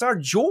 He wants our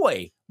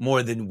joy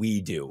more than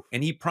we do.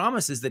 And he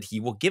promises that he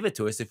will give it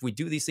to us if we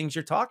do these things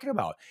you're talking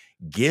about.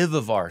 Give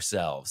of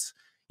ourselves,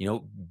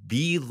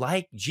 be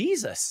like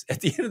Jesus.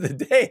 At the end of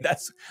the day,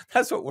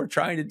 that's what we're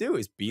trying to do,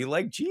 is be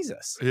like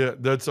Jesus. Yeah,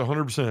 that's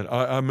 100%.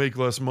 I make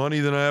less money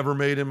than I ever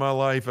made in my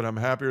life, and I'm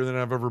happier than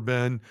I've ever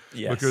been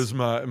because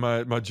Yes.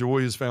 my joy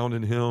is found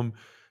in him.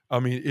 I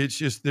mean, it's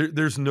just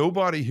there's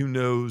nobody who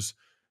knows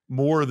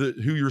more that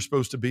who you're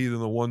supposed to be than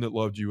the one that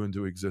loved you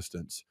into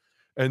existence.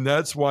 And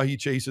that's why he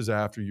chases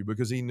after you,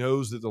 because he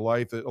knows that the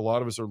life that a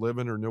lot of us are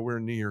living are nowhere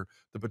near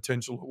the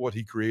potential of what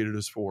he created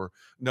us for,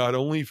 not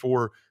only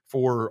for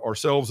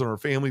ourselves and our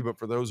family, but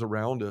for those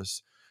around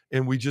us.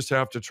 And we just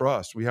have to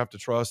trust. We have to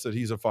trust that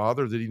he's a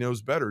father, that he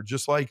knows better.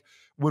 Just like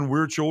when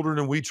we're children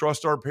and we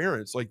trust our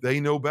parents, like they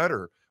know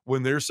better.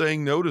 When they're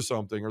saying no to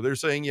something or they're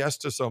saying yes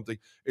to something,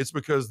 it's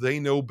because they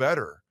know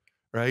better,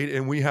 right?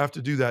 And we have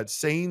to do that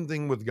same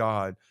thing with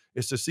God,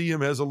 is to see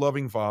him as a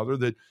loving father,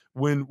 that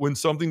when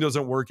something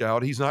doesn't work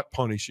out, he's not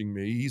punishing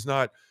me. He's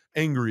not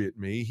angry at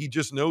me. He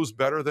just knows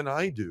better than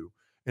I do.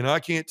 And I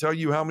can't tell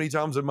you how many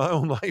times in my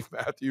own life,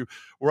 Matthew,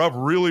 where I've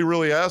really,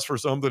 really asked for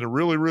something and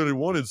really, really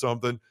wanted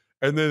something.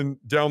 And then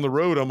down the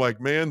road, I'm like,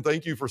 man,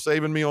 thank you for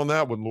saving me on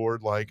that one,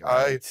 Lord. Like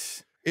Right.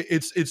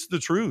 it's the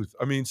truth.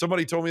 I mean,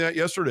 somebody told me that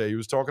yesterday. He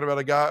was talking about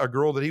a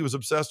girl that he was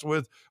obsessed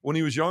with when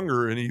he was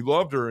younger, and he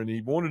loved her and he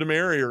wanted to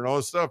marry her and all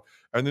this stuff.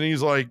 And then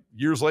he's like,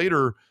 years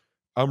later,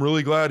 I'm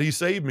really glad he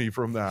saved me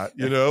from that,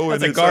 you know,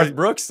 That's and a it's Garth like,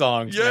 Brooks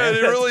songs, yeah, man.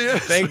 it That's really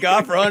is. thank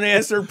God for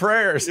unanswered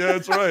prayers. Yeah,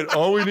 that's right.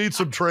 All we need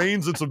some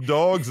trains and some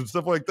dogs and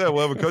stuff like that.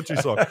 We'll have a country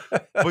song.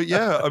 But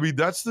yeah, I mean,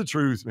 that's the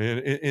truth, man.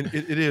 And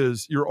it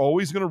is. You're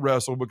always going to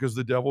wrestle because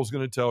the devil's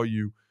going to tell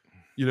you,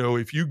 you know,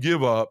 if you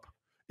give up,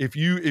 if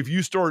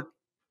you start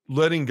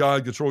letting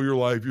God control your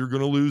life, you're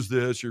going to lose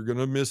this, you're going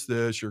to miss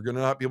this, you're going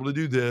to not be able to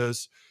do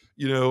this,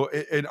 you know.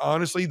 And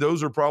honestly,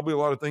 those are probably a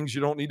lot of things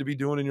you don't need to be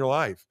doing in your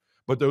life.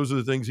 But those are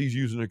the things he's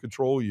using to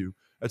control you.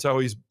 That's how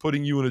he's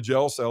putting you in a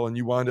jail cell and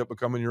you wind up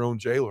becoming your own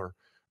jailer,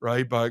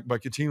 right? By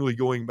continually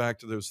going back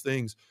to those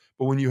things.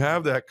 But when you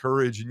have that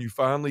courage and you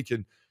finally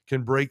can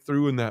break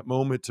through in that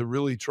moment to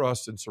really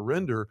trust and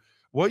surrender,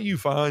 what you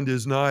find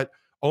is not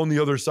on the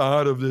other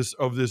side of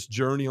this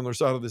journey, on the other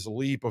side of this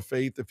leap of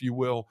faith, if you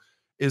will,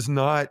 is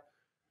not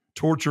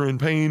torture and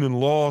pain and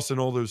loss and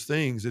all those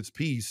things. It's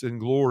peace and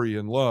glory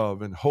and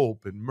love and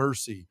hope and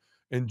mercy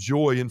and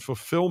joy and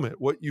fulfillment,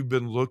 what you've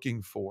been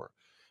looking for.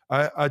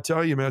 I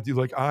tell you, Matthew,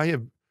 like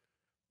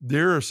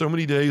there are so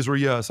many days where,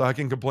 yes, I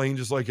can complain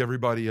just like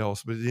everybody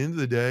else. But at the end of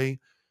the day,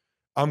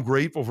 I'm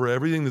grateful for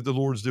everything that the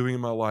Lord's doing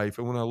in my life.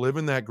 And when I live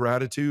in that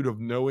gratitude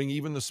of knowing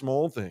even the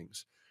small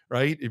things,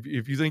 right?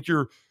 If you think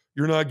you're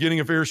not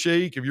getting a fair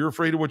shake, if you're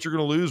afraid of what you're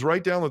going to lose,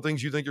 write down the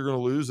things you think you're going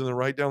to lose and then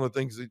write down the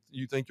things that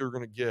you think you're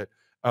going to get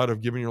out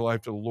of giving your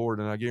life to the Lord.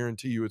 And I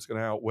guarantee you it's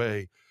going to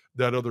outweigh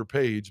that other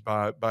page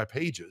by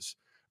pages,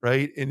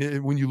 right?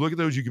 And when you look at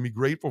those, you can be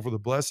grateful for the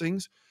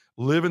blessings,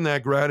 live in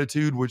that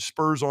gratitude, which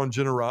spurs on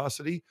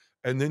generosity.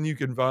 And then you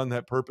can find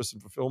that purpose and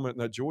fulfillment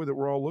and that joy that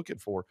we're all looking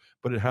for.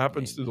 But it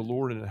happens through the Amen.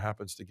 Lord and it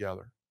happens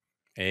together.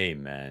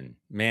 Amen.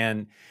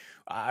 Man,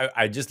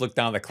 I just looked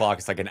down the clock.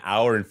 It's like an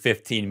hour and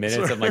 15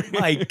 minutes. I'm like,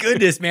 my Sorry.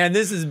 goodness, man,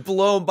 this is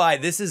blown by.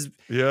 This is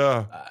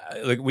Yeah.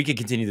 like we could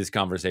continue this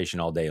conversation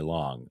all day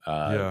long.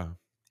 Yeah.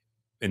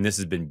 And this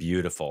has been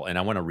beautiful. And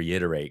I want to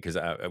reiterate because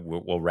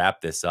we'll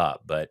wrap this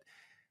up. But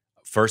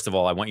first of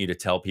all, I want you to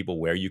tell people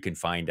where you can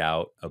find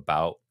out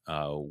about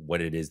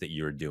what it is that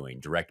you're doing.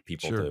 Direct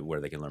people to Sure. where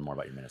they can learn more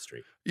about your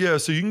ministry. Yeah,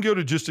 so you can go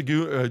to just a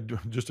guy in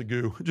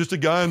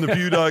the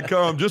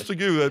pew.com, just a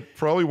goo, that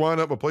probably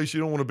wind up a place you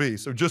don't want to be.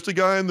 So just a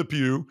guy in the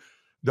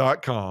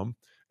pew.com.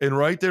 And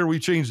right there, we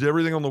changed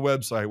everything on the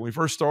website. When we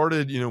first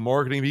started, you know,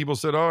 marketing, people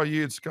said, oh,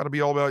 it's got to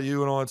be all about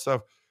you and all that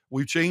stuff.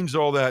 We've changed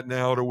all that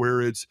now to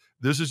where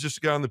this is just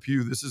a guy in the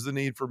pew. This is the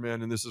need for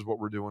men, and this is what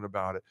we're doing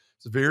about it.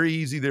 It's very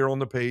easy there on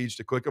the page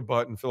to click a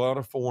button, fill out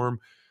a form.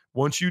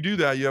 Once you do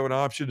that, you have an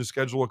option to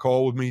schedule a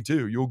call with me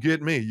too. You'll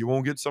get me. You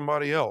won't get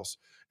somebody else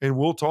and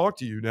we'll talk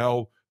to you.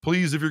 Now,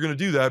 please, if you're going to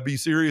do that, be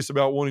serious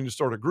about wanting to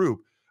start a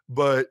group.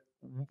 But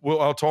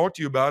I'll talk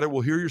to you about it.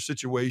 We'll hear your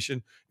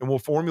situation and we'll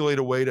formulate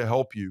a way to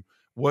help you.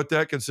 What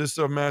that consists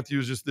of, Matthew,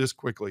 is just this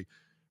quickly.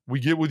 We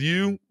get with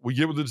you, we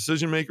get with the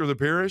decision maker of the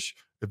parish.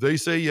 If they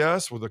say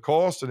yes with the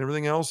cost and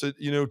everything else that,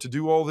 you know, to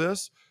do all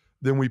this,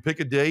 then we pick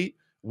a date.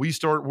 We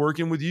start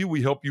working with you.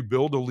 We help you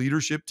build a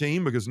leadership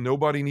team because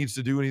nobody needs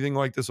to do anything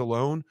like this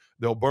alone.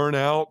 They'll burn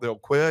out, they'll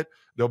quit,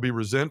 they'll be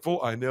resentful.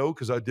 I know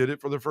because I did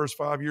it for the first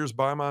 5 years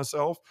by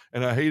myself.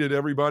 And I hated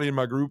everybody in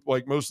my group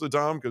like most of the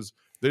time because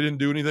they didn't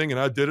do anything and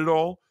I did it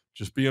all,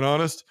 just being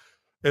honest.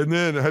 And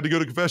then I had to go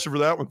to confession for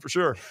that one for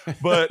sure.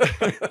 But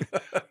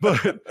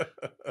but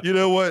you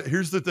know what?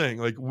 Here's the thing.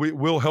 Like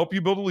we'll help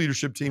you build a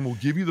leadership team. We'll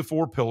give you the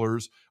 4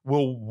 pillars.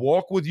 We'll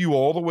walk with you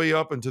all the way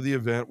up into the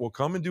event. We'll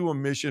come and do a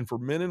mission for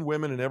men and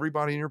women and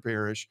everybody in your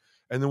parish.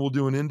 And then we'll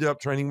do an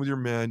in-depth training with your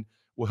men.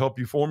 We'll help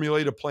you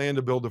formulate a plan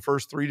to build the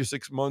first 3 to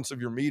 6 months of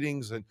your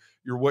meetings and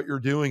what you're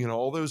doing and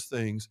all those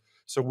things.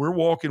 So we're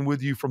walking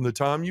with you from the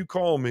time you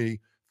call me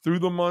through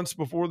the months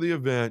before the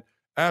event,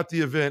 at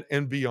the event,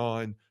 and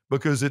beyond.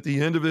 Because at the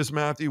end of this,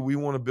 Matthew, we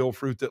want to build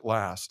fruit that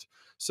lasts.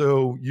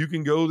 So you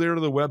can go there to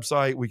the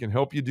website. We can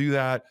help you do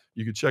that.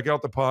 You can check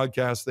out the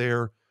podcast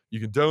there. You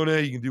can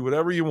donate. You can do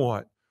whatever you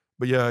want.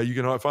 But yeah, you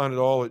can find it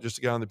all at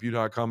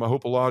justaguyonthepew.com. I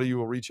hope a lot of you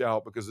will reach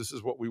out because this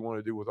is what we want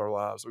to do with our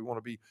lives. We want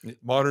to be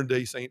modern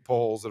day St.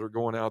 Paul's that are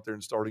going out there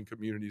and starting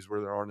communities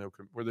where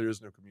there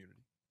is no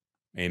community.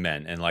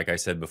 Amen. And like I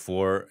said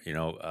before, you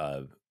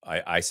know,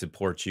 I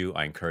support you.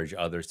 I encourage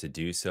others to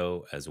do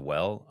so as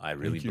well. I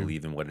really Thank you.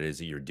 believe in what it is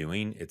that you're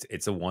doing.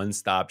 It's a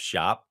one-stop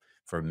shop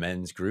for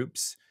men's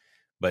groups,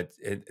 but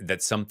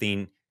that's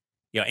something,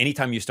 you know,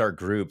 anytime you start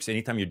groups,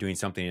 anytime you're doing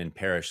something in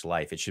parish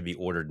life, it should be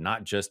ordered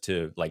not just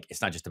to like,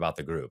 it's not just about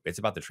the group. It's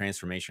about the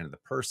transformation of the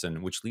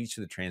person, which leads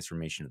to the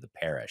transformation of the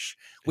parish,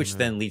 which Amen.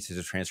 then leads to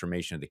the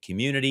transformation of the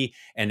community,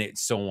 and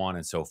it's so on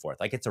and so forth.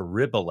 Like it's a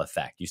ripple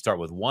effect. You start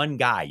with one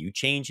guy, you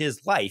change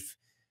his life,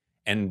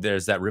 and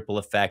there's that ripple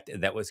effect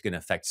that was going to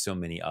affect so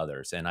many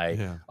others. And I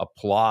Yeah.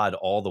 applaud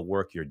all the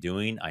work you're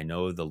doing. I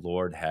know the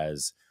Lord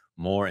has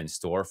more in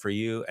store for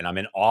you, and I'm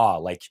in awe,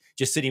 like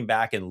just sitting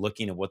back and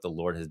looking at what the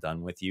Lord has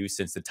done with you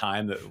since the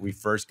time that we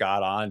first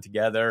got on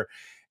together,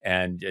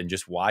 and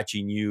just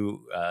watching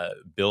you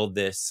build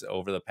this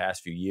over the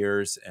past few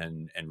years,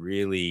 and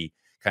really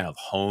kind of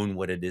hone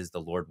what it is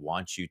the Lord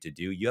wants you to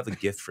do. You have a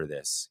gift for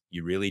this,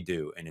 you really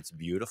do, and it's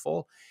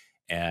beautiful.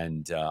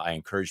 And I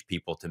encourage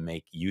people to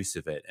make use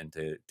of it and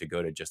to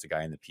go to Just a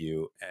Guy in the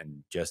Pew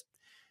and just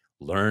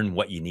learn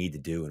what you need to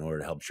do in order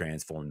to help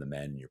transform the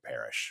men in your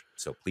parish.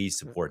 So please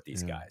support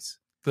these Yeah. guys.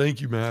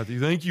 Thank you, Matthew.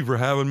 Thank you for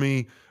having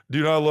me.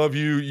 Dude, I love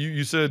you.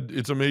 You said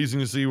it's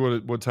amazing to see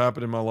what's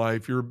happened in my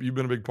life. You've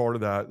been a big part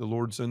of that. The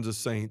Lord sends us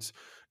saints,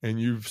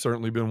 and you've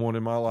certainly been one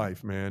in my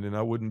life, man. And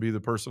I wouldn't be the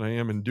person I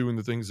am and doing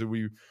the things that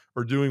we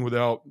are doing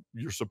without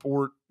your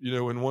support,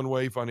 in one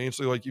way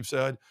financially, like you've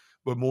said,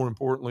 but more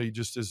importantly,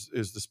 just as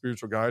the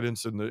spiritual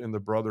guidance and the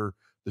brother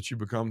that you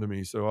become to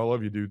me. So I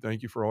love you, dude.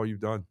 Thank you for all you've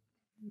done.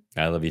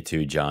 I love you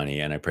too, Johnny,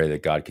 and I pray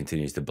that God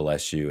continues to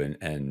bless you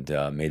and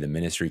may the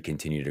ministry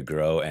continue to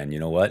grow. And you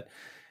know what?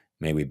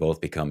 May we both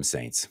become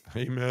saints.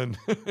 Amen.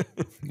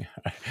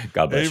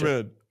 God bless you.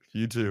 Amen.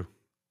 You too.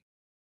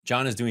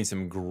 John is doing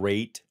some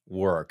great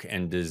work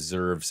and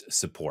deserves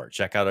support.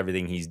 Check out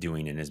everything he's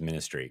doing in his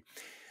ministry.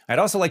 I'd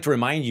also like to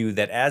remind you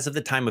that as of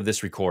the time of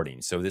this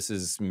recording, so this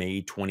is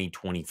May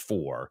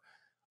 2024,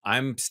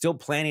 I'm still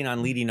planning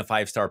on leading a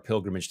 5-star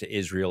pilgrimage to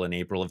Israel in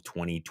April of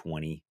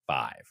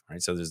 2025.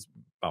 Right? So there's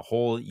a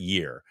whole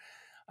year.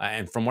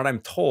 And from what I'm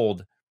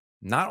told,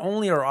 not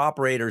only are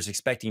operators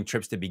expecting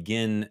trips to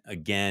begin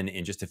again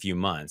in just a few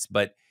months,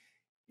 but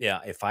yeah,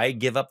 if I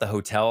give up the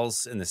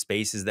hotels and the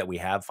spaces that we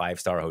have,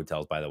 5-star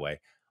hotels, by the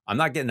way, I'm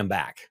not getting them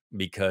back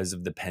because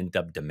of the pent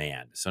up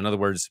demand. So, in other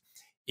words,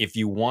 if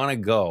you want to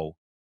go,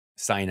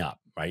 sign up,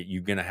 right?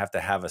 You're going to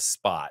have a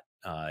spot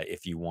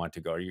if you want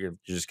to go. You're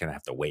just going to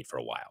have to wait for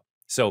a while.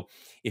 So,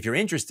 if you're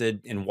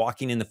interested in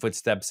walking in the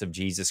footsteps of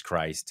Jesus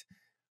Christ,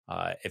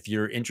 if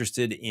you're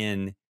interested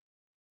in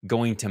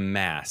going to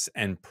mass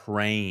and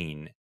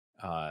praying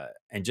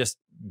and just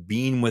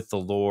being with the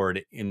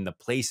Lord in the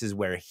places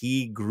where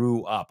he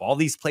grew up, all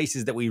these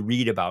places that we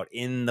read about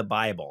in the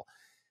Bible,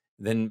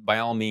 then by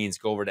all means,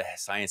 go over to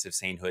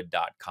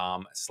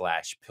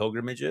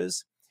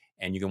scienceofsainthood.com/pilgrimages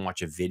and you can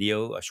watch a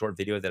short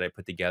video that I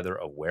put together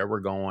of where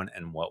we're going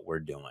and what we're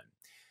doing.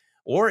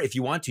 Or if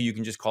you want to, you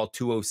can just call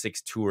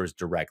 206 Tours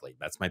directly.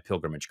 That's my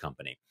pilgrimage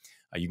company.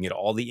 You can get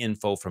all the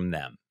info from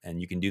them.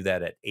 And you can do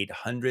that at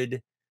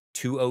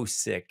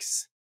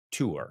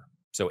 800-206-TOUR.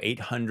 So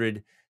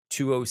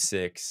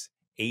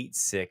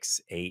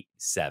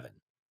 800-206-8687.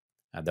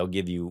 They'll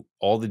give you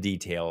all the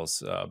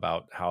details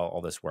about how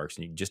all this works.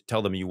 And you just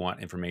tell them you want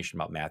information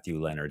about Matthew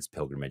Leonard's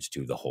pilgrimage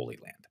to the Holy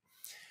Land.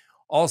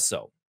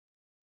 Also,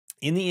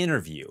 in the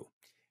interview,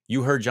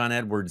 you heard John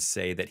Edwards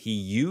say that he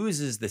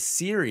uses the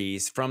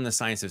series from the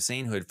Science of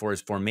Sainthood for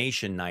his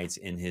formation nights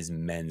in his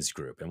men's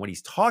group. And what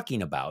he's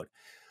talking about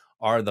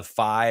are the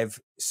 5,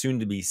 soon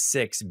to be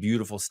 6,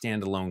 beautiful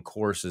standalone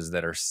courses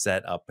that are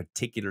set up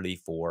particularly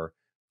for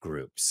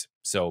groups.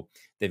 So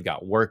they've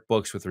got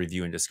workbooks with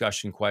review and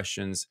discussion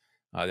questions.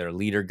 There are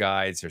leader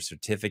guides, there are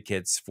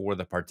certificates for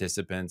the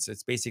participants.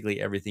 It's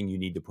basically everything you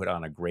need to put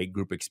on a great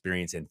group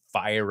experience and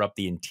fire up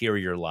the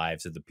interior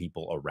lives of the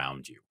people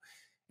around you.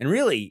 And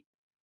really,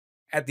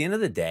 at the end of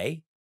the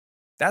day,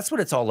 that's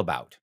what it's all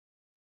about.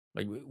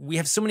 Like we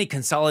have so many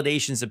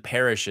consolidations of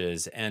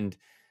parishes and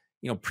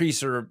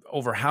priests are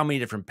over how many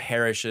different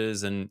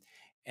parishes and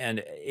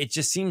it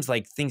just seems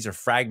like things are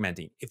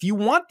fragmenting. If you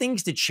want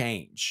things to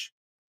change,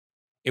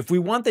 if we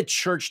want the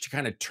church to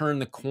kind of turn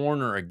the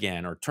corner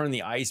again or turn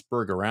the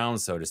iceberg around,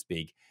 so to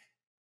speak,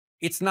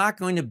 it's not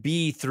going to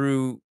be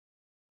through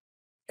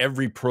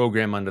every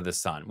program under the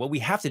sun. What we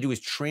have to do is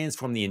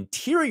transform the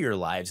interior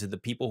lives of the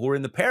people who are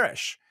in the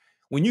parish.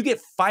 When you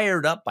get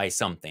fired up by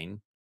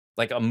something,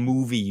 like a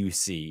movie you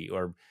see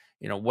or,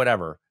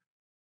 whatever,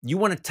 you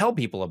want to tell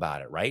people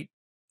about it, right?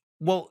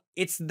 Well,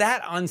 it's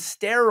that on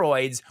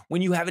steroids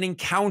when you have an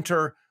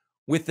encounter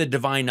with the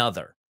divine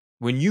other.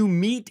 When you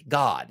meet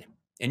God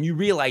and you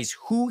realize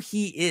who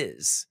he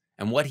is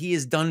and what he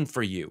has done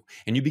for you,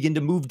 and you begin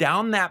to move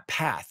down that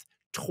path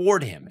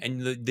toward him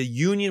and the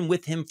union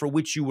with him for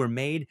which you were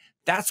made,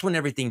 that's when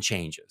everything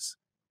changes.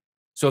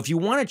 So if you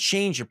want to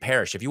change your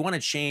parish, if you want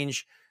to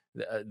change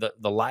the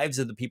lives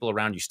of the people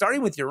around you,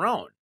 starting with your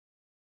own,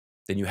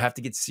 then you have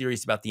to get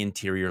serious about the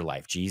interior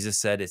life. Jesus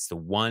said it's the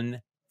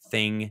one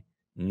thing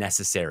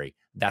necessary.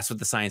 That's what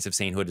the Science of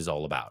Sainthood is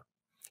all about.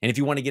 And if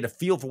you want to get a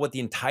feel for what the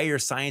entire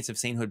Science of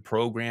Sainthood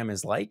program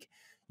is like,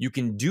 you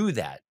can do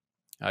that.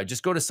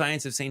 Just go to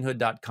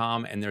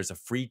scienceofsainthood.com and there's a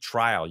free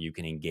trial you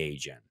can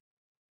engage in.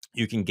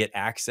 You can get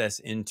access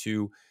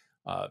into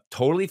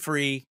totally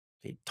free.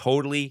 Okay,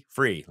 totally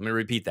free. Let me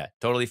repeat that.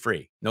 Totally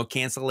free. No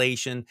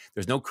cancellation.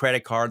 There's no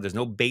credit card. There's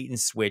no bait and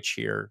switch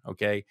here.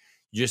 Okay.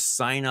 You just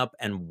sign up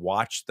and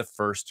watch the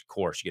first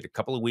course. You get a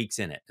couple of weeks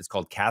in it. It's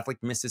called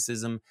Catholic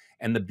Mysticism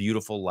and the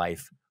Beautiful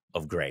Life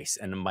of Grace.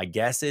 And my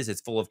guess is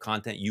it's full of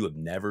content you have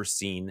never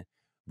seen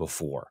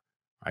before.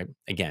 Right.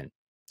 Again,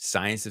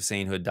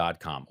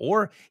 scienceofsainthood.com.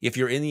 Or if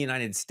you're in the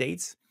United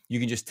States,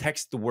 you can just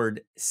text the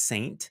word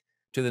saint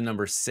to the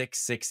number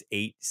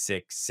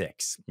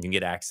 66866. You can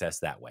get access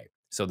that way.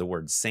 So the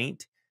word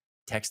saint,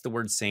 text the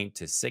word saint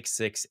to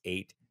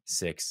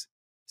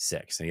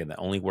 66866. And again, that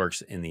only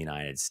works in the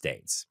United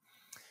States.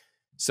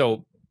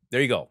 So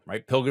there you go,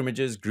 right?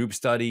 Pilgrimages, group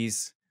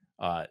studies,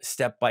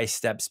 step by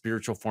step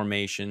spiritual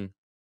formation.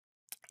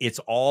 It's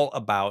all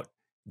about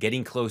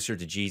getting closer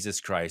to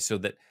Jesus Christ so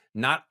that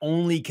not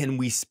only can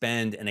we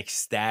spend an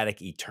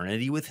ecstatic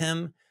eternity with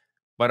him,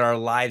 but our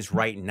lives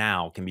right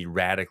now can be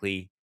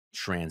radically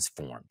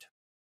transformed.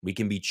 We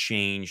can be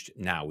changed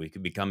now. We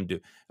can begin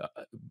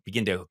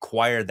to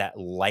acquire that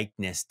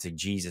likeness to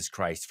Jesus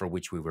Christ for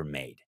which we were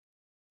made.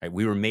 Right?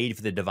 We were made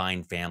for the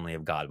divine family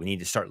of God. We need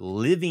to start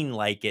living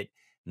like it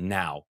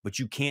now. But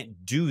you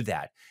can't do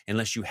that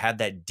unless you have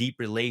that deep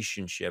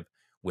relationship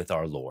with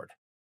our Lord.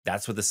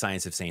 That's what the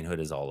science of sainthood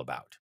is all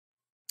about.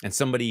 And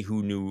somebody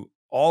who knew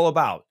all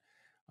about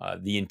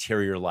the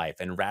interior life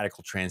and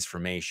radical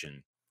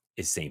transformation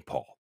is St.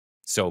 Paul.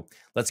 So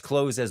let's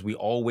close as we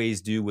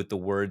always do with the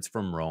words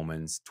from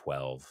Romans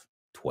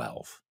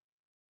 12:12.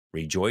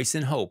 Rejoice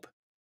in hope,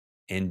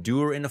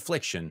 endure in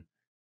affliction,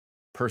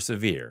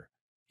 persevere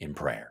in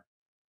prayer.